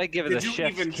 Ducks I'm gonna give it a Did you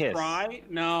chef's even kiss. try?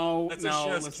 No, That's no. a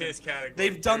chef's listen. kiss category.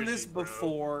 They've done jersey, this bro.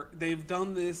 before. They've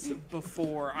done this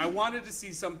before. I wanted to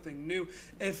see something new.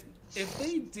 If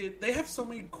they did, they have so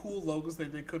many cool logos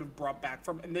that they could have brought back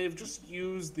from, and they've just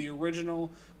used the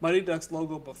original Mighty Ducks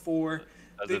logo before.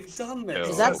 They've done this.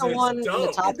 Is that the It's one in the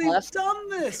dope. top They've left? done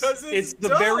this. 'Cause it's the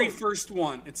dope. very first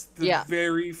one. It's the Yeah.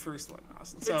 very first one,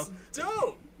 Austin. So It's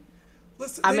dope.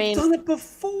 listen, I they've mean- done it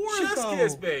before. Chef's though.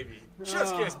 kiss, baby.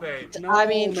 Chef's No. kiss, baby. I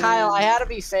mean, No, Kyle, man. I had to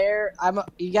be fair.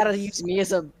 You gotta use me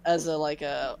as a like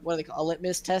a what do they call a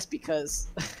litmus test because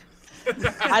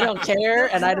I don't care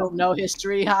and I don't know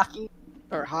history hockey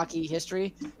or hockey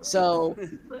history. So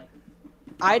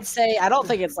I'd say I don't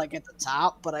think it's like at the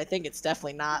top, but I think it's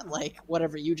definitely not like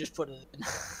whatever you just put it in.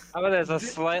 How about there's a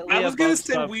slightly I was gonna above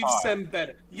say we've subpar? seen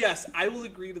better. Yes, I will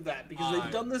agree to that because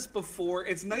they've done this before.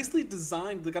 It's nicely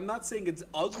designed. Like I'm not saying it's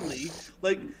ugly.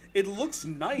 Like it looks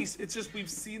nice. It's just we've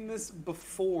seen this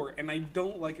before, and I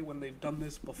don't like it when they've done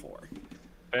this before.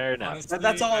 Fair enough. Honestly,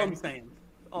 That's all I'm saying.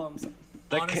 All I'm saying.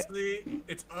 Honestly,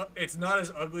 it's not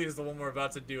as ugly as the one we're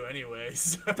about to do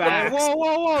anyways. Facts.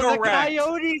 Whoa! Correct. The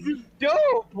Coyotes is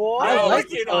dope, boy. I like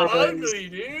it the ugly,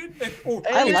 dude.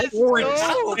 I like It's orange.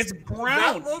 dope. It's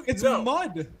brown. It's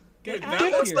mud. Dude, Get out that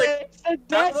of looks here. like It's a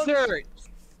that looks- desert.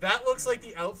 that looks like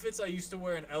the outfits I used to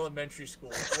wear in elementary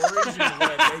school. Orange and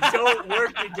red. They don't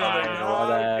work together. Alright, dog.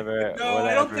 whatever. No,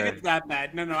 I don't think whatever. it's that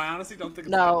bad. No, I honestly don't think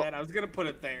it's No. that bad. I was gonna put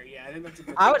it there. Yeah, I think that's a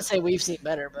good. I would say we've seen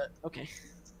better, but okay.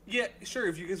 Yeah, sure.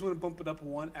 If you guys want to bump it up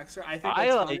one extra, I think that's I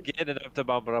fine. like getting it up to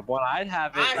bump it up one. I'd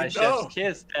have it I by know. Chef's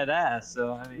Kiss dead ass.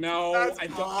 So I mean, No, That's I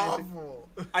don't. awful.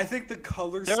 I think the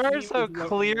color. there scheme are is some what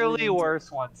clearly ruins it.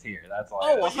 worse ones here. That's all.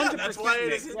 Oh, I have. Yeah, 100%, that's why it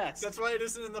Nick, isn't. yes. That's why it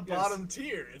isn't in the Yes. bottom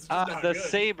tier. It's just not The good.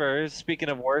 Sabres. Speaking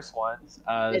of worse ones,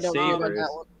 They the don't know about Sabres.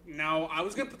 that one. No, I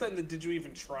was gonna put that in the "Did you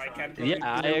even try" category. Yeah,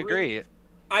 because I agree.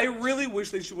 I really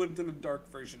wish they would have done a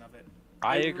dark version of it.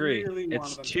 I agree. really It's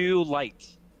wanted them to. too light.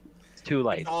 It's too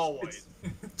light. It's all white.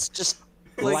 It's just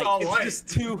Like, It's all it's white. just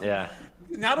too. Yeah.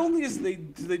 Not only do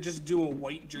they just do a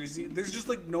white jersey, there's just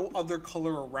like no other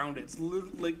color around it. It's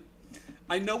literally like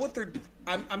I know what they're.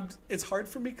 I'm. It's hard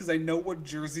for me because I know what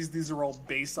jerseys these are all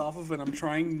based off of, and I'm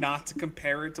trying not to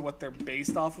compare it to what they're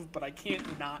based off of, but I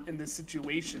can't not in this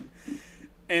situation.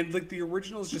 And like the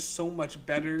original is just so much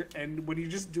better, and when you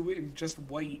just do it in just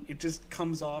white, it just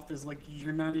comes off as like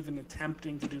you're not even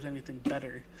attempting to do anything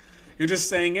better. You're just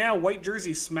saying, yeah, white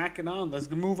jersey, smack it on. Let's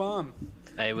move on.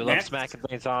 Hey, we love Next. smacking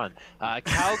things on.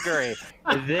 Calgary.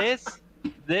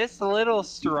 this little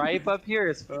stripe up here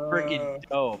is freaking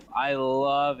dope. I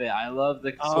love it. I love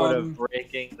the sort of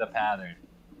breaking the pattern.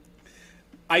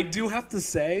 I do have to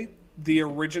say, the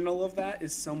original of that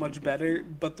is so much better,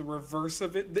 but the reverse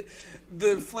of it,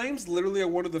 the Flames literally are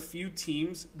one of the few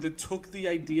teams that took the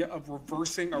idea of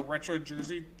reversing a retro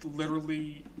jersey to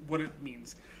literally what it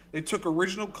means. They took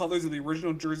original colors of the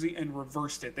original jersey and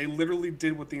reversed it. They literally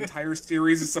did what the entire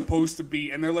series is supposed to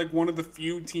be, and they're like one of the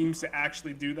few teams to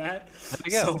actually do that. There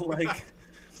you go. So like,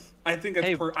 I think that's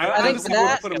Hey, I think honestly for would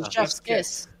that, put them Chef's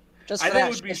Kiss. Just I for think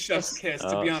that, it would be Chef's Kiss,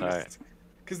 to Oh, be sorry. honest.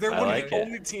 Because they're I one like of the it.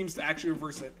 only teams to actually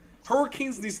reverse it.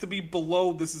 Hurricanes needs to be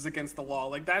below this is against the law.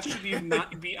 Like, that should even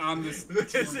not be on this.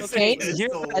 This is Okay, against here-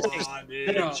 the law, The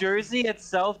dude. No. jersey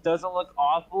itself doesn't look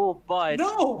awful, but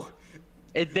No!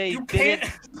 they You didn't can't.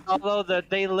 follow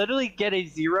they literally get a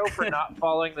 0 for not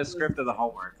following the script of the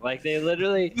homework. Like they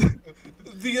literally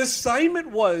The assignment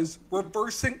was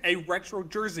reversing a retro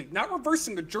jersey, not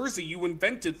reversing a jersey you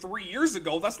invented 3 years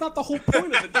ago. That's not the whole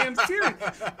point of the damn series.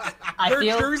 I Their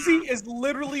feel jersey is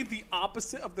literally the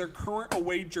opposite of their current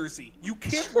away jersey. You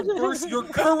can't reverse your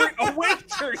current away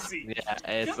jersey. yeah,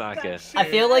 it's Get not that good. shit I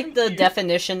feel out like of the here.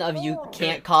 definition of you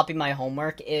can't copy my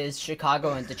homework is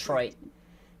Chicago and Detroit.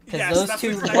 Because Yes, those that's two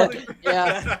exactly- look.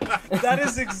 Yeah. That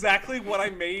is exactly what I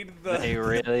made the. They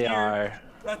really tier- are.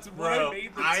 That's what Bro, I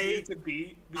made the I- tier to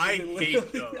be. because I they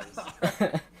hate literally- those.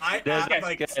 They're Okay.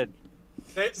 not good.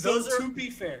 So Those are to be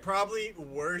fair, probably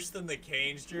worse than the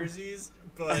Canes jerseys,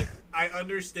 but I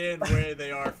understand where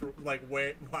they are for like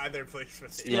why they're placed for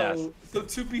the Yeah. so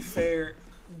to be fair,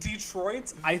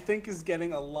 Detroit's I think is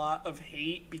getting a lot of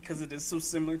hate because it is so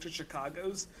similar to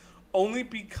Chicago's, only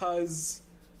because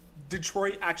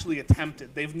Detroit actually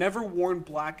attempted. They've never worn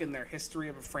black in their history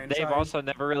of a franchise. They've also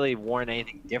never really worn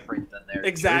anything different than their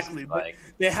Exactly. jerseys, like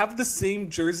They have the same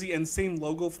jersey and same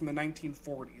logo from the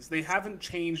 1940s. They haven't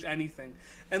changed anything.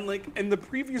 And like in the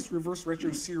previous Reverse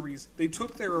Retro series, they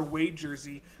took their away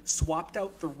jersey, swapped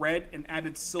out the red, and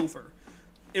added silver.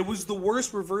 It was the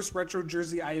worst Reverse Retro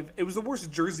jersey it was the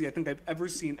worst jersey I think I've ever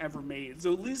seen ever made.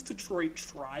 So at least Detroit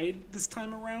tried this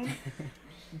time around.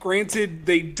 Granted,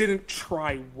 they didn't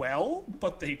try well,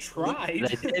 but they tried.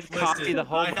 they did copy the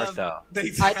homework I have- though. They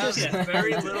I tried. just-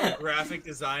 very little graphic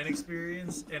design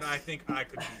experience, and I think I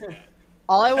could do that.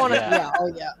 All I want to,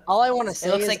 Yeah. all I want to say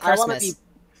looks is like I want to Christmas. be,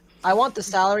 I want the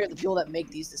salary of the people that make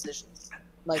these decisions.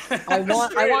 Like I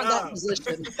want Straight that up.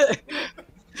 position.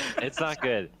 It's not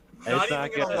good. Not It's not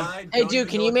even gonna good. lie, Hey, don't dude, even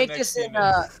can know you what the make next this in? game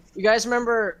is. You guys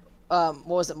remember? What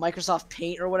was it? Microsoft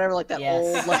Paint or whatever, like that Yes.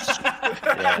 old. Like,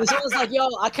 Yeah. this one was like, yo,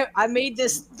 I made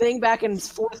this thing back in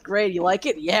 4th grade. You like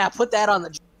it? Yeah, put that on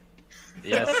the.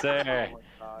 Yes, sir.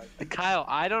 Oh my god. Kyle,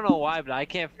 I don't know why, but I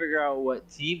can't figure out what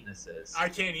team this is. I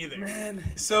can't either. Man,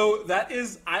 so that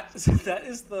is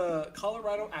the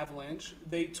Colorado Avalanche.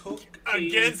 They took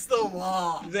Against the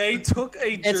law. They took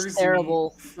a jersey It's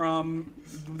terrible. from.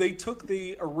 They took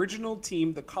the original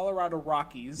team, the Colorado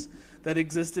Rockies, that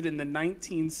existed in the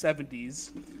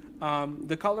 1970s.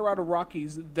 The Colorado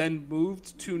Rockies then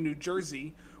moved to New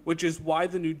Jersey, which is why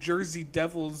the New Jersey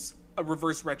Devils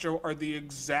Reverse Retro are the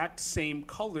exact same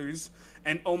colors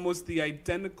and almost the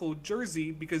identical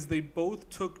jersey, because they both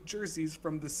took jerseys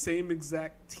from the same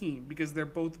exact team, because they're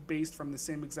both based from the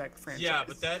same exact franchise. Yeah,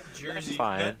 but that jersey,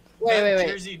 fine. that Wait.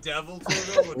 Jersey Devil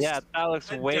logo looks. Yeah, that looks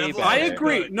that way Devil- better. I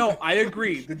agree. No, I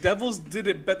agree. The Devils did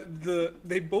it, but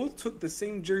they both took the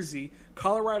same jersey.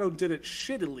 Colorado did it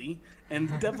shittily, and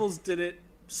the Devils did it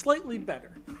slightly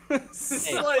better.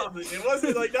 Slightly. It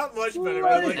wasn't like not much better,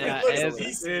 but like Yeah, it looks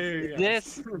it's-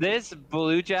 decent. This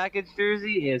Blue Jackets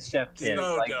jersey is chef kiss.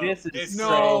 No, Like no. this is It's- so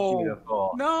No.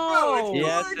 beautiful. No.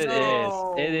 Yes, it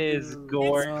No. is. It is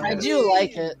gorgeous. I do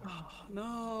like it. Oh,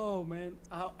 no, man.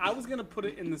 I was gonna put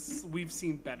it in the we've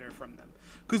seen better from them,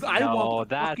 because I No, want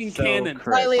the that's fucking so cannon. crisp.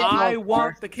 Slightly I above want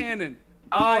par. the cannon.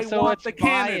 Oh, I so want it's the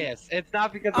cannon. bias. It's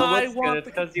not because it I looks want good. It's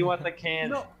the- because you want the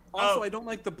cannon. No. Also, Oh. I don't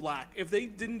like the black. If they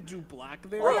didn't do black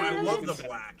there, Bro, I I would love have the been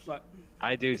black. But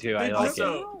I do too. They I do like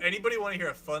so- it. Also, anybody want to hear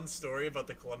a fun story about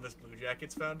the Columbus Blue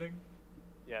Jackets founding?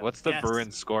 Yeah. What's the Yes.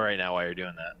 Bruins score right now while you're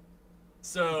doing that?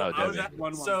 So, Oh, I was Debbie. at,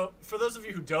 1-1. so for those of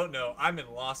you who don't know, I'm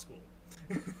in law school.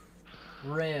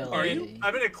 Really? Are you?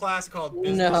 I'm in a class called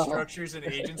Business No. Structures and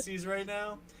Agencies right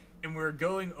now, and we're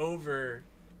going over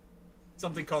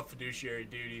something called fiduciary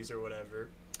duties or whatever.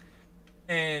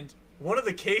 And one of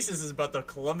the cases is about the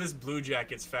Columbus Blue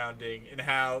Jackets founding and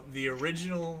how the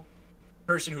original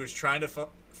person who was trying to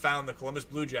found the Columbus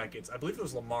Blue Jackets, I believe it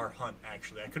was Lamar Hunt,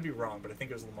 actually. I could be wrong, but I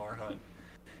think it was Lamar Hunt.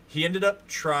 He ended up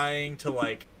trying to,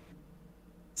 like,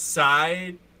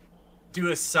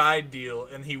 do a side deal,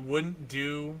 and he wouldn't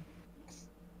do...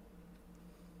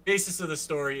 Basis of the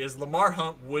story is Lamar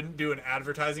Hunt wouldn't do an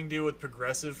advertising deal with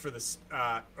Progressive for this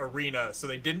arena, so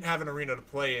they didn't have an arena to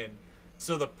play in.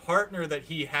 So the partner that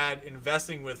he had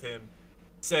investing with him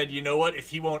said, you know what, if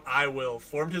he won't, I will.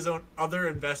 Formed his own other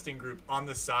investing group on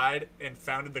the side and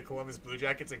founded the Columbus Blue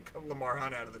Jackets and cut Lamar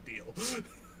Hunt out of the deal.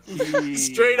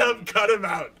 Straight up cut him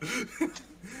out.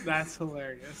 that's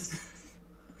hilarious.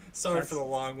 Sorry for the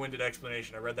long-winded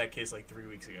explanation. I read that case like 3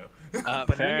 weeks ago.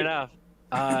 Fair enough.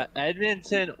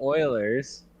 Edmonton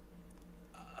Oilers.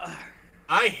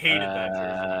 I hated that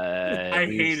jersey. I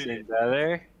we've hated seen it.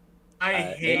 Better. I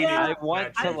hated I that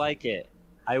want to jersey. like it.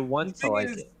 I want The to thing like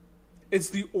is, it. it's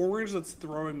the orange that's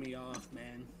throwing me off,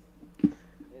 man.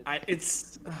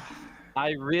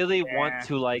 I really Yeah. want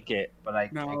to like it, but I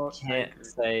No, I can't agree.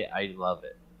 say I love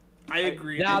it. I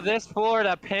agree. Now this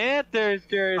Florida Panthers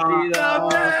jersey, Oh, though.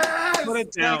 Yes! Put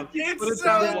it down. It's Put it so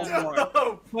down one more.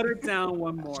 dope. Put it down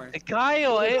one more.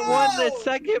 Kyle, it won the No!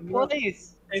 second No.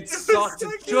 place. It sucked. It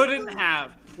second shouldn't one.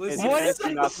 have. Listen, What It's is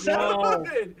it? nothing. No.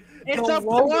 It's The a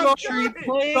logo- palm tree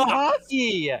playing Stop.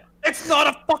 hockey. It's not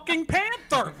a fucking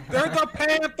panther. They're the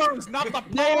Panthers, not the palm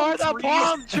They are the trees.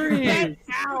 palm trees. Get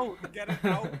out. Get it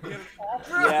out. Get it off.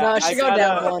 Yeah, No, I she go gotta-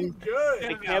 down one. Good.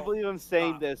 I can't believe I'm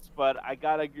saying this, but I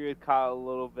gotta agree with Kyle a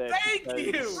little bit. Thank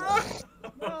because-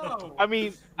 you. No. I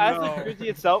mean, as No. the jersey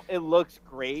itself, it looks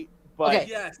great, but Okay.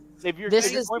 Yes. if you're, This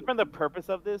if you're is- going from the purpose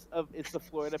of this, of it's the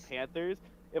Florida Panthers,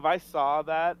 if I saw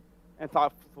that and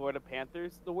thought Florida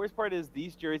Panthers, the worst part is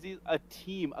these jerseys, a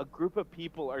team, a group of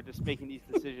people are just making these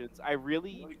decisions.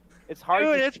 It's hard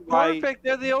Dude, to it's see why- perfect.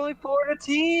 They're the only Florida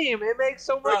team. It makes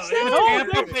so Bro, much it's sense. No,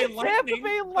 Tampa Tampa Bay Tampa Lightning.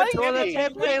 Bay Well, the Lightning.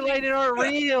 Tampa Bay Lightning aren't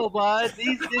real, bud.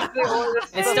 These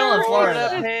It's still in Florida.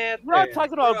 Panthers. We're not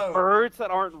talking about Bro, birds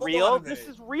that aren't hold on real. a This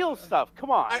minute. is real stuff.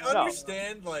 Come on. I no.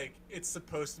 understand, like, it's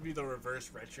supposed to be the reverse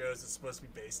retros. It's supposed to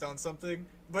be based on something,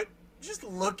 but just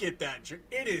look at that.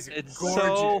 It is It's gorgeous.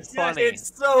 so funny.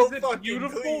 It's so Is it fucking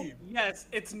beautiful? clean. Yes,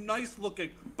 it's nice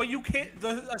looking, but you can't.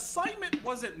 The assignment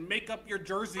wasn't make up your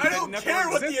jersey. I that don't never care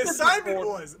what the existed assignment before.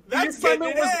 was. The That's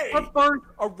assignment getting was an A. reverse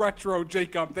a retro,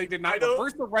 Jacob. They did I not don't-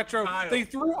 reverse the retro. Kyle. They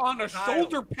threw on a Kyle.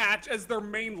 shoulder patch as their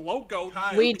main logo.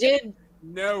 Kyle, We did.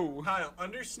 No. Kyle,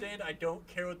 understand I don't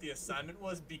care what the assignment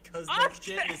was because I that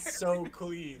shit is care. so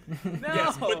clean. No.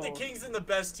 Yes, but the Kings in the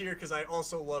best tier because I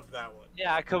also loved that one.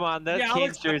 Yeah, come on. That Yeah, Kings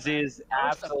Alex- jersey is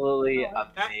absolutely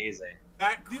amazing.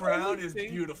 That The crown only is thing-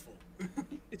 beautiful.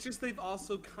 It's just they've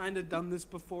also kind of done this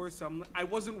before, so I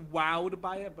wasn't wowed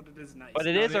by it, but it is nice. But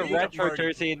it No, is a they need a retro party.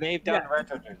 jersey, and they've done Yeah.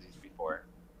 retro jerseys before.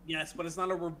 Yes, but it's not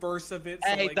a reverse of it. So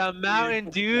Hey, like, the Mountain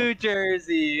weird- Dew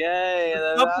jersey. Hey,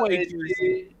 the Subway Mountain jersey.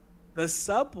 Dew. The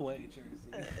Subway jersey.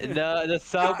 The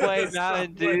Subway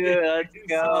Mountain Dew. Let's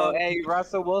go. Hey,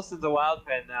 Russell Wilson's a wild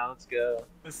pen now. Let's go.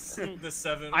 The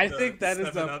seven. I think that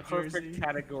is the 7-Up perfect jersey.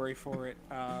 category for it.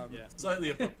 Yeah,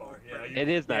 slightly above par. Yeah, It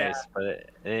is nice, Yeah. but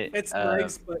It's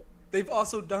nice, but they've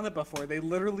also done it before. They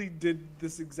literally did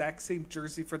this exact same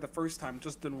jersey for the first time,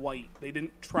 just in white. They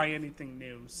didn't try anything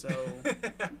new, so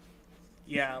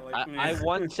yeah. Like,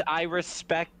 I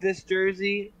respect this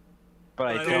jersey,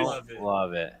 but I don't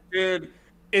love it. dude,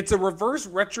 it's a reverse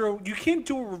retro. You can't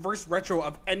do a reverse retro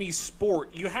of any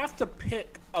sport. You have to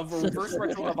pick a reverse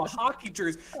retro of a hockey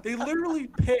jersey. They literally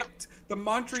picked the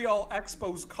Montreal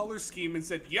Expos color scheme and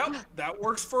said, "Yep, that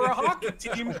works for a hockey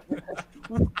team."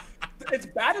 It's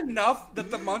bad enough that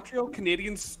the Montreal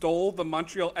Canadiens stole the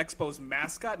Montreal Expos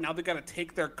mascot. Now they got to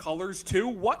take their colors too.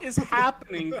 What is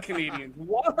happening, Canadians?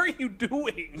 What are you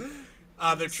doing?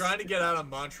 They're trying to get out of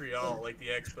Montreal like the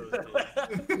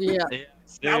Expos did. Yeah.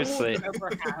 Seriously. That will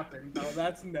never happen. No,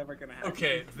 that's never gonna happen.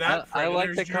 Okay, that I like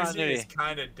the Predators jersey continuity. is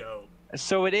kind of dope.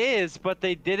 So it is, but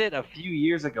they did it a few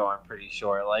years ago. I'm pretty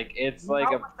sure. Like it's like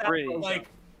Not a with that pretty. logo. Like,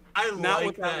 I Not like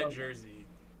with that that logo. jersey.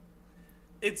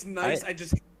 It's nice.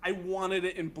 I wanted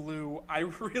it in blue. I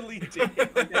really did.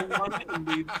 Like, I wanted it in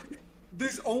blue.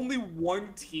 There's only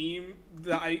one team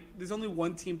that I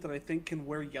think can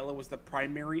wear yellow as the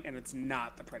primary, and it's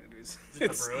not the Predators. Is it the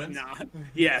It's Bruins? not.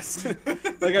 Yes.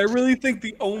 Like I really think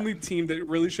the only team that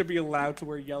really should be allowed to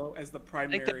wear yellow as the I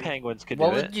primary. think the Penguins could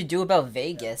What do would it. you do about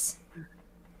Vegas?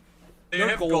 They They're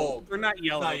have gold. gold. They're not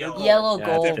yellow. Not They're yellow. gold. Yellow, Yeah,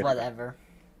 gold, different. whatever.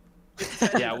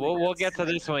 Yeah, we'll get to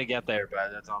this when we get there,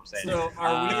 but that's all I'm saying. So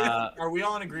are we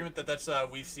all in agreement that that's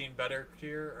we've seen better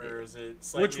tier, or is it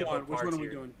slightly Which one? above Which par one are we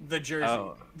tier? doing? The jersey,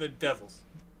 Oh. the Devils.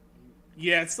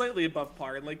 Yeah, it's slightly above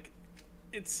par. Like,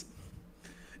 it's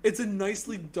a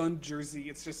nicely done jersey.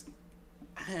 It's just,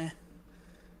 I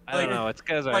don't know. It's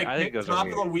because Like I think those top are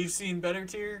of the weird. we've seen better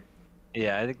tier.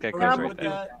 Yeah, I think that Are goes we right with there.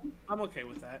 that? I'm okay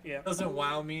with that. Yeah. Doesn't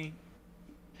wow me.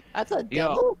 That's a Yo,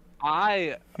 devil.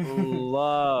 I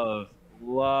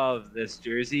love this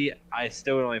jersey. I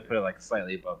still would only put it like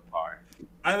slightly above par.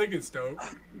 I think it's dope.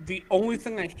 The only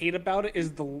thing I hate about it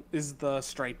is the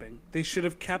striping. They should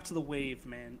have kept the wave,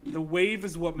 man. The wave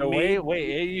is what No, made. wait,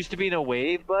 it used to be in a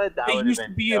wave, bud. That It would used have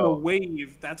to been be in a dope.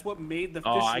 wave. That's what made the.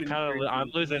 Oh, I Fishman kind of, jersey.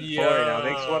 I'm losing Yo. Florida now.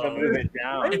 Makes me want to move it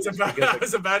down. It's about. I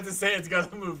was about to say it's got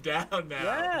to move down now.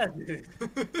 Yeah.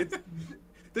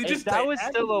 They If just that was still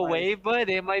a diagonalized. wave, bud,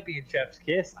 it might be in Chef's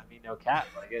Kiss. I mean, no cap.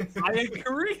 Like it's. I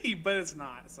agree, but it's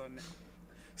not. So no.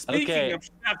 Speaking Okay. of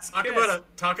Chef's Talk Kiss,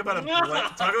 about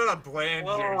a bland jersey.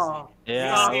 oh,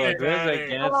 Yeah, Fifteen look, this is better.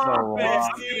 against the law.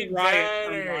 Fifteen riot,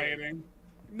 better. I'm rioting.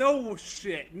 No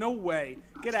shit. No way.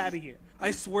 Get out of here.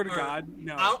 I swear to All right. God,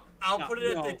 no. I'll No, put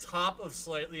it no. at the top of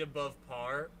slightly above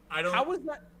par. I don't. How was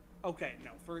that? Okay,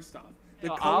 no. First off,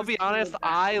 the I'll colors be scheme honest. was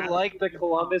I actually like the good.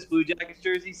 Columbus Blue Jackets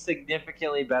jersey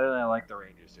significantly better than I like the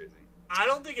Rangers jersey. I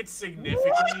don't think it's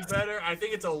significantly better. I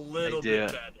think it's a little do.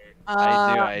 bit better.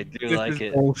 I do like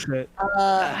it. Bullshit.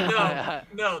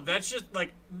 No, that's just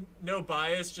like no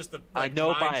bias, just the like,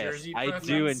 no my bias. jersey I preference.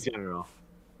 do in general.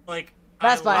 Like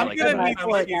That's I fine. like, I'm gonna it. need I to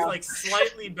like it it now. like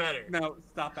slightly better. No,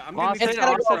 stop it. I'm Austin, It's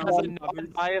gotta go Austin, as a above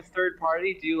non-biased third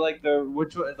party, do you like the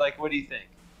which one? Like, what do you think?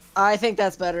 I think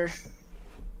that's better.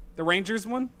 The Rangers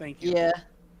one. Thank you. Yeah.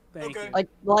 Thank Okay. you.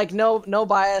 Like no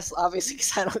bias, obviously,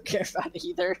 because I don't care about it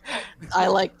either. I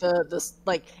like the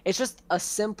like it's just a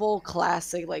simple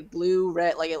classic like blue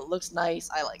red, like it looks nice.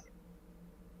 I like it.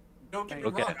 Don't get me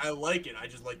Okay. wrong, I like it. I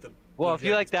just like the. Well, Blue if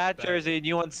you like Jackets that better. jersey and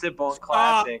you want simple and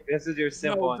classic, this is your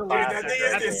simple and dude, that classic. thing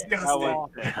is jersey.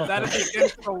 disgusting. That is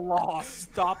against the law.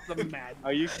 Stop the madness.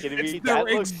 Are you kidding me? It's That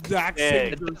the looks exact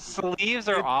sick. same. The sleeves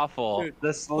are awful. Dude,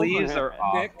 The sleeves are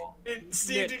Nick. awful.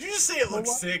 Steve, did you just say it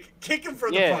looks sick? Kick him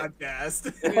from Yeah. the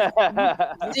podcast.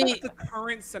 See, Look at the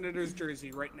current Senators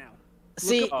jersey right now.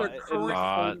 see, Look Oh, at their it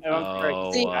current.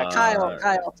 looks- see, what?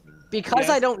 Kyle. Because Yes.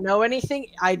 I don't know anything,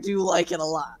 I do like it a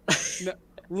lot.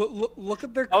 Look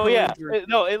at their. Oh current yeah, jersey.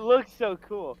 no, it looks so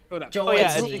cool. Hold up. Joe, Oh yeah,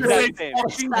 it's It's the exact same.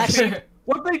 Fucking Actually,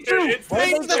 what they do? It's What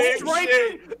the they same stripe?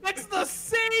 shit. It's the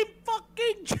same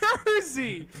fucking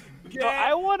jersey. So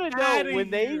I want to outta know when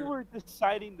they here. were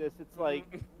deciding this. It's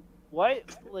like, what?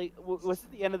 Like, was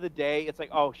it the end of the day? It's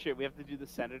like, oh shit, we have to do the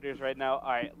Senators right now.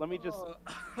 All right, let me just.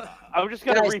 I'm just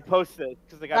gonna Guys- repost this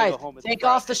because I gotta guys, go home. It's take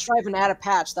off the Friday. stripe and add a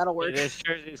patch. That'll work. This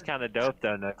jersey's kind of dope,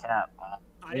 though. No cap.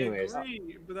 I Anyways,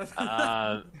 agree, but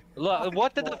that's. look,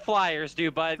 what did the Flyers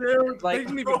do, bud? Dude, like, they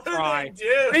didn't even What did try. they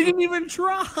do? They didn't even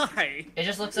try. It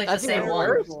just looks like That's the same even one.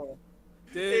 worse. Dude,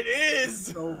 It is.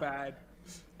 so bad.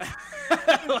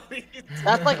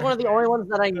 That's like one of the only ones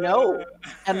that I know.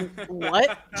 And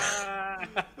what?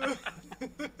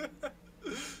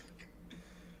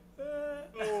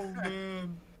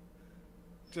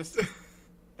 Just.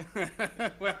 Well,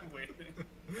 I'm waiting.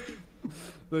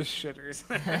 The shitters.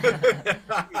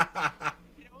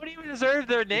 You don't even deserve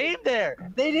their name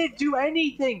there. They didn't do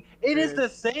anything. It is the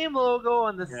same logo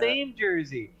on the same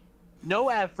jersey. No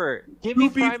effort. Give me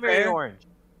primary orange.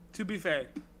 To be fair,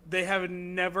 they have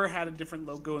never had a different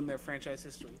logo in their franchise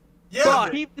history. Yeah,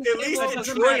 But at least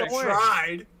Detroit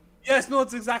tried. Yes, no,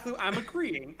 it's exactly. I'm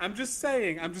agreeing. I'm just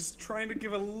saying. I'm just trying to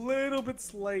give a little bit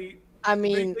slight. I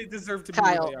mean, they deserve to be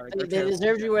Kyle, where they are. they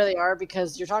deserve to be where they are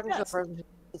because you're talking to a person who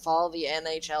doesn't follow the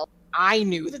NHL. I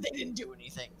knew that they didn't do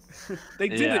anything. They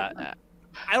didn't.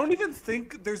 I don't even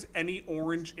think there's any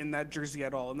orange in that jersey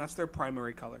at all, and that's their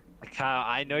primary color. Kyle,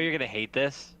 I know you're gonna hate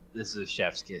this. This is a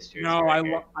chef's kiss jersey. No, right I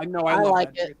here. know. I love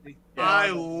like that it. jersey. I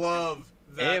love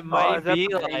that. It might that be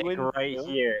the like Penguin? right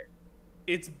here.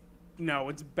 It's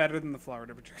better than the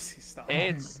Florida jersey style.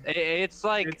 It's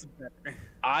like It's better.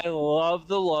 I love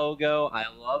the logo. I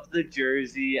love the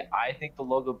jersey. I think the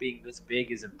logo being this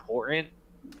big is important.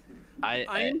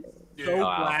 I'm so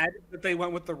glad that they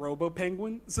went with the Robo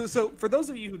Penguin. So for those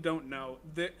of you who don't know,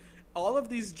 all of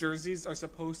these jerseys are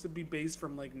supposed to be based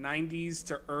from like 90s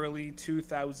to early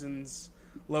 2000s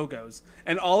logos,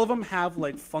 and all of them have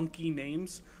like funky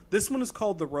names. This one is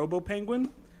called the Robo Penguin.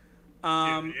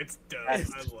 Dude, it's dope.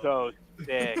 That's I love so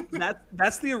it. sick.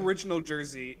 That's the original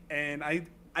jersey, and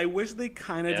I wish they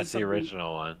kind of That's the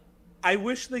original one. I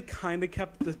wish they kind of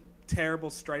kept the terrible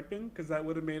striping because that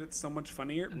would have made it so much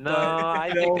funnier. No, but, I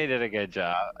think they did a good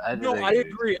job. I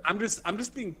agree. I'm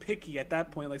just being picky at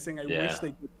that point, like saying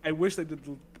I wish they did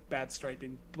the bad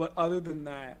striping. But other than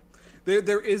that,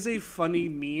 there is a funny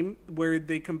meme where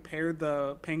they compare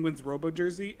the Penguins Robo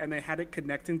jersey and they had it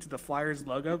connecting to the Flyers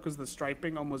logo because the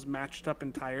striping almost matched up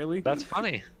entirely. That's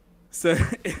funny. So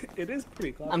it is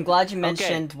pretty clever. I'm glad you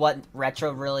mentioned what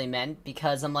retro really meant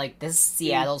because I'm like, this is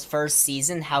Seattle's first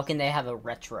season. How can they have a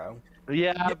retro?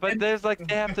 Yeah, but there's like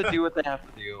they have to do what they have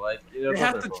to do. Like they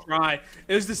have to try.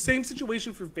 It was the same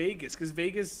situation for Vegas because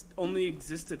Vegas only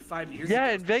existed 5 years ago. Yeah,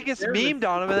 and Vegas memed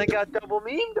on them and they got double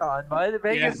memed on. But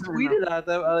Vegas tweeted at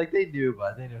them like they knew,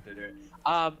 but they knew what they're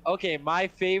doing. Okay, my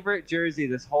favorite jersey,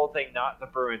 this whole thing, not the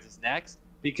Bruins, is next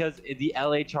because the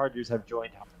LA Chargers have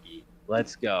joined hockey.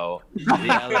 Let's go, the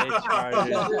LA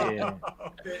Chargers.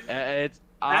 It's that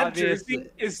obviously jersey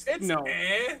is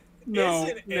No,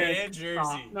 it's an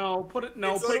jersey. No, put it.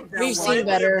 No, It's put like it down. We've seen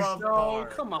better. No,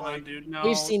 come on, dude. No,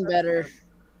 We've seen better.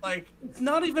 Like it's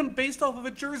not even based off of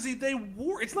a jersey they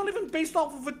wore. It's not even based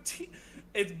off of a team.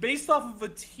 It's based off of a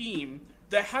team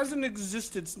that hasn't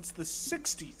existed since the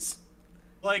 '60s.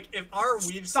 Like, if our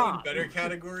We've Seen Better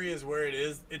category is where it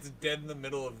is, it's dead in the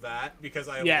middle of that because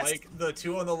I like the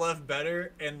two on the left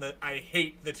better and I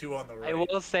hate the two on the right. I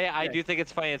will say I do think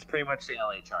it's funny. It's pretty much the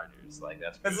LA Chargers. Like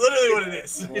that's literally what it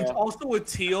is. It's also a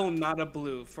teal, not a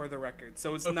blue, for the record.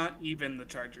 So it's not even the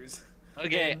Chargers.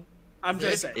 Okay. I'm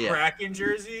just saying. Kraken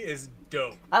jersey is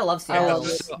dope. I love Seattle.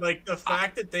 Like the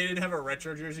fact that they didn't have a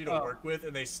retro jersey to work with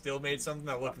and they still made something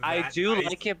that looked I do nice.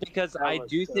 like it because I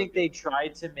do think they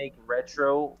tried to make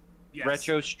retro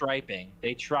striping.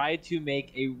 They tried to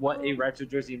make what a retro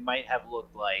jersey might have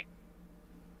looked like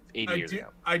 80 years ago.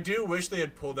 I do wish they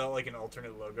had pulled out like an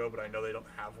alternate logo, but I know they don't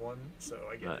have one, so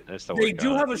I get it. They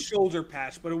do have a shoulder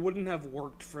patch, but it wouldn't have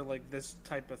worked for like this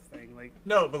type of thing. Like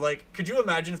no, but like, could you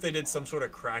imagine if they did some sort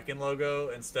of Kraken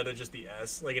logo instead of just the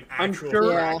S, like an actual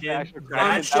Kraken?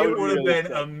 That shit would have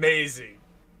been amazing.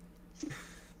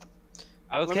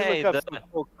 Okay, look up some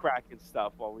cool Kraken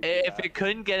stuff while we. If it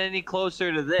couldn't get any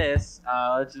closer to this,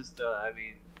 let's just. I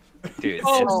mean. Dude,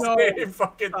 no!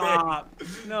 Fucking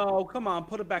no, come on,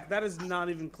 put it back. That is not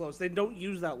even close. They don't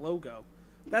use that logo.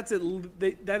 That's it.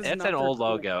 That is. It's an old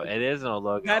logo. It is an old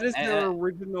logo. That is their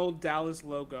original Dallas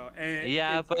logo. And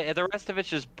yeah, but the rest of it's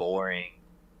just boring.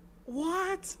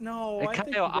 What? No.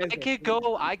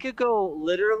 I could go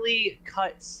literally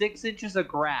cut 6 inches of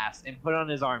grass and put on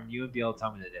his arm. You would be able to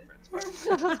tell me the difference.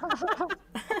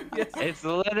 Yes. It's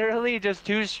literally just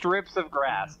 2 strips of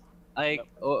grass. Like,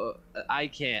 I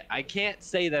can't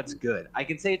say that's good. I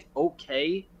can say it's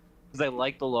okay because I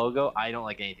like the logo. I don't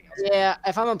like anything else. Yeah,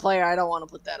 if I'm a player, I don't want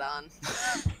to put that on.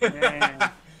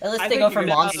 At least they go for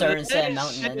Monster instead of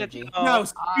Mountain Energy. No,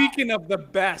 speaking of the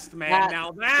best, man.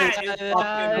 Now that is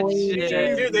fucking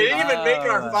dude, they didn't even make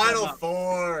our Final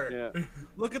Four. Yeah.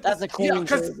 Look at that's a cool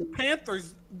because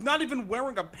Panthers, not even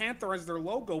wearing a Panther as their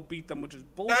logo, beat them, which is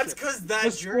bullshit. That's because that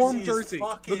the Storm jersey is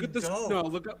fucking look at this. dope. No,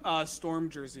 look at Storm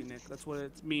jersey, Nick. That's what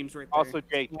it means right there. Also,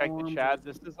 Jake, check the chat.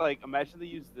 This is like, imagine they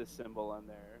use this symbol on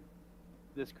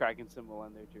this Kraken symbol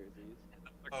on their jerseys.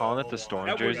 They're calling it the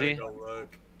Storm jersey.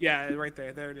 Yeah, right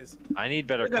there. There it is. I need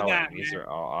better color. These are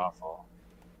all awful.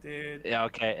 Dude, Yeah,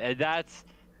 okay, and that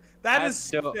that's is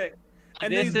so- sick.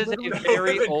 And this they is a literally-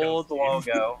 very old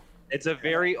logo. It's a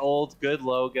very old, good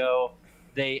logo.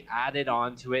 They added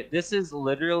on to it. This is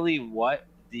literally what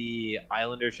the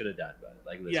Islanders should have done, but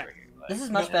like this Yeah. right here. Like, This is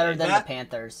much No, better than that- the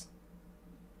Panthers.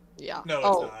 Yeah. No, it's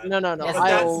oh not. no. Yes,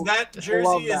 I That jersey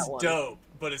love is that one. dope,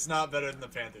 but it's not better than the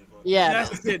Panthers logo. Yeah.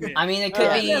 Yes, it is. I mean, it could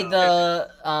Yeah. be Yeah.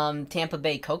 the Tampa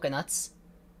Bay Coconuts.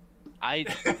 what?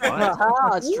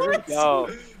 Haha, it's true. No,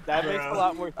 that makes a Bro.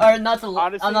 lot more. Or not the.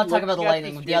 Honestly, I'm not talking about the looking at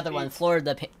Lightning. this The other jersey- one,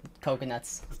 Florida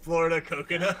Coconuts. Florida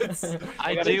Coconuts.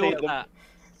 I gotta do. say, the-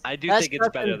 I do That's think it's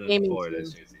better Justin's than gaming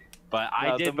Florida's team. jersey, but I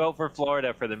No, did the- vote for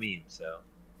Florida for the meme. So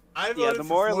I voted the for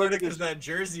more I look Florida at because this- that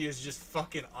jersey is just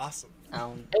fucking awesome.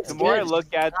 It's The more I good. look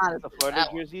at God, the Florida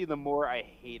that one. jersey, the more I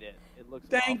hate it. It looks.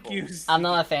 Thank awful. you. I'm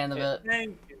not a fan of it.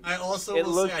 Thank you. I also It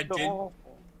will looks say so awful.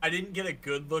 I didn't get a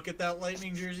good look at that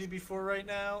Lightning jersey before right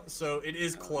now, so it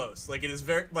is close. Like it is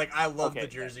very like I love Okay, the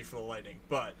jersey for the Lightning,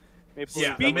 but Maple Yeah,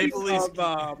 Leafs. the Speaking Maple Leafs-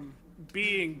 of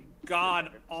being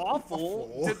god awful,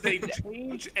 Awful. did they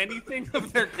change anything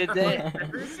of their Did they?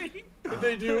 jersey? did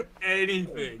they do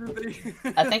anything?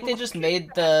 I think they just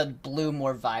made the blue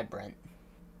more vibrant.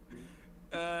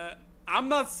 I'm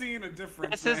not seeing a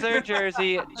difference. this is man. their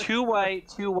jersey: 2 white,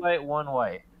 1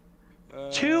 white. Uh,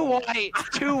 2 white,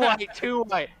 2 white, 2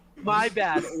 white. My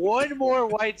bad. One more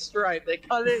white stripe. They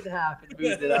cut it in half and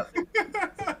moved it up.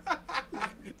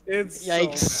 It's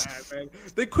Yikes. so bad, man.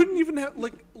 They couldn't even have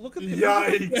like look at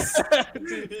Yikes!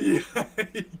 Dude,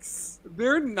 Yikes!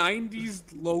 their '90s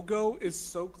logo is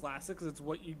so classic because it's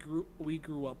what we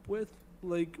grew up with.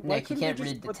 Like, why Nick, you couldn't they can't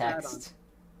just read the put that on? text.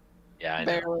 Yeah, I know.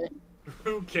 Barely.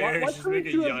 Who Why cares? Just couldn't make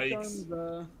a you have yikes. done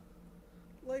the,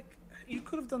 like, you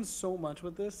could have done so much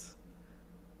with this.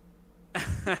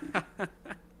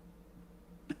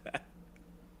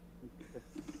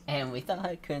 And we thought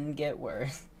it couldn't get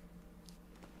worse.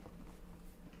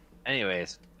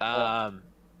 Anyways,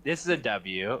 this is a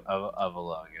W of a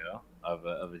logo of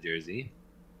a jersey.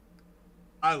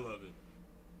 I love it.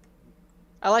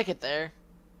 I like it there.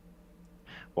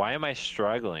 Why am I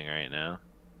struggling right now?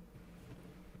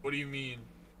 What do you mean?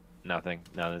 Nothing.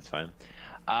 No, that's fine.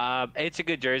 It's a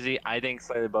good jersey. I think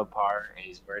slightly above par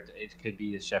is where it could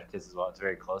be the chef kiss as well. It's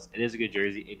very close. It is a good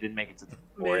jersey. It didn't make it to the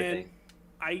four, I Man, think.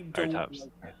 I Or don't tops. like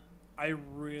it. I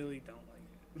really don't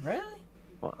like Really?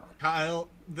 Well, Kyle,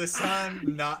 this time,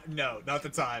 not the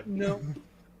time. it. No,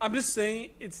 I'm just saying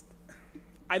it's.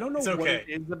 I don't know It's what okay.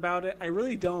 it is about it. I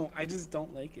really don't. I just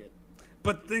don't like it.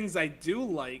 But things I do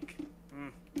like.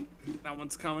 That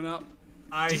one's coming up.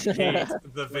 I hate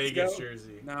the Vegas go.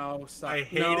 jersey. No, stop. I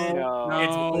hate no, it. No.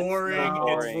 It's no, boring.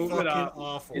 no. It's Move it fucking up.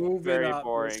 awful. Move It's very it up.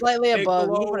 boring. Slightly It above.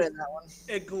 You glows. put it in that one.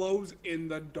 It glows in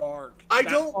the dark. I That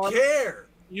don't font, care.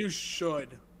 You should.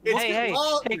 It's hey,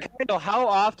 all- Kyle, how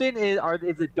often is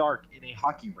it dark in a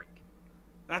hockey rink?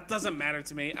 That doesn't matter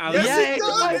to me. Yes, Yeah, it it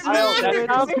does. does. It That matters.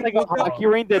 sounds like a hockey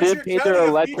rink that Because didn't you're pay their telling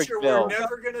a electric feature bill. We're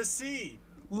never gonna see.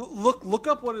 Look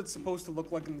up what it's supposed to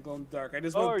look like in the glow in the dark. I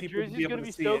just Oh, want our people to jersey's be able gonna to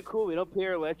be see so it. cool. We don't pay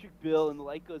our electric bill and the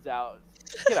light goes out.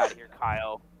 Get out of here,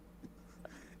 Kyle.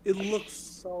 It looks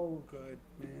so good,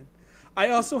 man. I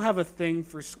also have a thing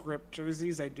for script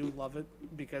jerseys. I do love it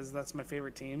because that's my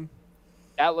favorite team.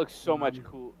 That looks so much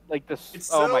cool. Like the. It's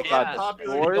Oh so my god, the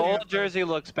unpopular. doors. The old jersey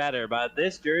looks better, but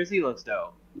this jersey looks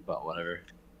dope. But whatever.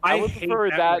 I would hate prefer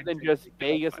that red than jersey. just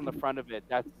Vegas on the front of it.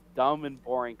 That's dumb and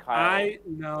boring, Kyle. I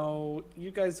know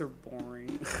you guys are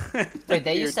boring. Wait,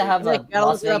 they used to have a Like, gotta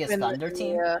Las look it up Vegas in the- Thunder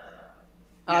team? Yeah.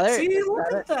 Oh, there See, it is. look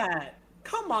Got at it. that.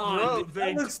 Come on, Bro,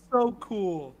 that looks so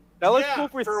cool. that looks Yeah, cool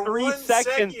for for 3 1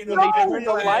 seconds second, when they no turn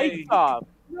the way. lights off.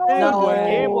 No, No The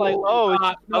game, like, oh, it's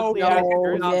Not- just ugly no, ass no,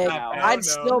 jerseys Nick. now. No, I'd no.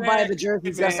 still buy the Nick, jersey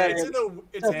It's, just Nick. it's as in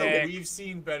the Nick. we've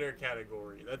seen better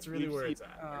category. That's really We've where seen- it's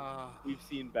at. We've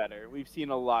seen better. We've seen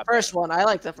a lot. first better. one. I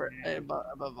like the first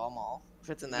above them all. If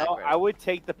it's in that. No, grid. I would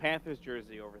take the Panthers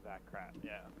jersey over that crap.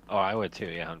 Yeah. Oh, I would too.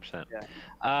 Yeah, 100%.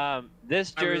 Yeah.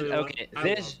 This I really jersey. love- Okay, I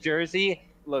this love- jersey.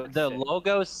 Looks The sick.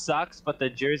 logo sucks, but the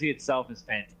jersey itself is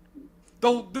fantastic.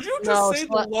 Did you just No, say the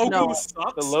slut- logo no.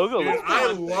 sucks? The logo Dude, looks I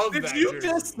fantastic. love Did that you jersey.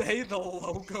 just say the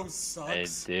logo I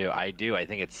sucks? do. I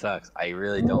think it sucks. I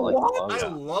really don't like What? the I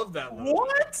logo. love that logo.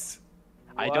 What?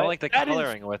 I don't like the That is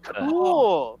coloring with the.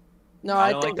 Cool. No, I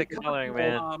I don't think like the coloring,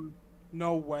 man.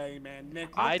 No way, man. Nick,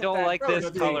 look I at don't that. like Bro, this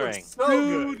that thing coloring. looks so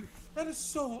good. Dude, that is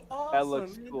so awesome. That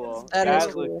looks dude. cool. That That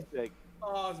is looks cool. sick.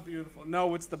 Oh, it's beautiful.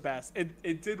 No, it's the best.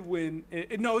 It did win.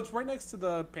 No, it's right next to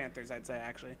the Panthers, I'd say,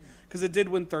 actually. Because it did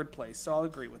win third place, so I'll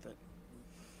agree with it.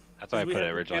 That's why I We put it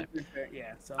had the originally. Panthers there,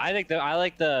 yeah, so. I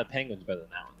like the Penguins better than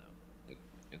that one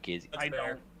though. Okay. That's I fair.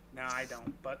 don't. No, I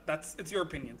don't. But it's your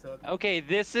opinion. So Okay,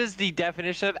 this is the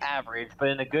definition of average, but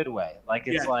in a good way. Like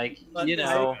it's Yeah. like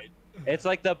it's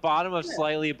like the bottom of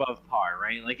slightly above par,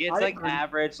 right? Like it's I like agree.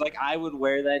 average. Like I would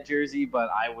wear that jersey, but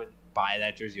I wouldn't buy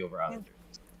that jersey over other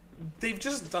jerseys. they've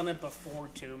just done it before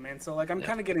too, man. So like I'm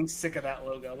kind of getting sick of that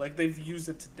logo. Like they've used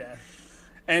it to death.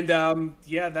 And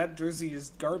that jersey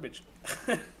is garbage.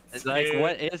 It's like,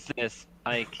 what is this?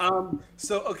 Like,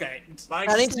 So okay,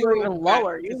 I need to go even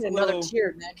lower. You need another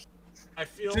tier, Nick. I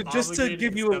feel Just to obligated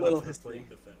give you a step little up to history.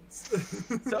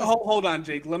 defense. So hold on,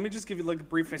 Jake. Let me just give you like a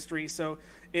brief history. So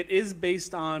it is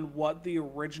based on what the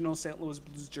original St. Louis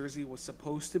Blues jersey was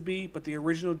supposed to be, but the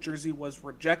original jersey was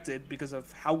rejected because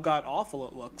of how god awful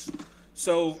it looks.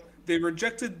 So they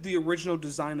rejected the original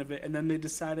design of it, and then they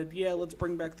decided, yeah, let's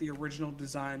bring back the original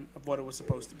design of what it was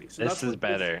supposed to be. So this is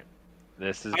better.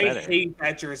 This is I better. hate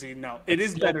that jersey. No, it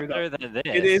is Still better though. than this.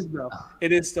 It is though.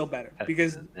 It is still better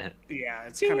because it's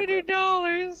kind of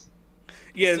 $200.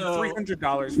 yeah, So-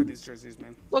 $300 for these jerseys,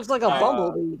 man. Looks like a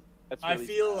bumblebee. That's I really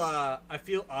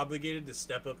feel obligated to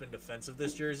step up in defense of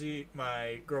this jersey.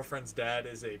 My girlfriend's dad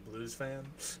is a Blues fan.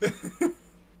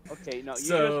 okay. No,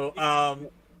 So,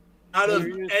 out of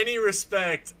any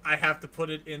respect, I have to put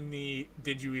it in the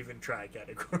 "Did you even try"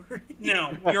 category.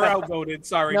 No, you're outvoted.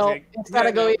 Sorry, No, Jake. it's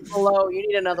gotta go even below. You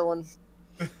need another one.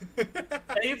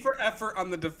 A for effort on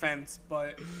the defense,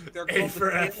 but they're A called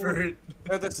for the St. effort. Louis,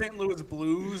 they're the St. Louis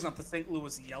Blues, not the St.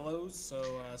 Louis Yellows.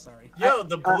 So sorry. Yo,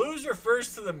 the blues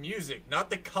refers to the music, not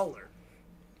the color.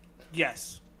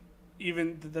 Yes,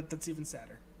 even that's even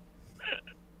sadder.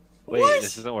 Wait, What?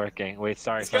 this isn't working. Wait,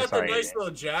 sorry, It's sorry, got sorry. the nice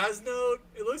little jazz note.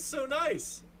 It looks so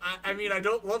nice. I mean, I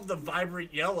don't love the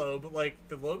vibrant yellow, but like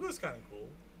the logo's kind of cool.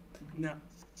 No.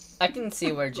 I can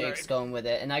see where Jake's going with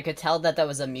it, and I could tell that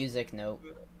was a music note.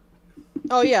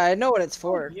 Oh yeah, I know what it's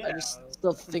for. yeah. I just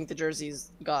still think the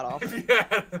jersey's god awful. If you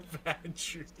had a bad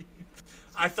dream.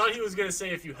 I thought he was gonna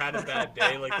say if you had a bad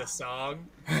day, like the song.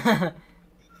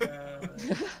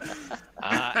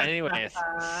 Anyways,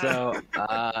 so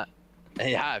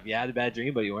yeah, if you had a bad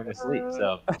dream, but you weren't asleep,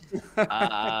 so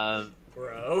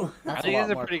Bro. I That's think a lot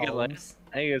it's a more pretty good columns. list.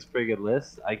 I think it's a pretty good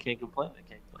list. I can't complain.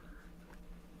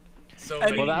 So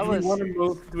And Well, that do we was- want to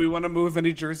move? Do we want to move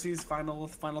any jerseys? Final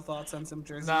thoughts on some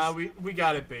jerseys? nah, we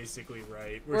got it basically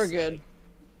right. We're set.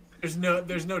 good.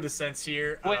 There's no dissents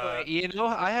here. Wait, you know,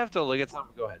 I have to look at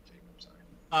something. Go ahead, Jake.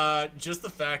 I'm sorry. Just the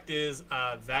fact is,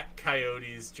 that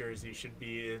Coyotes jersey should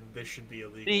be in. This should be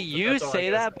illegal. See, but you that's all I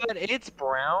say gotta that, say. but it's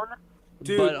brown.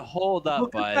 Dude, but hold up,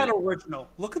 Look at that bud. original.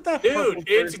 Look at that Dude, purple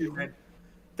it's- jersey. Man.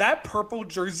 That purple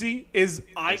jersey is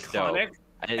It's dope. iconic.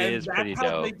 It and is that's pretty how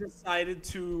dope. they decided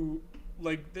to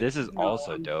like. This is no,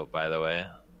 also dope, by the way.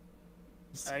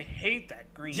 I hate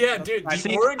that green. Yeah, That's dude, why-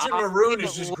 the orange and maroon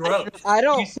is just gross. I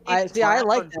don't. You see I see. I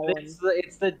like that brown, one.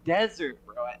 It's the desert,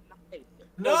 bro. At night.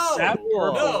 No, That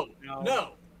cool.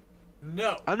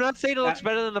 no. I'm not saying it looks That-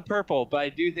 better than the purple, but I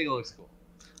do think it looks cool.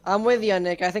 I'm with you,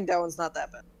 Nick. I think that one's not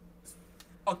that bad.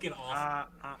 Fucking awful.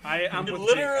 I'm It with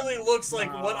literally Jake. looks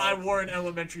like what I No. wore in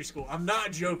elementary school. I'm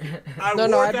not joking. I No,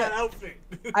 wore I that bet- outfit.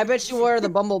 I bet you wore the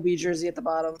bumblebee jersey at the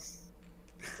bottom.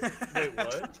 Wait,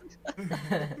 what?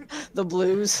 The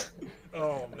Blues.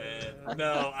 Oh man,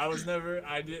 no, I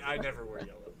never wore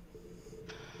yellow.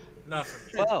 Not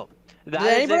for me. Well, Did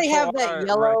anybody have that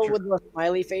yellow with the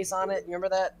smiley face on it? Remember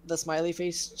that? The smiley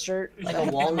face shirt? Like a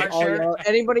Walmart all shirt? yellow.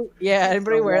 Anybody? Yeah,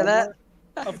 anybody The wear that?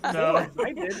 Of No. course,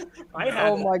 I did. I had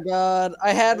Oh my god.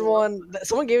 I had one.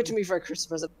 Someone gave it to me for a Christmas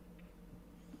present.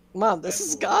 Mom, this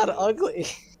is god ugly.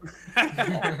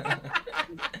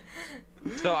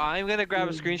 So I'm gonna grab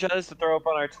a screenshot of this to throw up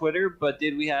on our Twitter. But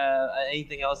did we have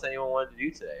anything else anyone wanted to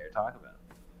do today or talk about?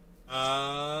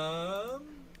 I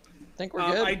think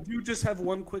we're good. I do just have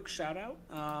one quick shout out.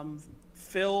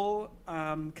 Phil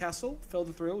Kessel, Phil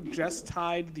the Thrill, just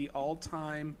tied the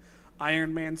all-time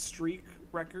Ironman streak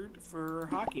record for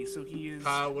hockey. So he is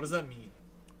What does that mean?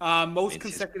 most Means he's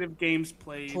consecutive games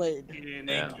played. In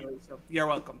Yeah. NHL. So you're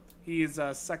welcome. He is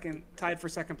tied for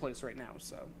second place right now.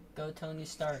 So Go Tony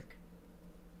Stark.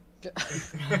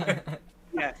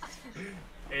 yeah,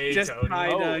 Hey, just Tony.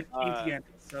 tied Oh, Keith Yandel.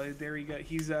 So there you go.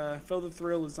 He's Phil the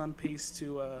Thrill is on pace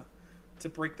to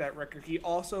break that record. He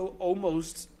also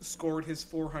almost scored his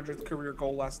 400th career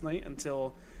goal last night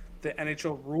until the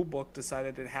NHL rulebook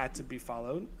decided it had to be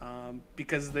followed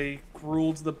because they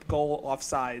ruled the goal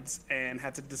offsides and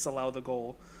had to disallow the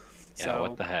goal. Yeah, So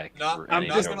what the heck? I'm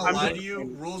not just- gonna I'm lie just- to you.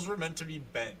 Rules were meant to be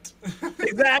bent.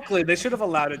 exactly, they should have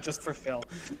allowed it just for Phil.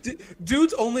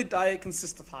 Dude's only diet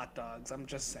consists of hot dogs. I'm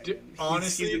just saying. Dude,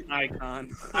 honestly, he's an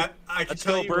icon. I can Let's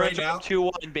tell go, you right Bruins now. up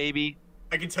 2-1, baby.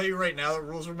 I can tell you right now the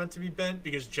rules were meant to be bent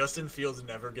because Justin Fields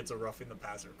never gets a roughing the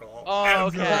passer call. Oh,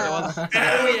 okay. Well,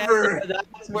 Ever.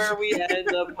 that's where we end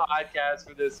the podcast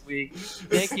for this week.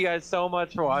 Thank you guys so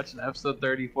much for watching episode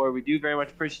 34. We do very much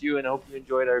appreciate you and hope you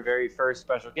enjoyed our very first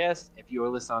special guest. If you are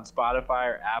listening on Spotify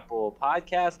or Apple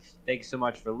Podcasts, thank you so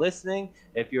much for listening.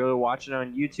 If you're watching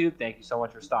on YouTube, thank you so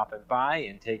much for stopping by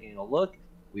and taking a look.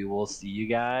 We will see you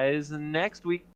guys next week.